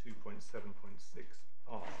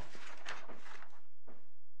 2.7.6R,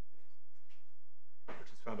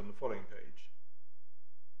 which is found on the following page.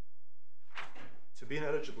 To be an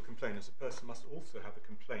eligible complainant, a person must also have a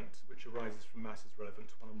complaint which arises from matters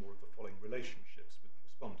relevant to one or more of the following relationships with the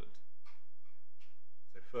respondent.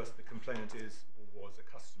 So first, the complainant is or was a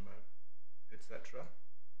customer, etc.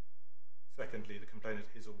 Secondly, the complainant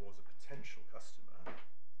is or was a potential customer.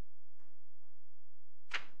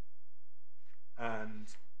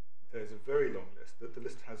 And there's a very long list. The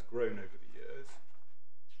list has grown over the years,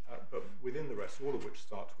 but within the rest, all of which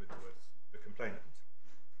start with the words the complainant.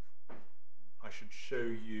 I should show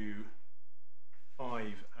you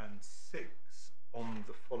 5 and 6 on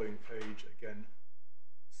the following page, again,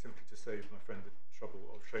 simply to save my friend the trouble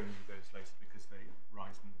of showing you those later because they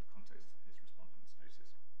rise in the context of his respondent's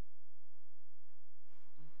notice.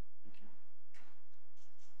 Thank you.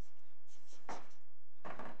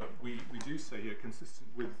 But we do say here,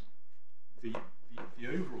 consistent with the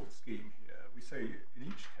overall scheme here, we say in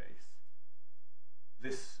each case,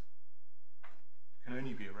 this can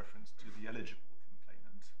only be a reference to the eligible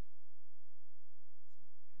complainant.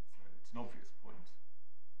 It's an obvious point,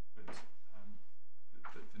 but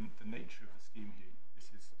the nature of the scheme here,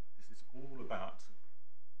 this is all about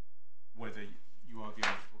whether you are the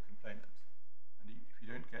eligible complainant, and if you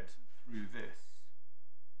don't get through this,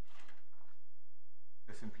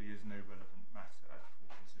 there simply is no relevant matter for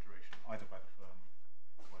consideration either by the firm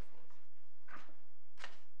or by FOS.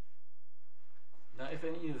 Now, if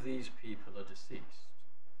any of these people are deceased,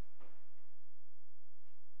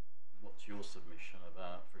 what's your submission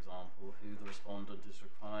about, for example, who the respondent is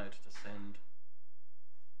required to send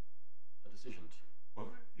a decision to?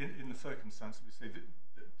 Well, in the circumstance, we say that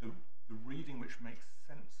the reading which makes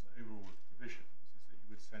sense overall of the provisions is that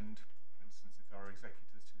you would send, for instance, if there are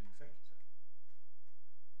executors, to the executor.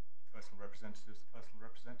 Personal representatives, the personal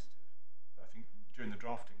representative. I think during the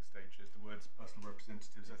drafting stages, the words personal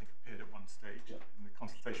representatives, I think, appeared at one stage in the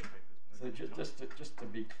consultation papers. So just to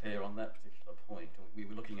be clear on that particular point, we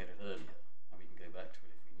were looking at it earlier, and we can go back to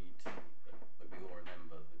it if we need to, but we all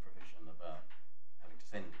remember the provision about having to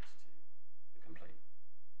send it to the complainant.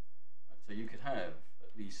 Right, so you could have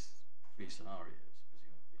at least 3 scenarios,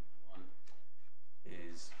 presumably. One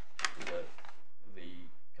is that the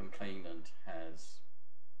complainant has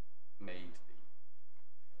made the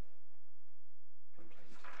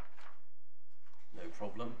complaint. No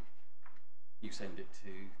problem. You send it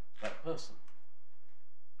to that person.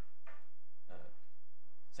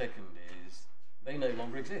 Second is they no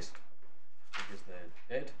longer exist because they're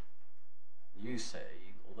dead. You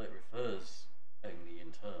say, although it refers only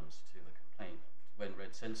in terms to the complainant, when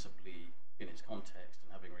read sensibly in its context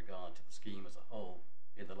and having regard to the scheme as a whole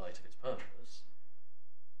in the light of its purpose,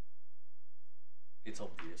 it's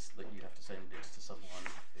obvious that you have to send it to someone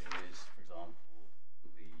who is, for example,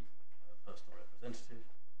 the personal representative.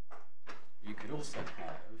 You could also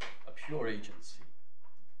have a pure agency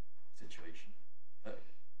situation.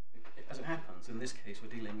 As it happens, in this case,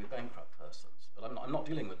 we're dealing with bankrupt persons, but I'm not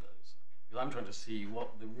dealing with those, because I'm trying to see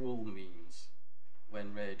what the rule means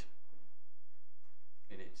when read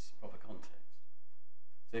in its proper context.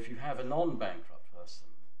 So if you have a non-bankrupt person,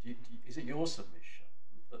 is it your submission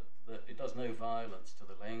that it does no violence to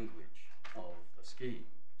the language of the scheme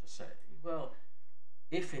to say, well,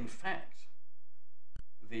 if in fact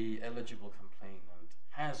the eligible complainant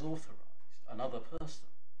has authorised another person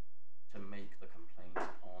to make the complaint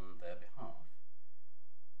on their behalf,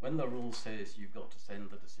 when the rule says you've got to send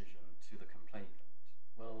the decision to the complainant,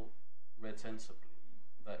 well, read sensibly,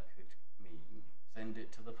 that could mean send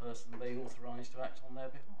it to the person they authorised to act on their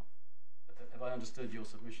behalf. Have I understood your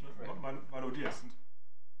submission correctly? My Lord, yes.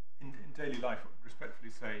 And in daily life, I would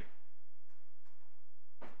respectfully say,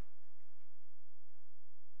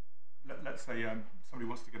 let's say somebody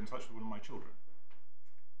wants to get in touch with one of my children.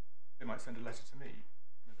 They might send a letter to me.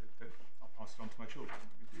 I'll pass it on to my children.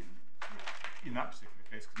 In that particular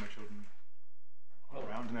case, because my children are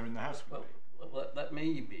around and they're in the house with me. Well, that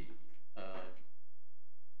may be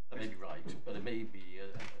right, but it may be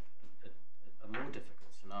a more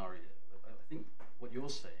difficult scenario. I think what you're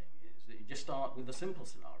saying is that you just start with a simple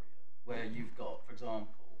scenario where you've got, for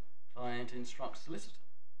example, client instructs solicitor.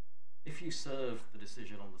 If you serve the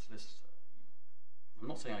decision on the solicitor, I'm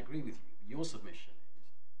not saying I agree with you, but your submission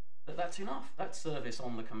is that that's enough. That's service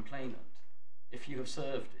on the complainant if you have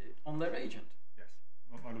served it on their agent. Yes,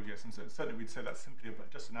 my Lord, yes. And so certainly we'd say that's simply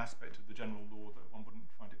just an aspect of the general law that one wouldn't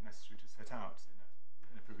find it necessary to set out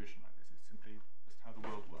in a provision like this. It's simply just how the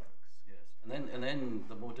world works. Yes, and then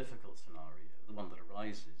the more difficult scenario, the one that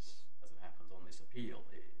arises as it happens on this appeal,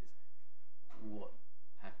 is what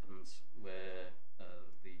happens where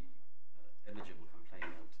the eligible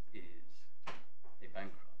complainant is a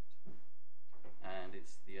bankrupt, and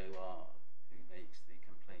it's the OR who makes the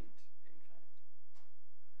complaint, in fact.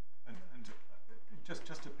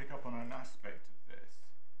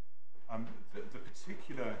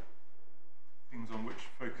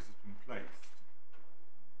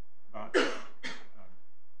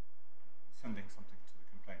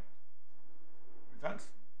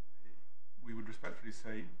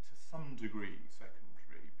 say, to some degree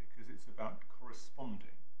secondary, because it's about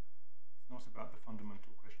corresponding. It's not about the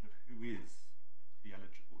fundamental question of who is the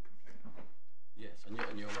eligible complainant. Yes, and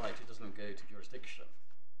you're right, it doesn't go to jurisdiction.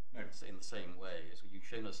 No. It's in the same way as you've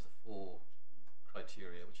shown us the 4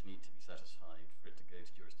 criteria which need to be satisfied for it to go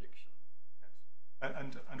to jurisdiction. Yes.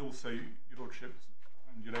 And also, your Lordship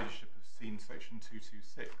and your Ladyship have seen section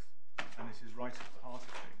 226, and it is right at the heart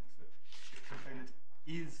of things that the complainant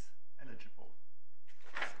is eligible.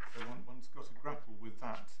 So one's got to grapple with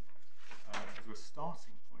that as a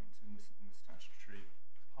starting point in the statutory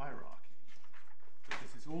hierarchy. But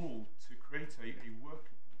this is all to create a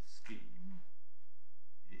workable scheme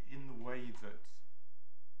in the way that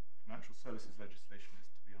financial services legislation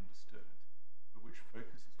is to be understood, but which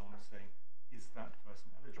focuses on saying, is that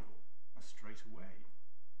person eligible? Now, straight away,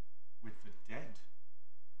 with the dead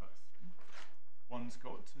person, one's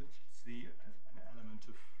got to see an element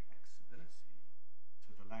of flexibility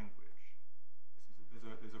to the language.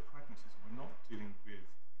 There's a pragmatism. We're not dealing with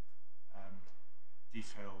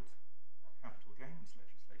detailed capital gains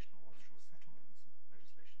legislation or offshore settlements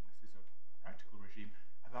legislation. This is a practical regime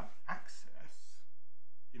about access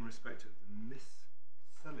in respect of the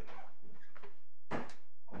mis-selling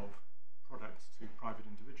of products to private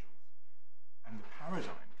individuals. And the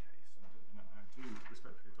paradigm case, and I do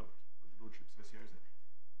respectfully adopt what the Lordship says here, is that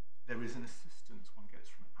there is an assistance one gets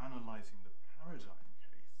from analysing the paradigm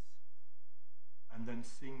case and then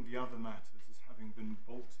seeing the other matters as having been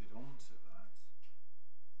bolted onto that.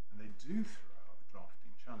 And they do throw out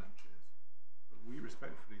drafting challenges, but we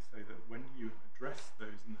respectfully say that when you address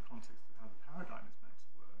those in the context of how the paradigm is meant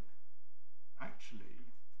to work,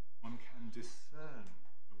 actually one can discern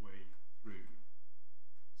the way through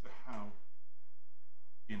to how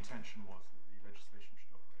the intention was that the legislation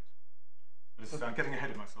should operate. But I'm getting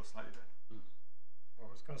ahead of myself slightly there.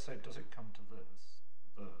 Well, I was going to say, does it come to this,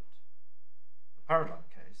 that the paradigm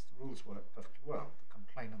case, the rules work perfectly well. The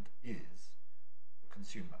complainant is the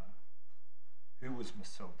consumer who was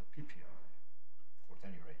missold the PPI, or at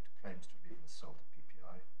any rate claims to have been missold the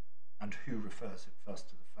PPI, and who refers it first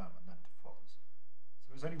to the firm and then to FOS. So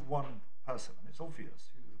there's only one person, and it's obvious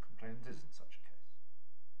who the complainant is in such a case.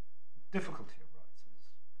 The difficulty arises because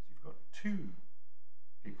you've got 2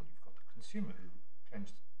 people. You've got the consumer who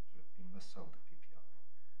claims to have been missold the PPI,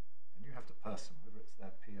 and you have the person, whether it's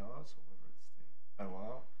their PRs or whether it's the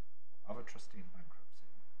OR or other trustee in bankruptcy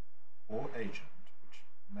or agent, which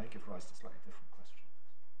may give rise to slightly different questions,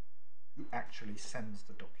 who actually sends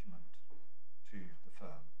the document to the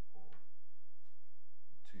firm or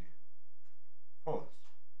to FOS.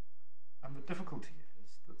 And the difficulty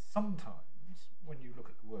is that sometimes when you look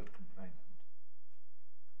at the word complainant,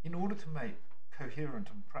 in order to make coherent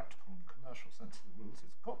and practical and commercial sense of the rules,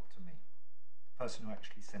 it's got to mean the person who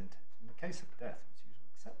actually sent it. In the case of death, it's you to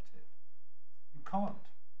accept it. You can't,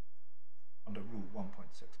 under Rule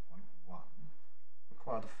 1.6.1,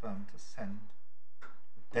 require the firm to send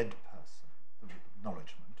the dead person the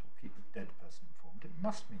acknowledgement or keep the dead person informed. It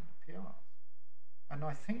must mean the PRs. And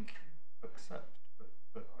I think you accept,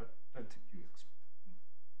 but I don't think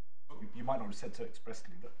you might not have said so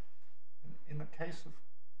expressly, that in the case of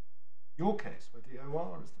your case, where the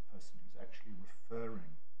OR is the person who's actually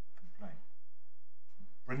referring the complaint,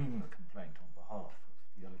 bringing the complaint on behalf of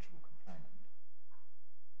the eligible complainant,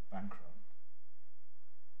 the bankrupt,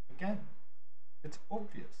 again, it's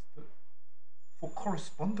obvious that for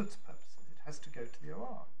correspondence purposes, it has to go to the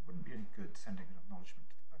OR. It wouldn't be any good sending an acknowledgement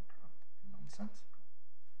to the bankrupt. It would be nonsensical.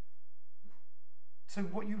 So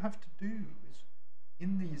what you have to do is,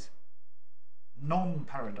 in these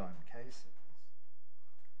non-paradigm cases,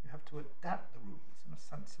 you have to adapt the rules in a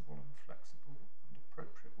sensible and flexible and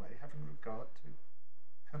appropriate way, having regard to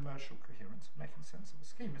commercial coherence and making sense of the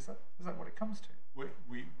scheme. Is that what it comes to? We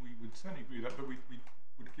would certainly agree with that, but we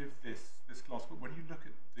would give this class. But when you look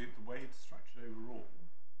at the way it's structured overall,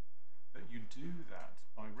 that you do that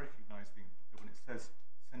by recognising that when it says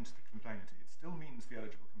send to the complainant, it still means the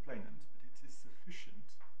eligible complainant, but it is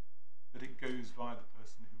sufficient that it goes via the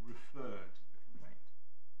person who referred the complaint.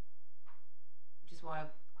 Which is why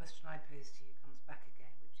the question I pose to you comes back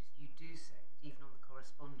again, which is you do say that even on the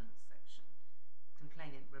correspondence section, the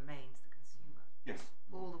complainant remains the consumer. Yes.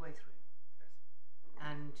 All the way through. Yes.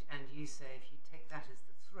 And you say if you take that as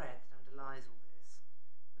the thread that underlies all this,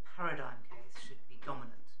 the paradigm case should be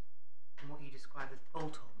dominant. And what you describe as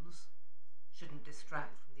bolt-ons shouldn't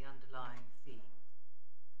distract from the underlying theme.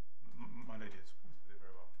 My lady has put it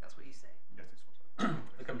very well. That's what you say. Yes, it's what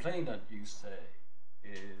I The complainant, you say,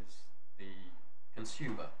 is the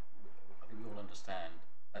consumer. I think we all understand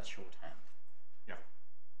that's shorthand. Yeah.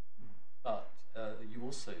 But you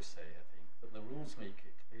also say, I think, that the rules make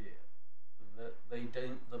it clear that they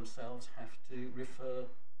don't themselves have to refer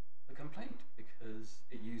the complaint because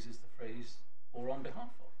it uses the phrase "or on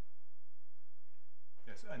behalf of."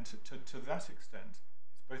 Yes, and to that extent,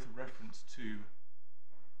 it's both a reference to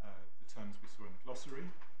the terms we saw in the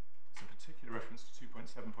glossary. It's a particular reference to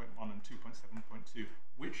 2.7.1 and 2.7.2,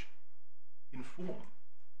 which inform,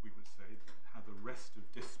 we would say, how the rest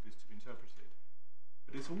of DISP is to be interpreted.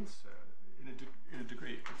 But it's also, in a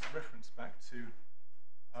degree, it's a reference back to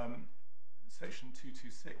Section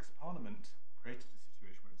 226. Parliament created a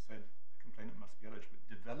situation where it said the complainant must be eligible.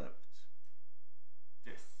 It developed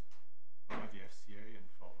DISP by the FCA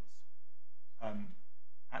and FOS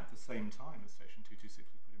at the same time as Section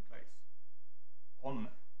 226 was put in place. On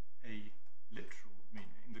a literal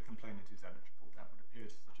meaning, the complainant is eligible. That would appear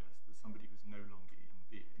to suggest that somebody who's no longer in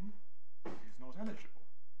being is not eligible.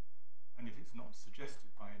 And if it's not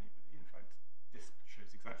suggested by anybody, in fact, DISP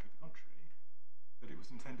shows exactly the contrary, that it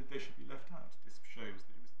was intended they should be left out. DISP shows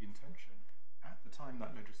that it was the intention, at the time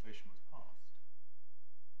that legislation was passed,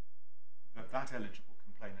 that that eligible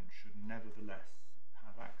complainant should nevertheless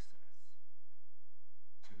have access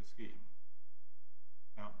to the scheme.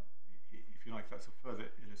 Now, if you like, that's a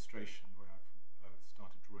further illustration where I've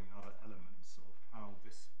started drawing other elements of how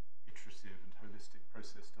this iterative and holistic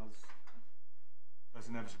process does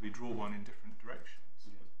inevitably draw one in different directions.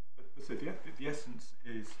 Yeah. But so the essence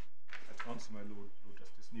is, to answer my Lord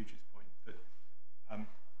Justice Nugee's point, that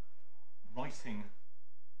writing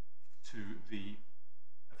to the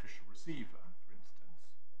official receiver, for instance,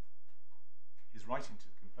 is writing to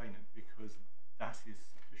the complainant because that is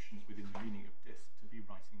sufficient within the meaning of DISP to be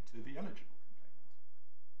writing to the eligible complainant.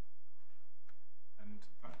 And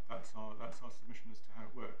that's our submission as to how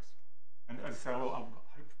it works. And as I say, I'll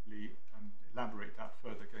hopefully elaborate that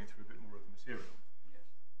further going through a bit more of the material. Yes.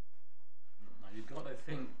 Now you've got, I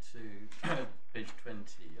think, to page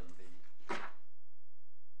 20 and the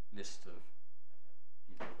list of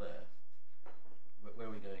people there. Where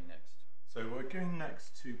are we going next? So we're going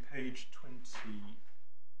next to page 20.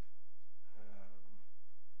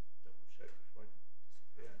 Double check before I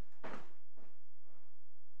disappear.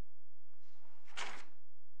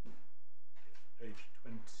 Page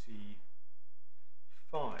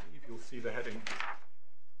 25. You'll see the heading.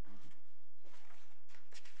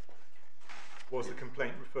 Was the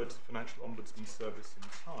complaint referred to the Financial Ombudsman Service in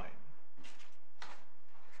time?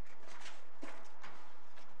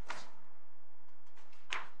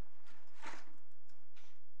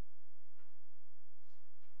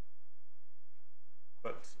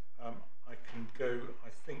 But I can go, I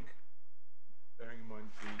think, bearing in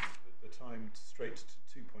mind the time, straight to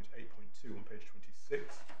 2.8.2 on page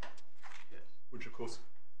 26, yes, which of course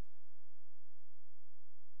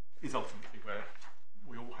is ultimately where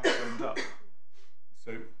we all have to end up.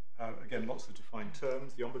 So again, lots of defined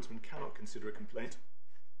terms. The Ombudsman cannot consider a complaint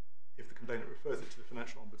if the complainant refers it to the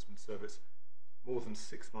Financial Ombudsman Service more than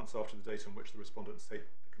 6 months after the date on which the respondent state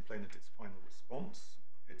the complainant its final response,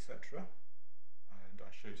 etc. And I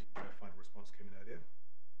showed you where final response came in earlier.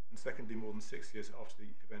 And secondly, more than 6 years after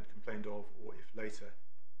the event complained of, or if later,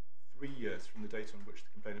 3 years from the date on which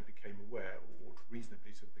the complainant became aware, or ought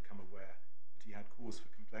reasonably to have become aware, that he had cause for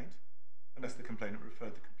complaint, unless the complainant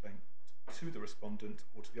referred the complaint to the respondent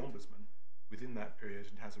or to the Ombudsman within that period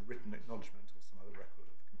and has a written acknowledgement or some other record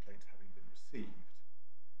of the complaint having been received.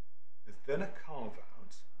 There's then a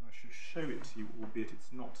carve-out, and I should show it to you, albeit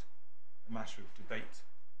it's not a matter of debate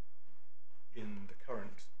in the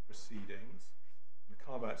current proceedings. And the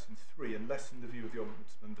carve-out's in 3, unless in the view of the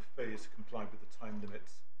Ombudsman the failure to comply with the time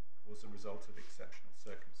limits was a result of exceptional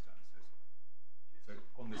circumstances. So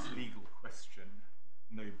on this legal question,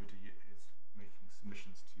 nobody is making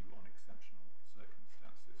submissions to you on exceptional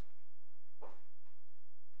circumstances.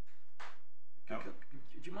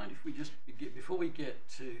 Do you mind if we just, before we get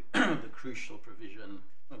to the crucial provision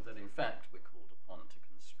that in fact we're called upon to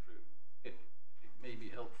construe, it may be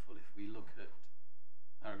helpful if we look at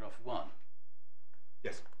paragraph 1.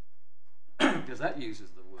 Yes. Because that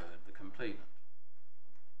uses the word, the complainant.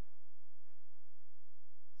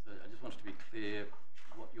 So I just wanted to be clear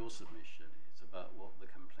what your submission is about what the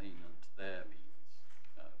complainant there means.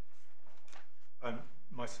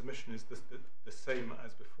 My submission is the same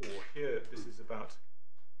as before. Here, this is about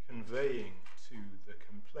conveying to the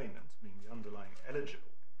complainant, meaning the underlying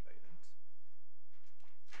eligible complainant,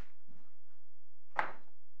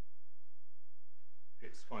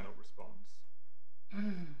 its final response.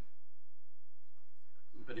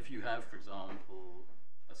 But if you have, for example,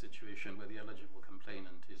 a situation where the eligible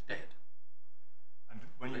complainant is dead, and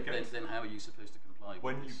when you then how are you supposed to comply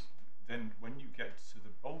with this? When you get to the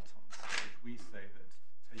bolt-on stage, we say that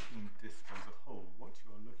taking DISP as a whole, what you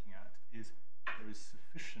are looking at is there is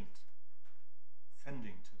sufficient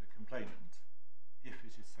sending to the complainant if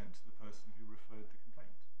it is sent to the person who referred the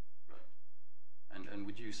complaint. Right. And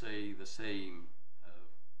would you say the same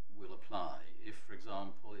will apply if, for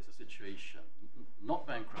example, it's a situation, not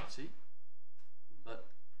bankruptcy, but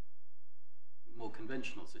more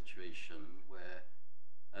conventional situation where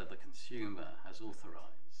the consumer has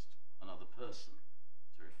authorised another person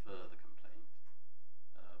to refer the complaint?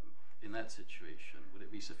 In that situation, would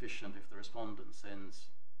it be sufficient if the respondent sends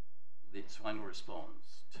its final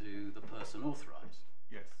response to the person authorised?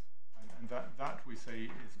 Yes, and that we say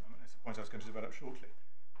is, that's a point I was going to develop shortly,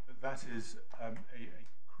 that is a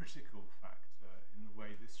critical factor in the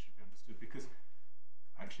way this should be understood, because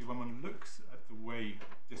actually when one looks at the way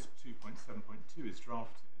DISP 2.7.2 is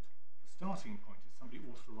drafted, the starting point is somebody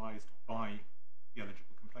authorised by the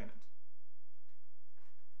eligible complainant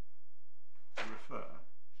to refer.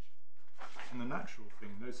 And the natural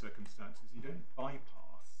thing in those circumstances, you don't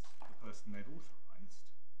bypass the person they've authorised.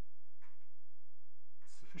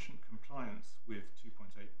 It's sufficient compliance with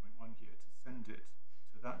 2.8.1 here to send it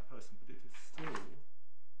to that person, but it is still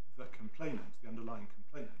the complainant, the underlying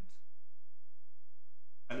complainant,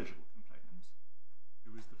 eligible complainant,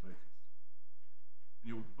 who is the focus.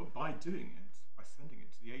 And but by doing it, by sending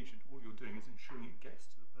it to the agent, all you're doing is ensuring it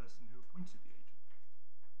gets to the person who appointed the agent.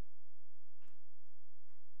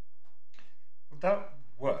 Well, that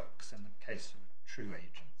works in the case of a true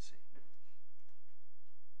agency.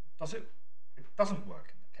 Does it? It doesn't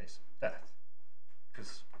work in the case of death,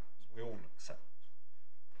 because, as we all accept,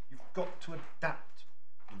 you've got to adapt.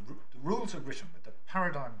 The rules are written with the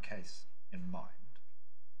paradigm case in mind,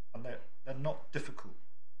 and they're not difficult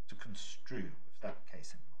to construe with that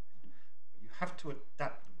case in mind. But you have to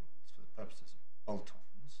adapt the rules for the purposes of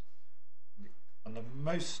bolt-ons. And the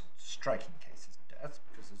most striking case is death,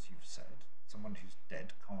 because, as you've said, someone who's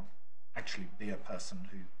dead can't actually be a person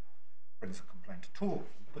who brings a complaint at all.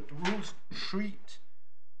 But the rules treat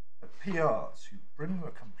the PRs who bring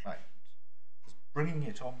the complaint as bringing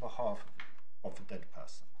it on behalf of the dead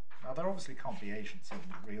person. Now, there obviously can't be agency in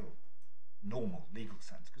the real, normal legal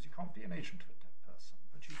sense, because you can't be an agent of a dead person.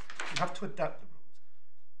 But you have to adapt the rules.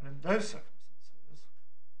 And in those circumstances,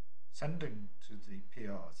 sending to the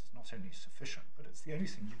PRs is not only sufficient, but it's the only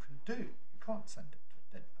thing you can do. You can't send it to a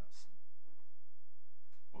dead person.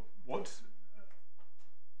 What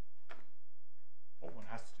one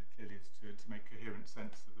has to do clearly is to make coherent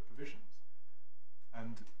sense of the provisions.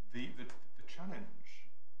 And the challenge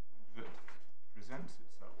that presents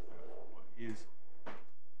itself, therefore, is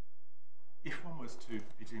if one was to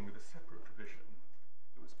be dealing with a separate provision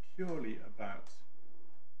that was purely about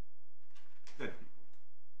dead people,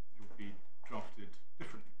 it would be drafted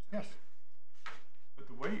differently. Yes. But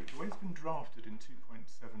the way it's been drafted in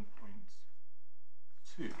 2.7.2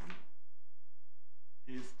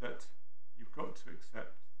 is that you've got to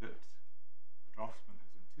accept that the draftsman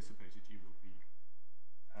has anticipated you will be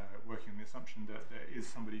working on the assumption that there is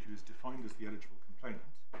somebody who is defined as the eligible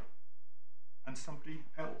complainant, and somebody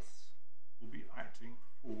else will be acting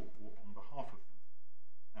for or on behalf of them.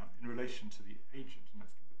 Now, in relation to the agent, and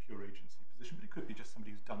let's give the pure agency position, but it could be just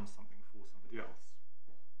somebody who's done something for somebody else.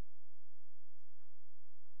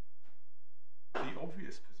 The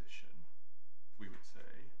obvious position, we would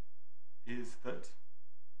say, is that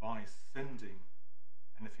by sending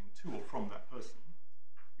anything to or from that person,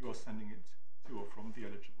 you are sending it to or from the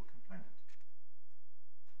eligible complainant.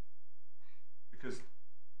 Because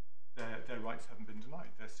their rights haven't been denied.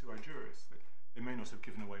 They're sui juris. They may not have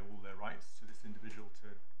given away all their rights to this individual to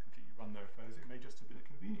completely run their affairs. It may just have been a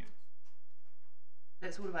convenience. So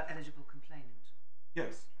it's all about eligible complainant.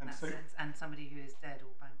 Yes, In that sense, and somebody who is dead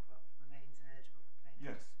or bankrupt remains an eligible complainant.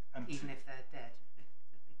 yes, and even if they're dead.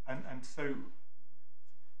 and so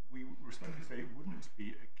we respectfully say it wouldn't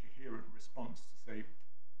be a coherent response to say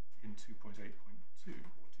in 2.8.2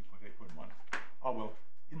 or 2.8.1. Well,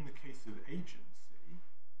 in the case of agency,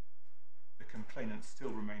 the complainant still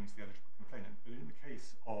remains the eligible complainant, but in the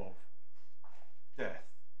case of death,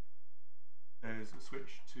 there's a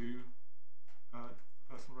switch to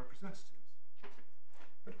personal representatives.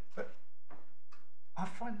 But I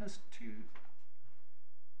find this too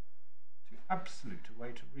absolute a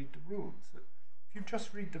way to read the rules. That if you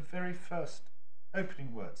just read the very first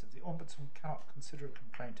opening words of the Ombudsman cannot consider a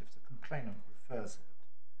complaint if the complainant refers it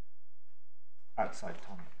outside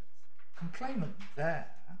time limits. Complainant there,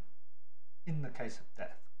 in the case of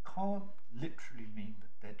death, can't literally mean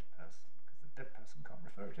the dead person, because the dead person can't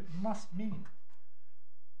refer it. It must mean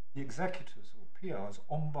the executors or PRs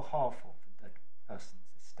on behalf of the dead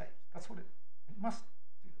person's estate. That's what it must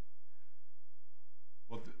do.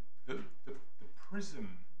 Well,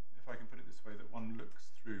 prism, if I can put it this way, that one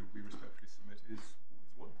looks through, we respectfully submit, is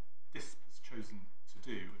what DISP has chosen to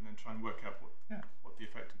do, and then try and work out what the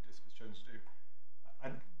effect of DISP has chosen to do.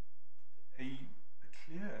 And a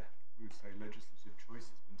clear, we would say, legislative choice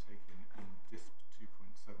has been taken in DISP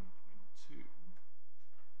 2.7.2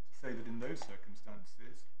 to say that in those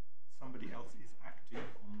circumstances, somebody else is acting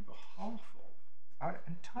on behalf of. I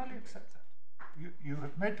entirely accept that. You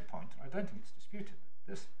have made the point, and I don't think it's disputed, that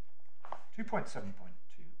this 2.7.2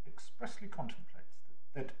 expressly contemplates that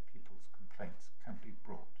dead people's complaints can be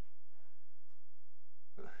brought.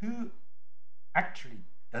 But who actually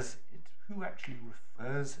does it? Who actually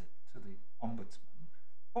refers it to the Ombudsman?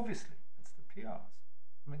 Obviously, it's the PRs.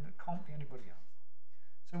 I mean, there can't be anybody else.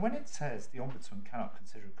 So when it says the Ombudsman cannot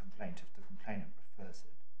consider a complaint if the complainant refers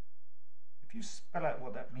it, if you spell out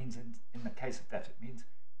what that means in the case of that, it means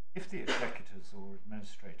if the executors or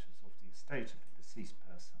administrators of the estate of a deceased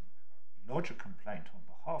person lodge a complaint on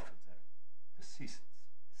behalf of their deceased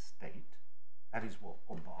estate, that is what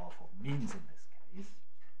on behalf of means in this case,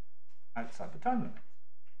 outside the time limits.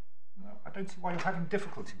 Well, I don't see why you're having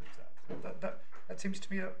difficulty with that. That seems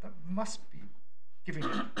to me that must be giving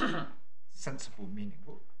it sensible meaning,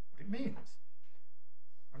 what it means.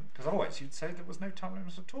 Because otherwise you'd say there was no time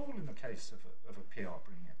limit at all in the case of a PR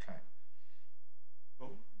bringing a claim.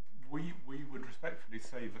 Well, we would respectfully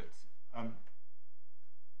say that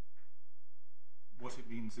what it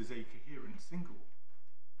means is a coherent single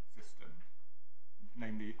system,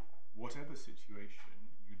 namely whatever situation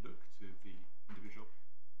you look to the individual.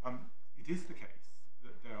 It is the case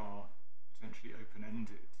that there are potentially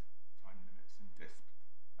open-ended time limits in DISP,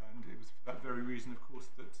 and it was for that very reason, of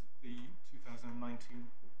course, that the 2019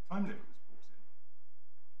 time limit was brought in,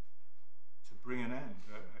 to bring an end,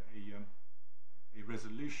 a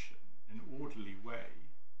resolution in an orderly way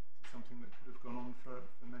to something that could have gone on for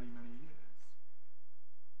many, many years.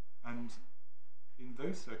 And in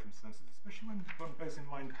those circumstances, especially when one bears in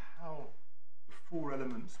mind how the four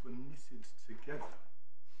elements were knitted together,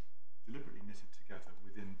 deliberately knitted together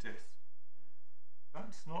within DISP,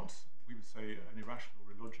 that's not, we would say, an irrational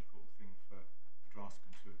or illogical thing for the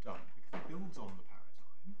draftsman to have done, because it builds on the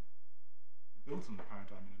paradigm. It builds on the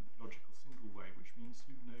paradigm in a logical single way, which means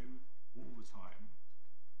you know all the time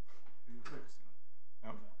who you're focusing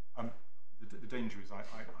on. Now, the danger is, I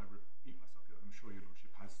repeat myself here, I'm sure your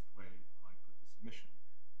Lordship has the way I put the submission.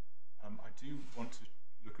 I do want to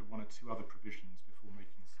look at one or two other provisions before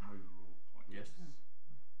making some overall points. Yes.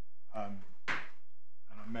 And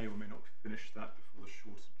I may or may not finish that before the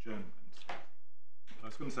short adjournment.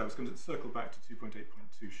 But I was going to circle back to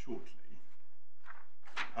 2.8.2 shortly.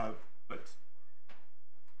 But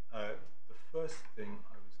the first thing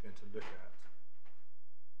I was going to look at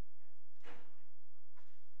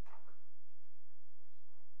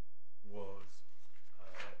was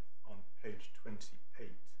on page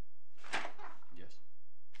 28. Yes.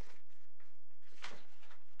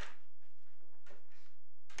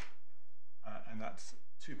 And that's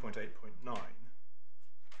 2.8.9.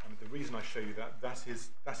 The reason I show you that is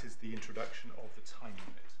the introduction of the time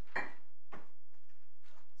limit.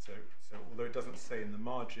 So although it doesn't say in the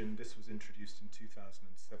margin, this was introduced in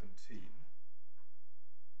 2017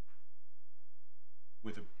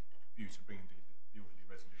 with a view to bringing the orderly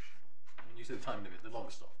resolution. And you said the time limit, the long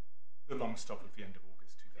stop. The long stop of the end of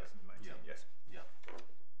August 2019. Yeah. Yes. Yeah.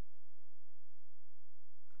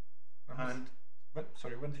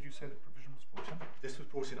 Sorry, when did you say the provision was brought in? This was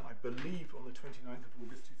brought in, I believe, on the 29th of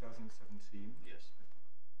August 2017. Yes.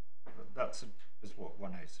 That's is what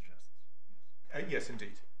 1A suggests. Yes,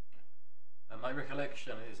 indeed. My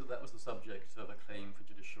recollection is that was the subject of a claim for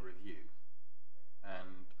judicial review,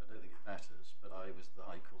 and I don't think it matters, but I was the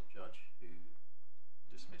High Court judge who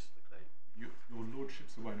dismissed the claim. Your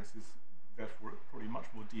Lordship's awareness is therefore probably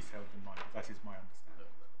much more detailed than mine, but that is my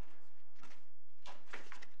understanding.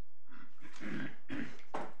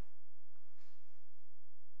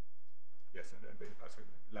 Yes, and perhaps I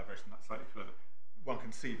can elaborate on that slightly further. One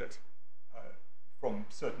can see that from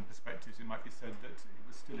certain perspectives it might be said that it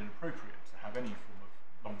was still inappropriate to have any form of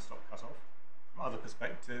long stop cut-off. From other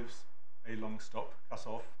perspectives, a long stop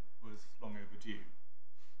cut-off was long overdue.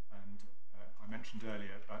 And I mentioned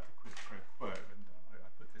earlier about the quid pro quo, and I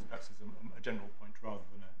put this perhaps as a general point rather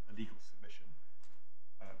than a legal submission.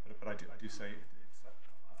 But I do say it's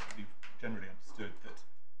I believe generally understood that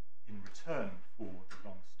in return for the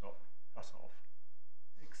long stop cut-off,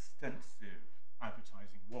 extensive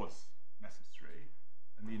advertising was necessary,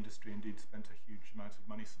 and the industry indeed spent a huge amount of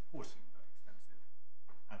money supporting that extensive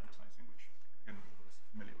advertising, which again all of us are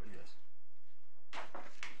familiar with. Yes.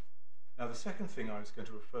 Now the second thing I was going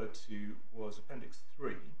to refer to was Appendix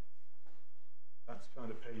 3. That's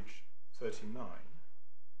found at page 39.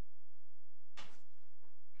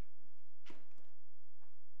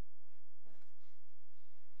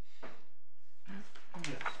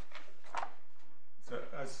 Yes. So,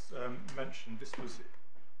 as mentioned, this was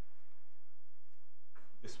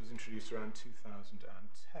introduced around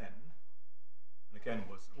 2010, and again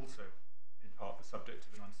was also in part the subject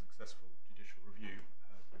of an unsuccessful judicial review,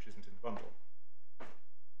 which isn't in the bundle.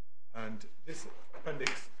 And this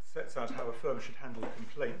appendix sets out how a firm should handle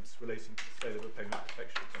complaints relating to the sale of a payment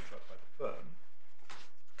protection contract by the firm.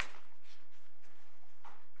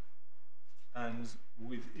 And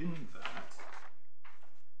within that,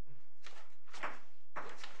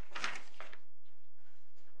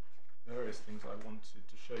 various things I wanted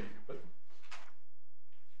to show you, but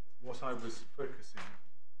what I was focusing on,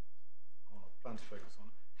 or plan to focus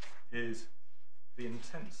on, is the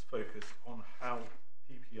intense focus on how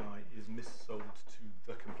PPI is missold to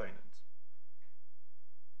the complainant.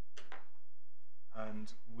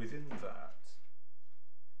 And within that,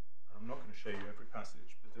 I'm not going to show you every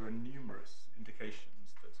passage, but there are numerous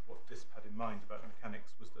indications that what DISP had in mind about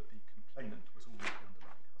mechanics was that the complainant was always the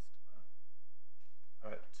underlying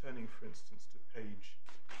customer. Turning, for instance, to page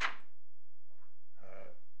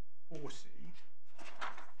 40,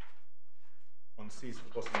 one sees at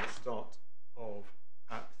the bottom the start of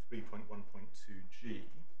App 3.1.2G.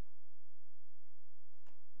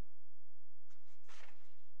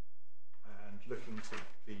 And looking to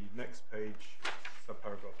the next page,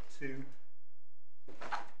 subparagraph 2,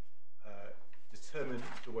 determine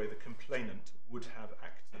the way the complainant would have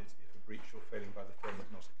acted if a breach or failing by the firm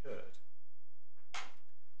had not occurred.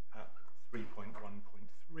 At 3.1.3G on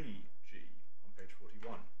page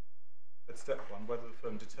 41. At step 1, whether the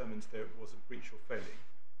firm determines there was a breach or failing,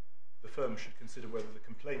 the firm should consider whether the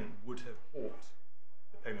complainant would have bought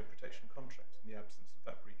the payment protection contract in the absence of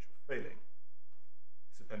that breach or failing.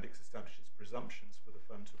 This appendix establishes presumptions for the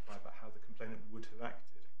firm to apply about how the complainant would have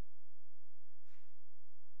acted.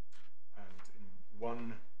 And in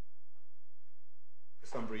one, for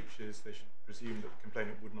some breaches, they should presume that the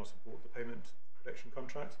complainant would not have bought the payment protection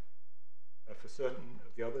contract. For certain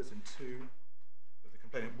of the others, in 2, that the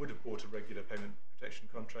complainant would have bought a regular payment protection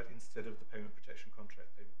contract instead of the payment protection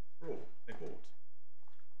contract they bought.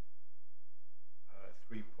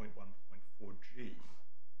 3.1.4G.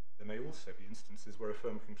 There may also be instances where a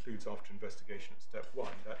firm concludes after investigation at step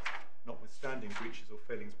 1 that, notwithstanding breaches or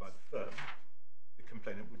failings by the firm, the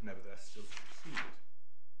complainant would nevertheless still succeed.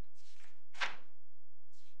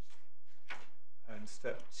 And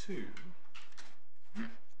step 2,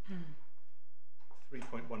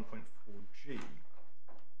 3.1.4G,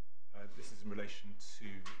 this is in relation to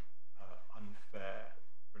unfair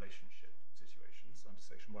relationship situations under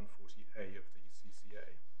section 140A of the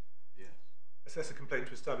CCA. Yes. Assess a complaint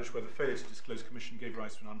to establish whether failure to disclose commission gave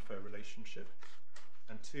rise to an unfair relationship.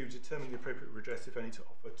 And 2, determine the appropriate redress, if any, to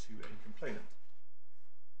offer to a complainant.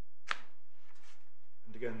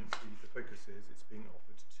 And again, the focus is it's being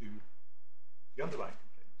offered to the underlying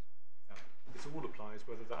complainant. Now, this all applies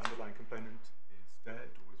whether that underlying complainant is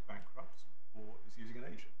dead or is bankrupt or is using an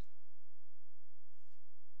agent.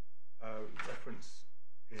 Reference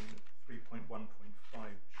in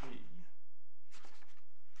 3.1.5G.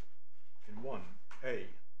 In 1A,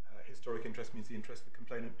 historic interest means the interest the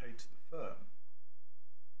complainant paid to the firm.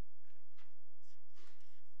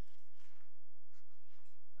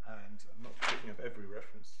 And I'm not picking up every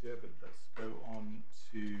reference here, but let's go on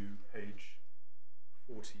to page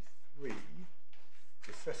 43,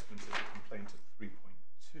 the assessment of the complaint at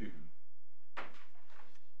 3.2.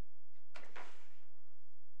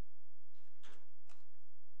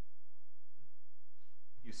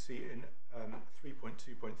 You see in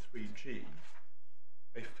 3.2.3G,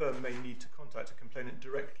 a firm may need to contact a complainant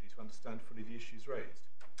directly to understand fully the issues raised,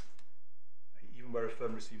 even where a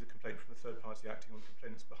firm received a complaint from a third party acting on the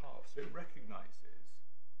complainant's behalf. So it recognises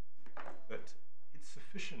that it's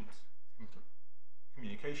sufficient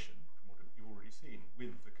communication, from what you've already seen,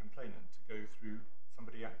 with the complainant to go through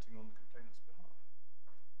somebody acting on the complainant's behalf.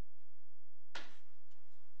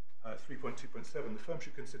 3.2.7, the firm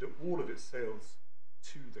should consider all of its sales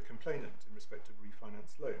to the complainant in respect of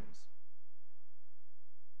refinance loans.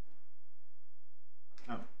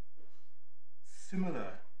 Now,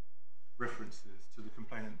 similar references to the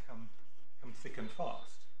complainant come thick and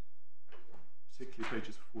fast, particularly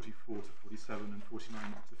pages 44 to 47 and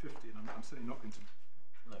 49 to 50, and I'm certainly not going to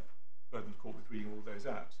burden the court with reading all those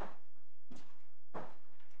out.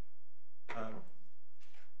 I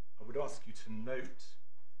would ask you to note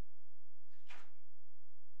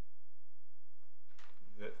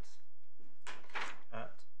that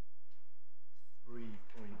at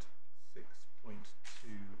 3.6.2,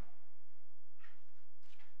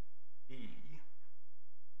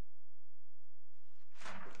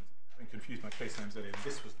 case names earlier, and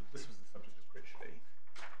this was the subject of Critchley.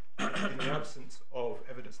 In the absence of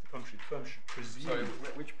evidence to the contrary, the firm should presume...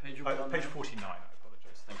 Sorry, which page are we on Page now? 49, I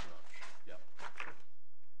apologise. Thank you very much. Yeah.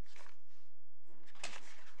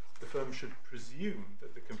 The firm should presume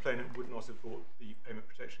that the complainant would not have bought the payment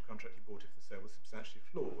protection contract he bought if the sale was substantially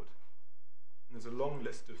flawed. And there's a long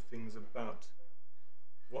list of things about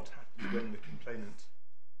what happened when the complainant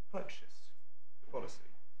purchased the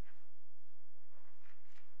policy.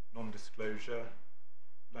 Non-disclosure,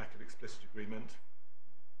 lack of explicit agreement,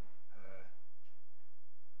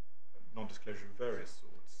 non-disclosure of various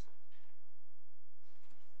sorts.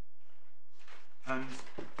 And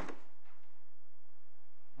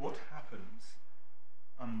what happens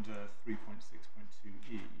under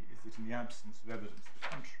 3.6.2e is that in the absence of evidence to the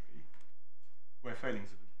contrary, where failings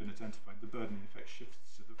have been identified, the burden in effect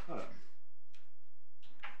shifts to the firm.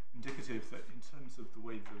 Indicative that in terms of the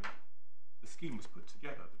way the scheme was put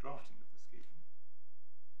together, the drafting of the scheme,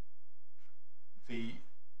 the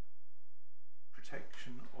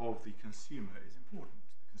protection of the consumer is important,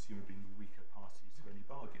 the consumer being the weaker party to any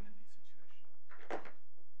bargain in these situations.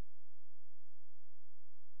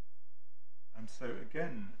 And so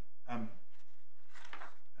again, and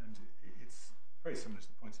it's very similar to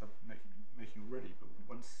the points I've been making already, but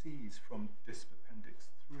one sees from DISP Appendix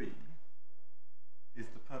 3 is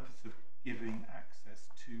the purpose of giving access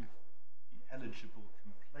to the eligible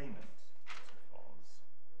complainant to FOS,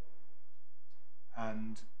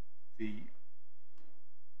 and the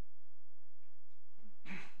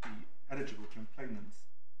eligible complainant's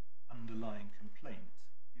underlying complaint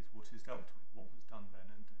is what is dealt with, what was done then,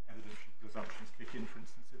 and evidential presumptions kick in, for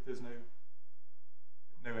instance, if there's no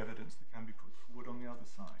evidence that can be put forward on the other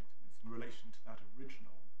side. It's in relation to that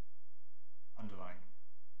original underlying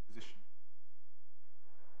position.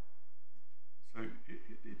 So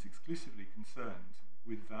it's exclusively concerned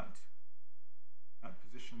with that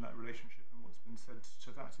position, that relationship, and what's been said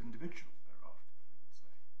to that individual thereafter, we would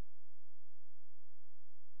say.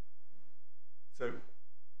 So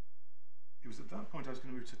it was at that point I was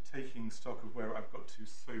going to move to taking stock of where I've got to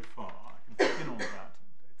so far. I can begin on that.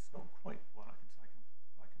 It's not quite what I can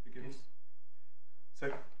begin. Yes. So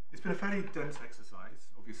it's been a fairly dense exercise,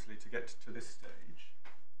 obviously, to get to this stage,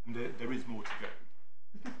 and there is more to go.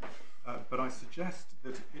 But I suggest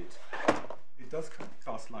that it does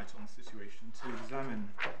cast light on the situation to examine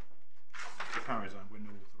the paradigm when no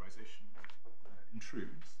authorisation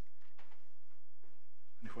intrudes.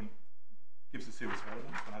 And if one gives a series of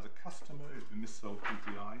elements, one has a customer who's been missold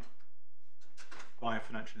PPI by a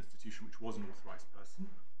financial institution which was an authorised person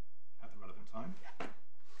at the relevant time.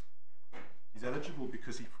 He's eligible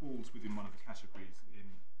because he falls within one of the categories in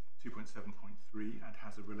 2.7.3 and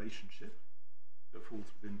has a relationship that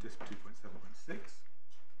falls within DISP 2.7.6.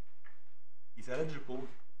 He's eligible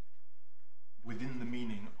within the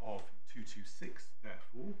meaning of 226,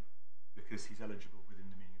 therefore, because he's eligible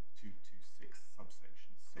within the meaning of 226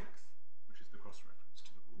 subsection 6, which is the cross-reference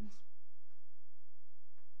to the rules.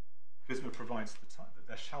 FSMA provides that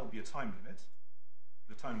there shall be a time limit.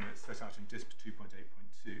 The time limit is set out in DISP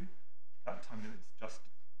 2.8.2. That time limit is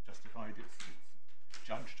justified, it's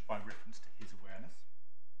judged by reference to his awareness.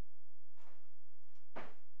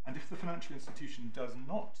 And if the financial institution does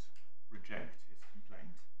not reject his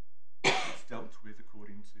complaint, it's dealt with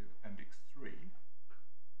according to Appendix 3,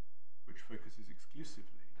 which focuses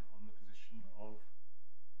exclusively on the position of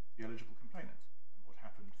the eligible complainant and what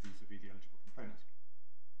happened vis-à-vis the eligible complainant.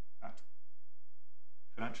 That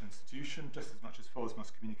financial institution, just as much as FOS,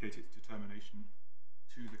 must communicate its determination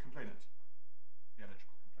to the complainant, the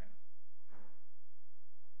eligible complainant.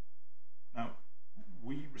 Now,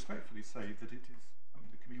 we respectfully say that it is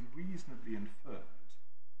something that can be reasonably inferred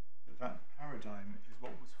that that paradigm is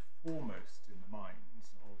what was foremost in the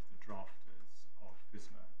minds of the drafters of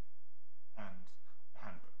FSMA and the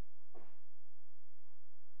handbook.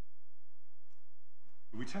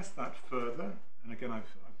 We test that further, and again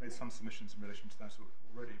I've made some submissions in relation to that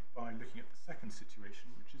already, by looking at the second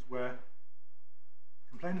situation, which is where the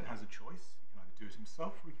complainant has a choice. He can either do it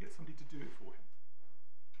himself or he can get somebody to do it for him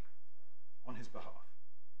on his behalf.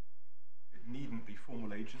 It needn't be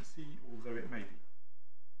formal agency, although it may be.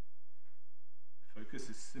 The focus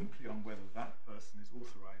is simply on whether that person is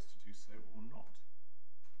authorised to do so or not.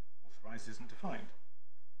 Authorised isn't defined.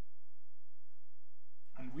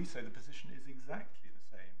 And we say the position is exactly the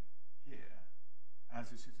same here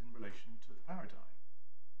as it is in relation to the paradigm.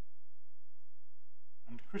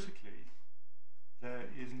 And critically,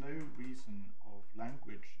 there is no reason of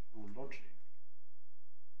language or logic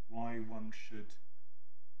why one should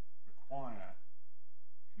require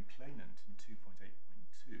complainant in 2.8.2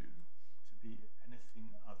 to be anything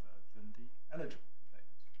other than the eligible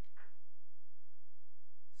complainant.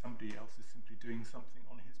 Somebody else is simply doing something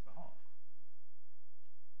on his behalf.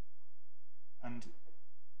 And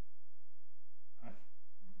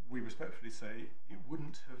we respectfully say it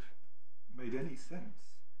wouldn't have made any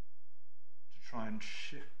sense to try and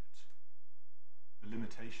shift the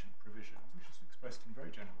limitation provision, which is expressed in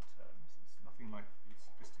very general terms. It's nothing like the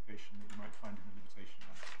sophistication that you might find in the Limitation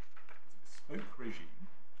Act. It's a bespoke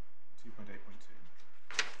regime, 2.8.2.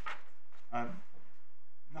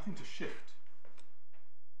 Nothing to shift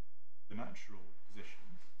the natural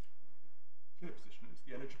position, clear position. It's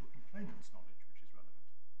the eligible complainant's knowledge which is relevant.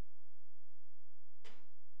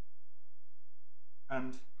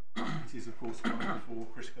 And it is, of course, one of the four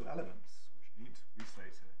critical elements which need, we say,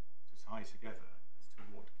 to tie together as to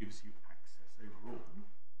what gives you access overall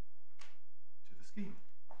to the scheme.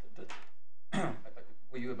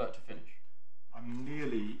 Were you about to finish? I'm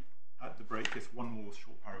nearly at the break. Just one more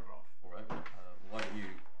short paragraph. All right. Why don't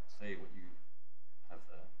you say what you have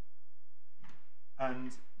there?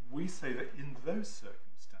 And we say that in those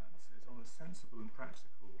circumstances, on a sensible and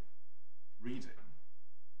practical reading,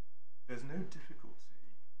 there's no difficulty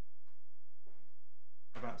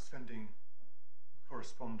about sending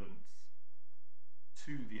correspondence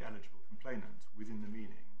to the eligible complainant within the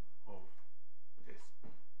meaning of this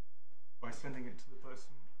by sending it to the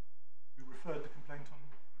person who referred the complaint on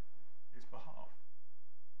his behalf.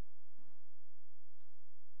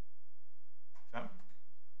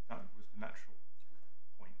 That was the natural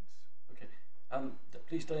point. Okay.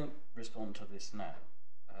 Please don't respond to this now,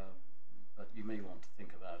 but you may want to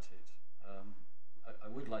think about it. I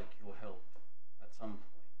would like your help at some point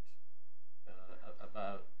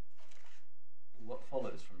about what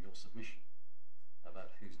follows from your submission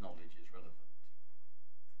about whose knowledge is relevant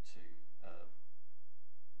to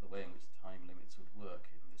the way in which time limits would work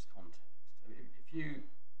in this context. If you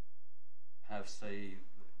have, say,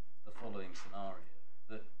 the following scenario,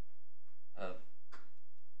 that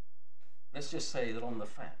let's just say that on the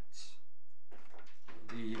facts,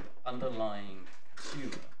 the underlying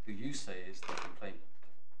consumer, who you say is the complainant,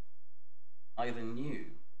 either knew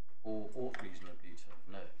or ought reasonably to have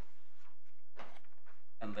known,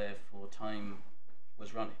 and therefore time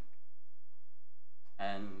was running,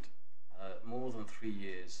 and more than 3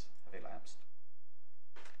 years have elapsed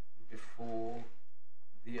before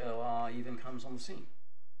the OR even comes on the scene.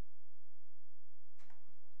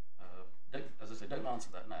 As I say, don't answer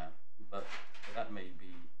that now, but that may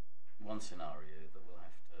be one scenario that we'll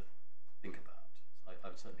have to think about. So I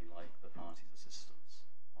would certainly like the party's assistance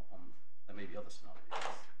on there may be other scenarios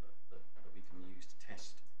that we can use to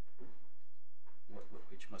test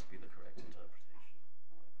which must be the correct interpretation.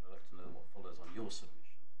 I'd like to know what follows on your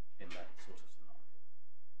submission in that sort of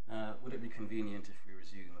scenario. Would it be convenient if we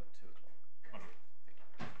resume